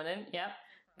so prominent. Yep.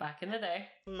 Back in the day.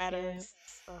 Matters.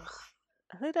 Yeah.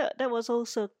 I think that was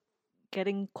also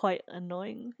getting quite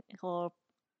annoying, or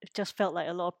it just felt like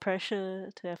a lot of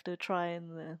pressure to have to try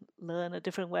and learn a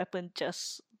different weapon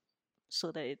just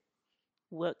so that it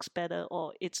works better,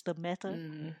 or it's the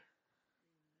meta.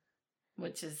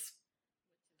 Which is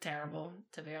terrible,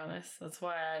 to be honest. That's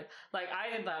why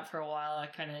I did that for a while. I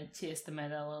kind of chased the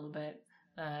meta a little bit,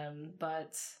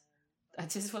 but I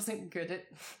just wasn't good at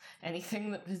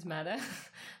anything that was meta.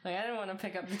 Like, I didn't want to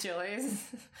pick up the chilies.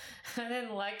 I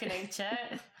didn't like an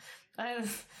H-chat. I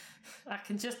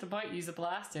can just about use a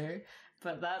blaster,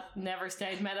 but that never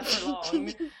stayed meta for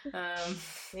long.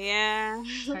 Yeah.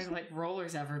 I don't like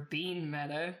rollers ever been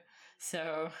meta.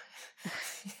 So,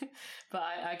 but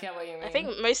I get what you mean. I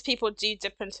think most people do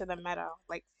dip into the meta,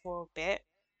 like, for a bit,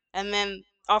 and then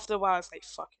after a while it's like,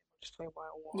 fuck it, just play what I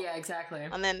want. Yeah, exactly.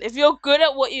 And then if you're good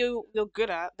at what you're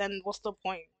good at, then what's the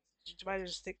point? You might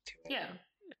just stick to it. Yeah.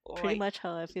 Or, pretty much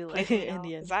how I feel like in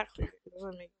the end. Exactly. It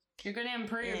doesn't make... You're going to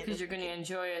improve because you're going to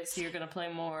enjoy it, so you're going to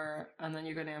play more, and then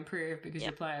you're going to improve because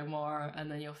you're playing more,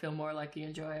 and then you'll feel more like you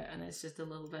enjoy it, and it's just a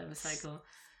little bit of a cycle.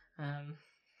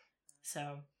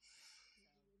 So...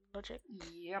 Logic.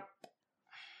 Yep.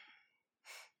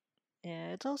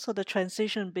 Yeah, it's also the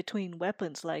transition between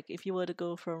weapons. Like, if you were to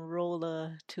go from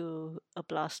roller to a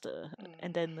blaster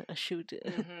and then a shooter.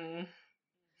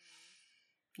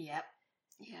 Yep.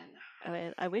 Yeah. I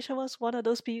mean, I wish I was one of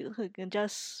those people who can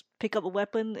just pick up a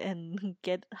weapon and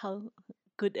get how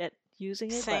good at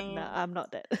using it, but nah, I'm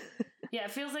not that. Yeah,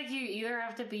 it feels like you either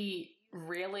have to be a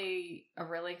really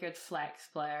good flex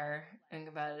player in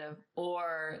competitive,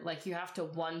 or like you have to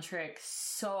one trick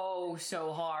so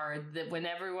hard that when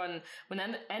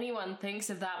anyone thinks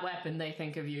of that weapon, they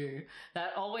think of you.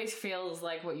 That always feels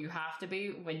like what you have to be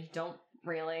when you don't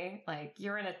really. Like,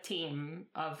 you're in a team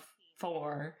of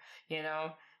 4,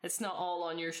 it's not all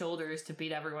on your shoulders to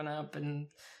beat everyone up and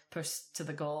push to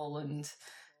the goal and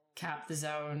cap the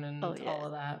zone and all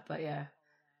of that. But yeah,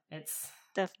 it's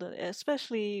definitely,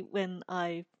 especially when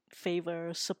I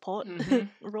favor support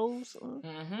roles.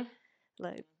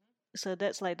 Like, so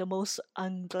that's like the most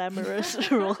unglamorous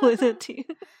role in the team.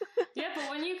 Yeah, but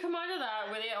when you come out of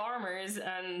that with 8 armors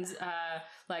and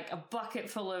like a bucket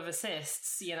full of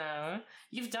assists,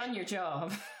 you've done your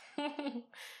job.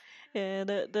 Yeah,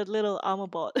 the little armor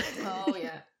bot. Oh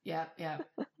yeah.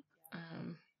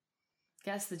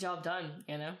 Gets the job done,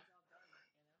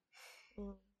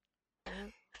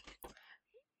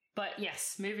 But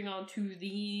yes, moving on to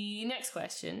the next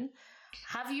question.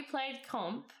 Have you played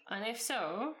comp? And if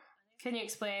so, can you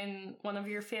explain one of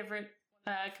your favorite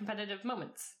competitive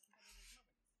moments?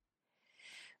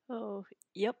 Oh,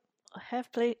 yep. I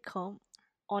have played comp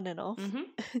on and off.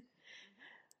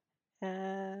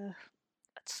 I'd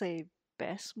say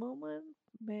best moment,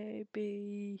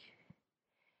 maybe.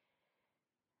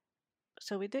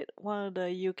 So we did one of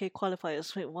the UK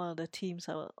qualifiers with one of the teams.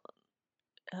 We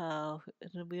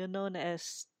were known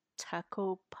as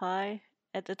Taco Pie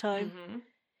at the time,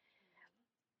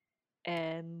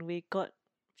 and we got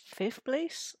 5th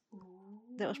place.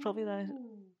 That was probably the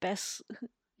best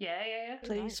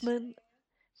placement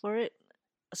for it,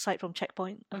 aside from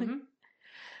checkpoint.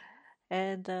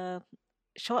 And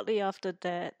shortly after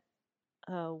that,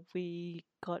 we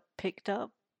got picked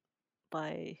up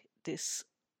by this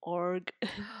org.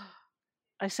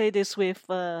 I say this with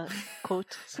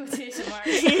quotes. Quotation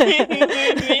marks.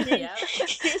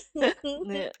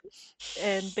 Yeah.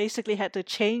 And basically had to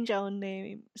change our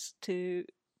names to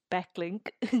Backlink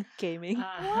Gaming.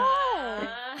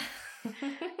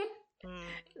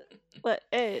 But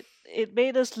it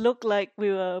made us look like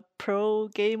we were pro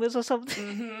gamers or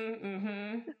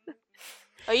something.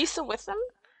 Are you still with them?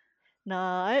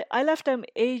 Nah, I left them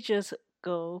ages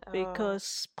ago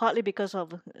because partly because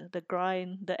of the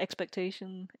grind, the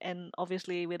expectation, and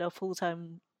obviously with a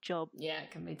full-time job. Yeah, it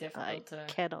can be difficult. I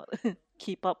cannot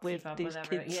keep up with these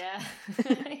kids. Yeah.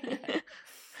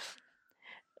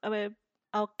 I mean,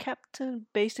 our captain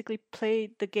basically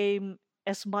played the game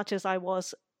as much as I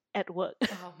was at work.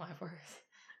 Oh my word!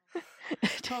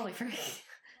 Totally free.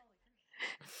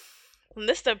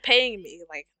 Unless they're paying me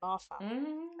like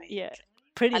nothing. Like, yeah,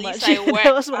 pretty at much. At least I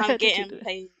work. I'm getting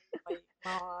paid. Like,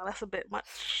 that's a bit much.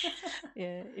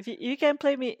 Yeah, if you can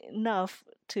play me enough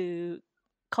to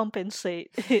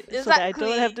compensate exactly. so that I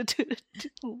don't have to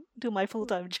do my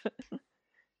full-time job.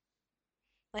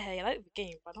 Like, hey, I like the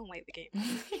game, but I don't like the game.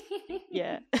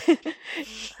 Yeah.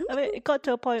 I mean, it got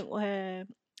to a point where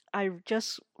I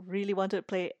just really wanted to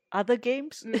play other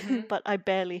games, but I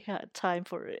barely had time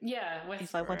for it. Yeah,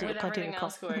 if I wanted with to continue everything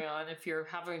else going on, if you're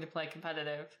having to play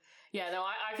competitive. Yeah, no,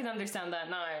 I can understand that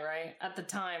now, right? At the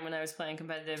time when I was playing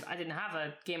competitive, I didn't have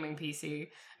a gaming PC.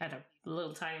 I had a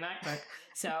little tiny MacBook.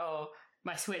 So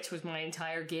my Switch was my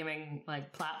entire gaming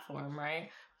like platform, right?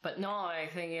 But now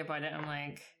thinking about it, I'm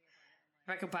like, if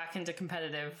I go back into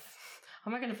competitive,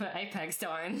 how am I going to put Apex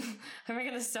down? How am I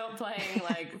going to stop playing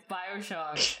like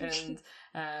Bioshock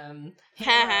and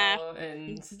Halo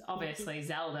and obviously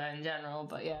Zelda in general?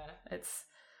 But yeah, it's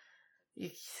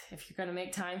if you're going to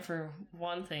make time for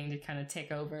one thing to kind of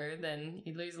take over, then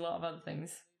you lose a lot of other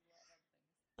things.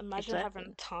 Imagine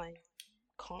having time.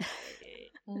 Can't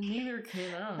well, neither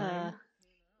can I.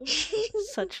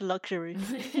 Such luxury.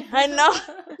 I know.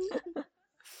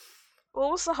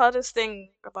 What was the hardest thing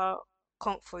about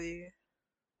Conk for you?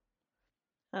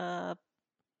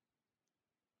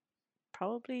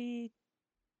 Probably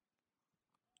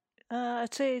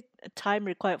I'd say time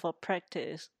required for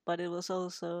practice, but it was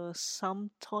also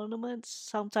some tournaments.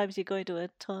 Sometimes you go into a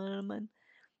tournament,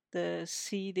 the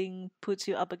seeding puts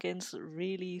you up against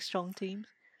really strong teams.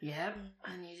 Yep,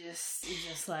 and you're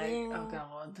just like, oh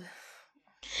god.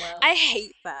 Well, I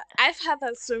hate that. I've had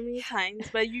that so many times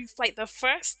where you've like the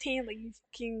first team that you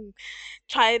fucking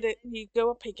you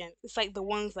go up against, it's like the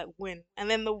ones that win, and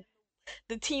then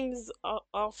the teams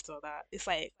after that, it's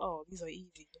like, oh, these are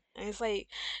easy, and it's like,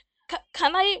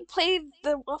 can I play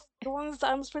the ones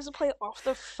that I'm supposed to play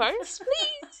after first,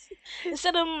 please,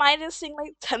 instead of minusing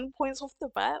like 10 points off the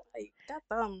bat? Like, that's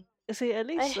dumb. See, at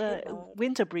least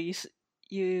Winter Breeze,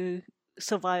 you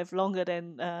survive longer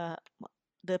than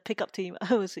the pickup team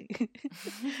I was in,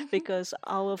 because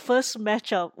our first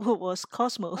matchup was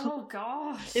Cosmo. Oh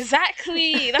gosh!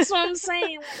 Exactly, that's what I'm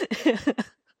saying.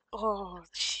 Oh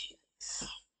jeez.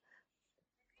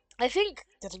 I think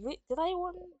did I win?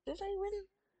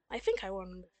 I think I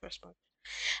won the first match.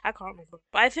 I can't remember,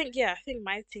 but I think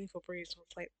my team for Breeze was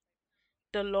like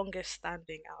the longest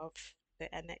standing out of the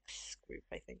NX group.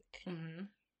 I think something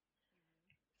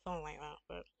like that,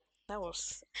 but. That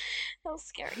was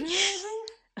scary.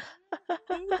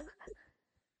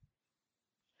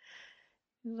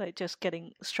 Like just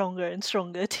getting stronger and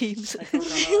stronger teams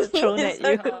thrown at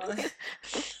you.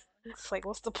 It's like,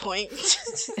 what's the point?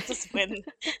 Just win.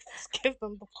 Just give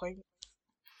them the point.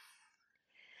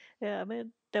 Yeah, I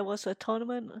mean, there was a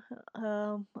tournament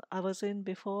I was in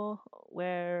before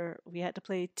where we had to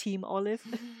play Team Olive.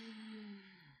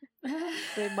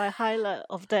 So my highlight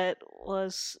of that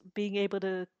was being able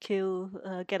to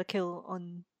get a kill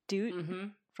on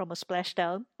Dude from a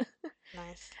splashdown.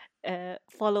 Nice.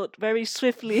 Followed very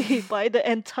swiftly by the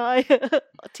entire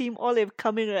Team Olive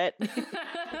coming at me.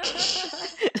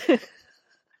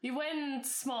 You win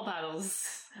small battles.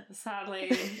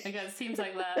 Sadly, against teams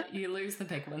like that, you lose the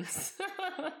big ones.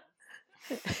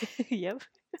 Yep.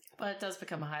 But it does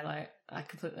become a highlight. I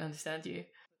completely understand you.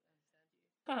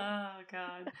 Oh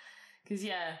god, because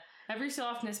yeah, every so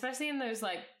often, especially in those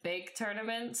like big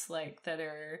tournaments, like that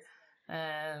are,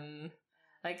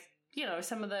 like, you know,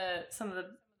 some of the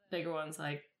bigger ones,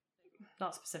 like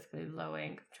not specifically Low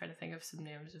Ink. I'm trying to think of some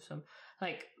names of some,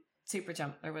 like Super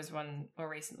Jump. There was one more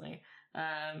recently.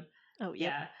 Oh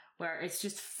yeah, where it's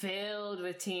just filled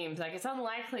with teams. Like, it's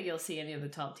unlikely you'll see any of the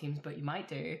top teams, but you might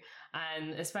do.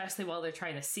 And especially while they're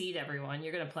trying to seed everyone,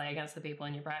 you're going to play against the people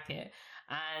in your bracket.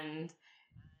 And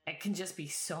it can just be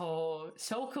so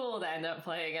cool to end up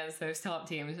playing against those top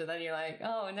teams, but then you're like,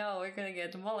 oh no, we're gonna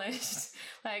get demolished.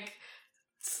 Like,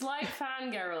 slight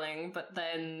fangirling, but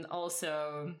then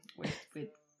also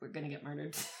we're gonna get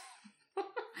murdered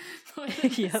at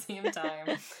the same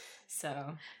time.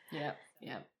 So yeah,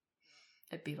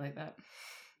 it'd be like that.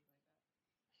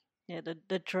 Yeah,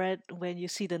 the dread when you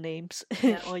see the names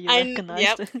or you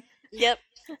recognize them. Yep.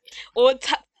 Or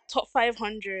top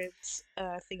 500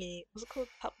 thingy. What's it called?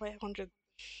 Top 500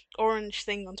 orange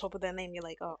thing on top of their name. You're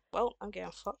like, oh, well, I'm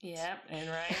getting fucked. Yep, and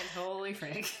Ryan, holy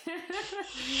frick.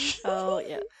 Oh,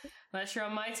 yeah. Unless you're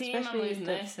on my team, especially I'm losing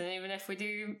this. And even if we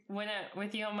do win it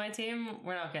with you on my team,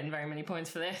 we're not getting very many points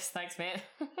for this. Thanks, mate.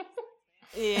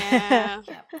 Yeah.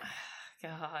 Yep.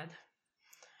 God.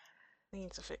 We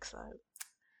need to fix that.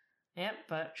 Yep,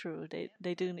 but... True,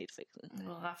 they do need fixing.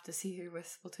 We'll have to see with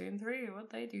Splatoon 3 what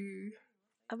they do.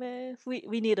 I mean,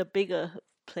 we need a bigger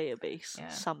player base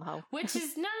somehow. Which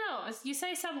is, no, you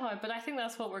say somehow, but I think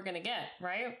that's what we're going to get,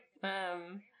 right?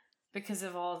 Because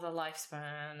of all the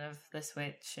lifespan of the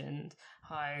Switch and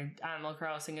how Animal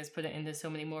Crossing has put it into so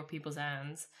many more people's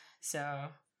hands. So,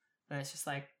 then it's just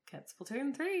like, get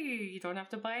Splatoon 3, you don't have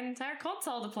to buy an entire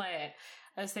console to play it.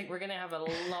 I just think we're going to have a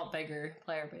lot bigger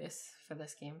player base for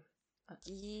this game.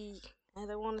 I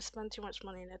don't want to spend too much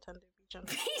money on Nintendo.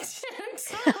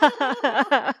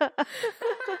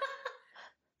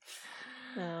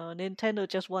 No, Nintendo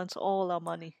just wants all our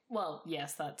money. Well,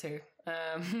 yes, that too.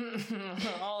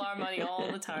 All our money all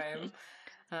the time.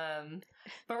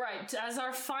 But right, as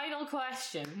our final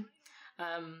question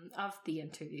of the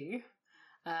interview,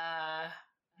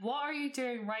 what are you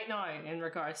doing right now in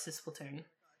regards to Splatoon?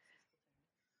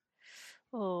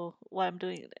 Oh, what I'm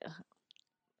doing?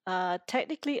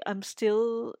 Technically, I'm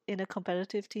still in a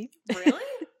competitive team. Really?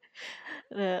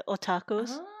 The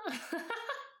Otakus.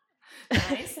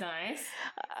 Nice.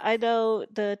 I know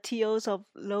the TOs of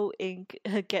Low Ink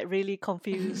get really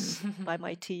confused by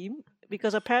my team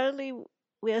because apparently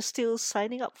we are still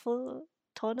signing up for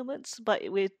tournaments, but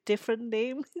with different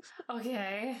names.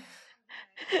 Okay.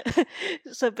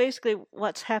 So basically,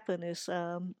 what's happened is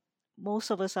most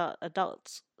of us are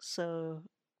adults, so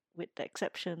with the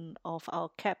exception of our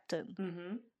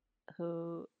captain,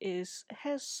 who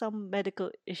has some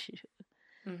medical issue,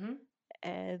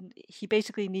 and he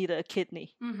basically needed a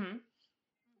kidney,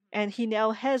 and he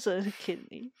now has a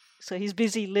kidney, so he's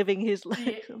busy living his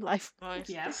life.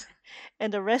 Yep.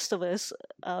 And the rest of us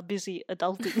are busy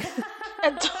adulting.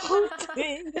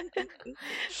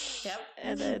 Yep.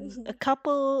 And then a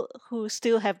couple who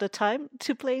still have the time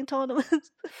to play in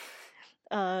tournaments,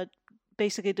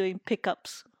 basically doing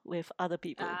pickups with other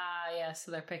people. Yeah, so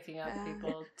they're picking up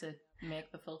people to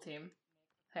make the full team.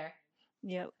 Fair.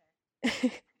 Yep.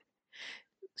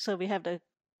 So we have the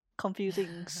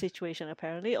confusing situation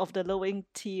apparently of the low ink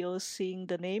TOs seeing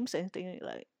the names and thinking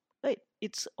like, wait,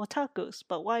 it's otakus,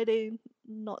 but why are they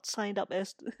not signed up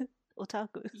as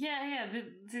otakus? Yeah,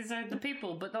 these are the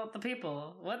people, but not the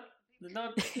people. What?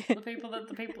 Not the people, not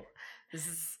the people. This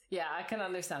is, yeah, I can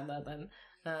understand that then.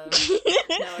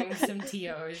 Knowing some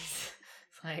TOs,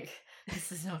 it's like,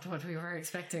 this is not what we were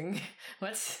expecting.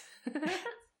 What?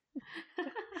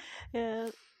 Yeah,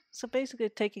 so basically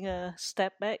taking a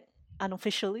step back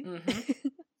unofficially. Oh,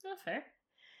 fair.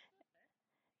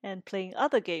 And playing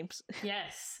other games.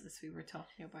 Yes, as we were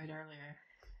talking about earlier.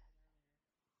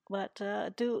 But I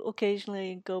do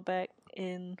occasionally go back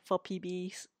in for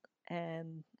PBs,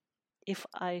 and if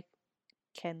I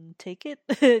can take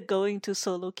it, going to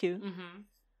solo queue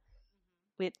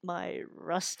with my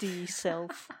rusty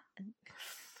self.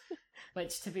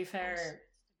 Which, to be fair,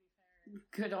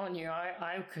 good on you.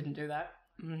 I couldn't do that.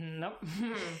 Nope.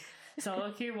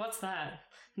 Solo queue, what's that?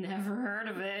 Never heard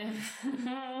of it.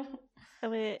 I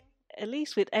mean, at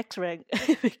least with X rank,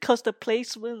 because the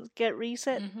placements get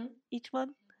reset each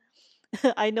one.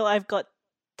 I know I've got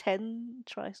 10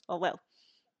 tries. Oh, well,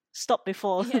 stop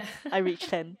before I reach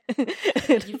 10.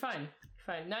 You're fine.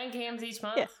 9 games each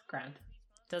month? Yeah. Grand.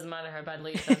 Doesn't matter how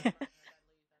badly you've done.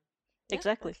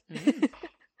 Exactly.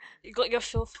 You got your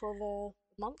fill for the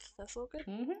month. That's all good.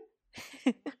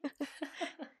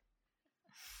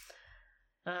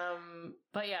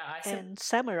 But yeah, and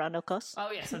Salmon Run, of course.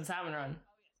 Oh yes, and Salmon Run.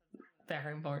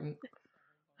 Very important.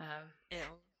 I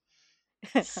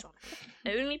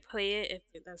only play it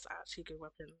if there's actually good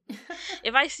weapon.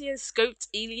 If I see a scoped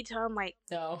elite, I'm like,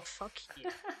 no, fuck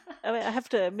you. I mean, I have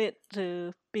to admit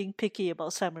to being picky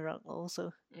about Salmon Run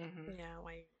also. Yeah,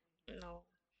 like, no.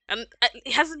 And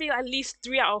it has to be at least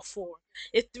 3 out of 4.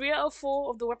 If 3 out of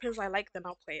 4 of the weapons I like, then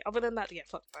I'll play. Other than that, yeah,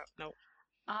 fuck that. No.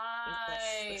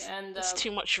 It's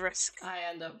too much risk. I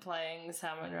end up playing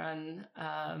Salmon Run,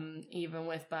 even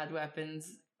with bad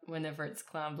weapons, whenever it's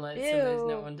Clan Blitz and there's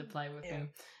no one to play with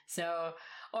him. So,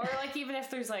 or like even if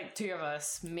there's like 2 of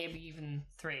us, maybe even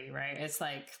 3, right? It's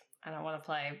like I don't want to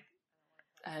play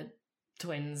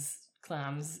twins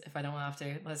clams if I don't have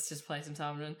to. Let's just play some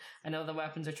Salmon Run. I know the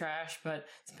weapons are trash, but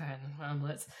it's better than Clan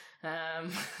Blitz.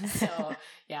 So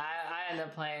yeah, I end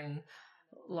up playing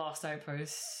Lost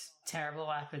Outposts, terrible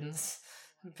weapons,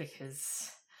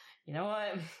 because you know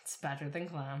what? It's better than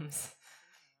clams.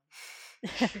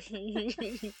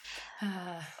 The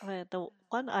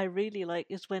one I really like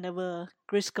is whenever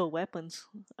Grisco weapons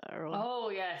are on.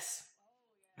 Oh yes,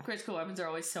 Grisco weapons are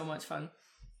always so much fun.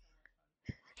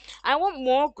 I want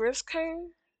more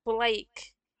Grisco, but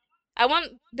like, I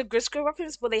want the Grisco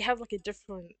weapons, but they have like a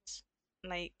different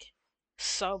like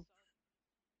sub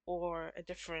or a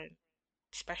different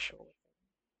special.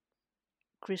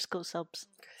 Grisco subs.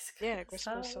 Yeah,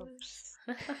 Grisco subs.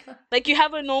 Like you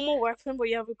have a normal weapon, but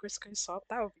you have a Grisco sub.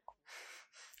 That would be cool.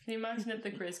 Can you imagine if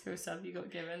the Grisco sub you got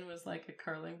given was like a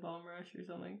curling bomb rush or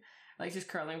something? Like just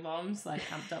curling bombs, like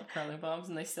amped up curling bombs,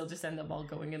 and they still just end up all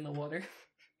going in the water.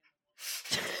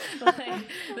 Like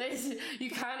you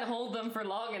can't hold them for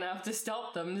long enough to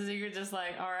stop them, so you're just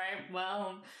like, all right,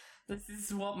 well, this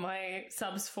is what my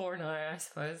sub's for now, I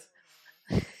suppose.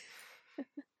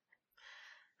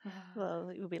 Well,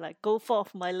 it would be like, go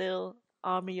forth, my little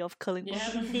army of curling bombs.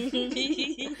 That would be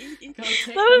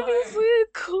so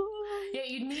cool. Yeah,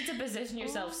 you'd need to position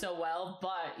yourself so well,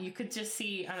 but you could just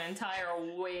see an entire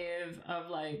wave of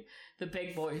like the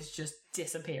big boys just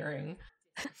disappearing.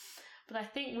 But I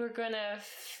think we're gonna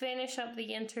finish up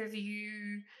the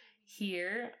interview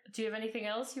here. Do you have anything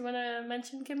else you want to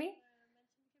mention, Kimmy?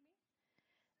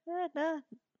 No,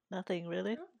 nothing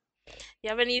really. You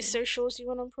have any socials you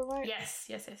want to promote? Yes.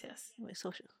 My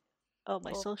socials. Oh,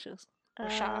 my socials.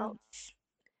 Shout-outs.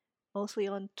 Mostly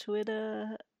on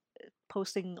Twitter,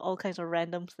 posting all kinds of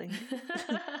random things.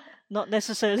 Not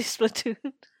necessarily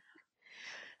Splatoon.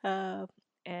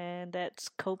 And that's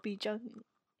Kopi Jung,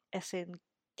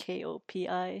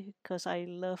 SNKOPI, because I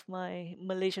love my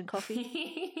Malaysian coffee.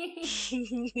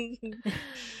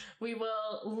 We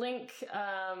will link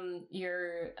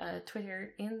your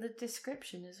Twitter in the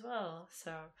description as well,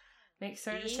 so make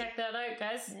sure to check that out,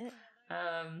 guys. Yeah.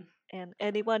 And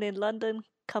anyone in London,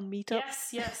 come meet up.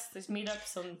 Yes, there's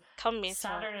meetups on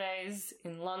Saturdays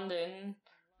in London.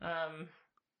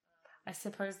 I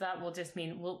suppose that will just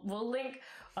mean we'll link.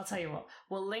 I'll tell you what,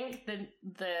 we'll link the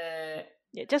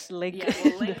yeah, just link. Yeah,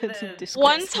 we'll link the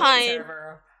one time.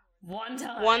 Server. One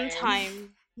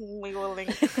time. We will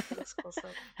link.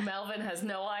 Melvin has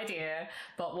no idea,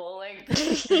 but we'll link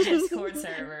the Discord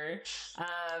server.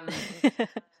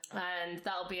 And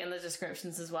that'll be in the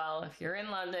descriptions as well. If you're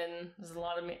in London, there's a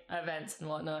lot of events and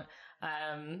whatnot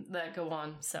that go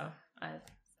on, so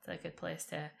it's a good place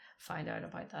to find out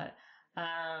about that.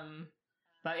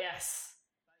 But yes,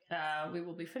 we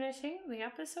will be finishing the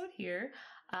episode here.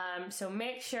 So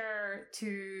make sure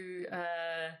to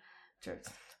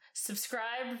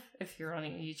subscribe if you're on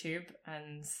YouTube,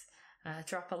 and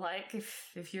drop a like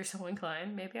if you're so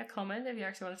inclined. Maybe a comment if you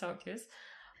actually want to talk to us.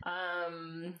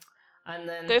 And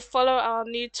then go follow our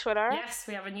new Twitter. Yes,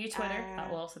 we have a new Twitter that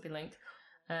will also be linked.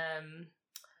 And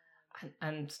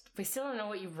we still don't know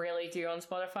what you really do on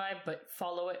Spotify, but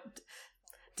follow it.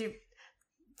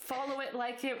 Follow it,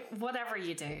 like it, whatever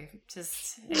you do.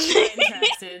 Just if you're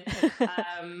interested.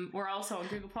 We're also on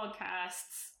Google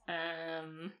Podcasts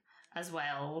as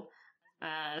well.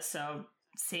 So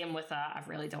same with that. I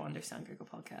really don't understand Google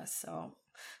Podcasts, so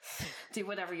do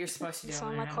whatever you're supposed to do.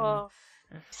 Sound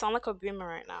like a boomer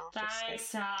right now.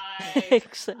 Thanks, Ty.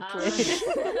 Exactly.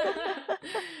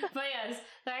 But yes,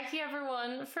 thank you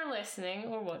everyone for listening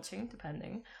or watching,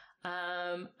 depending.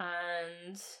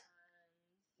 And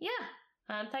yeah.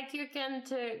 And thank you again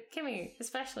to Kimmy,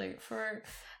 especially, for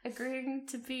agreeing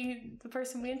to be the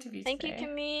person we interviewed today. Thank you,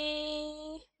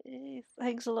 Kimmy.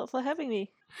 Thanks a lot for having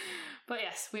me. But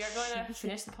yes, we are going to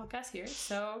finish the podcast here.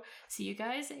 So see you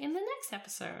guys in the next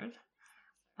episode.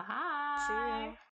 Bye. See ya.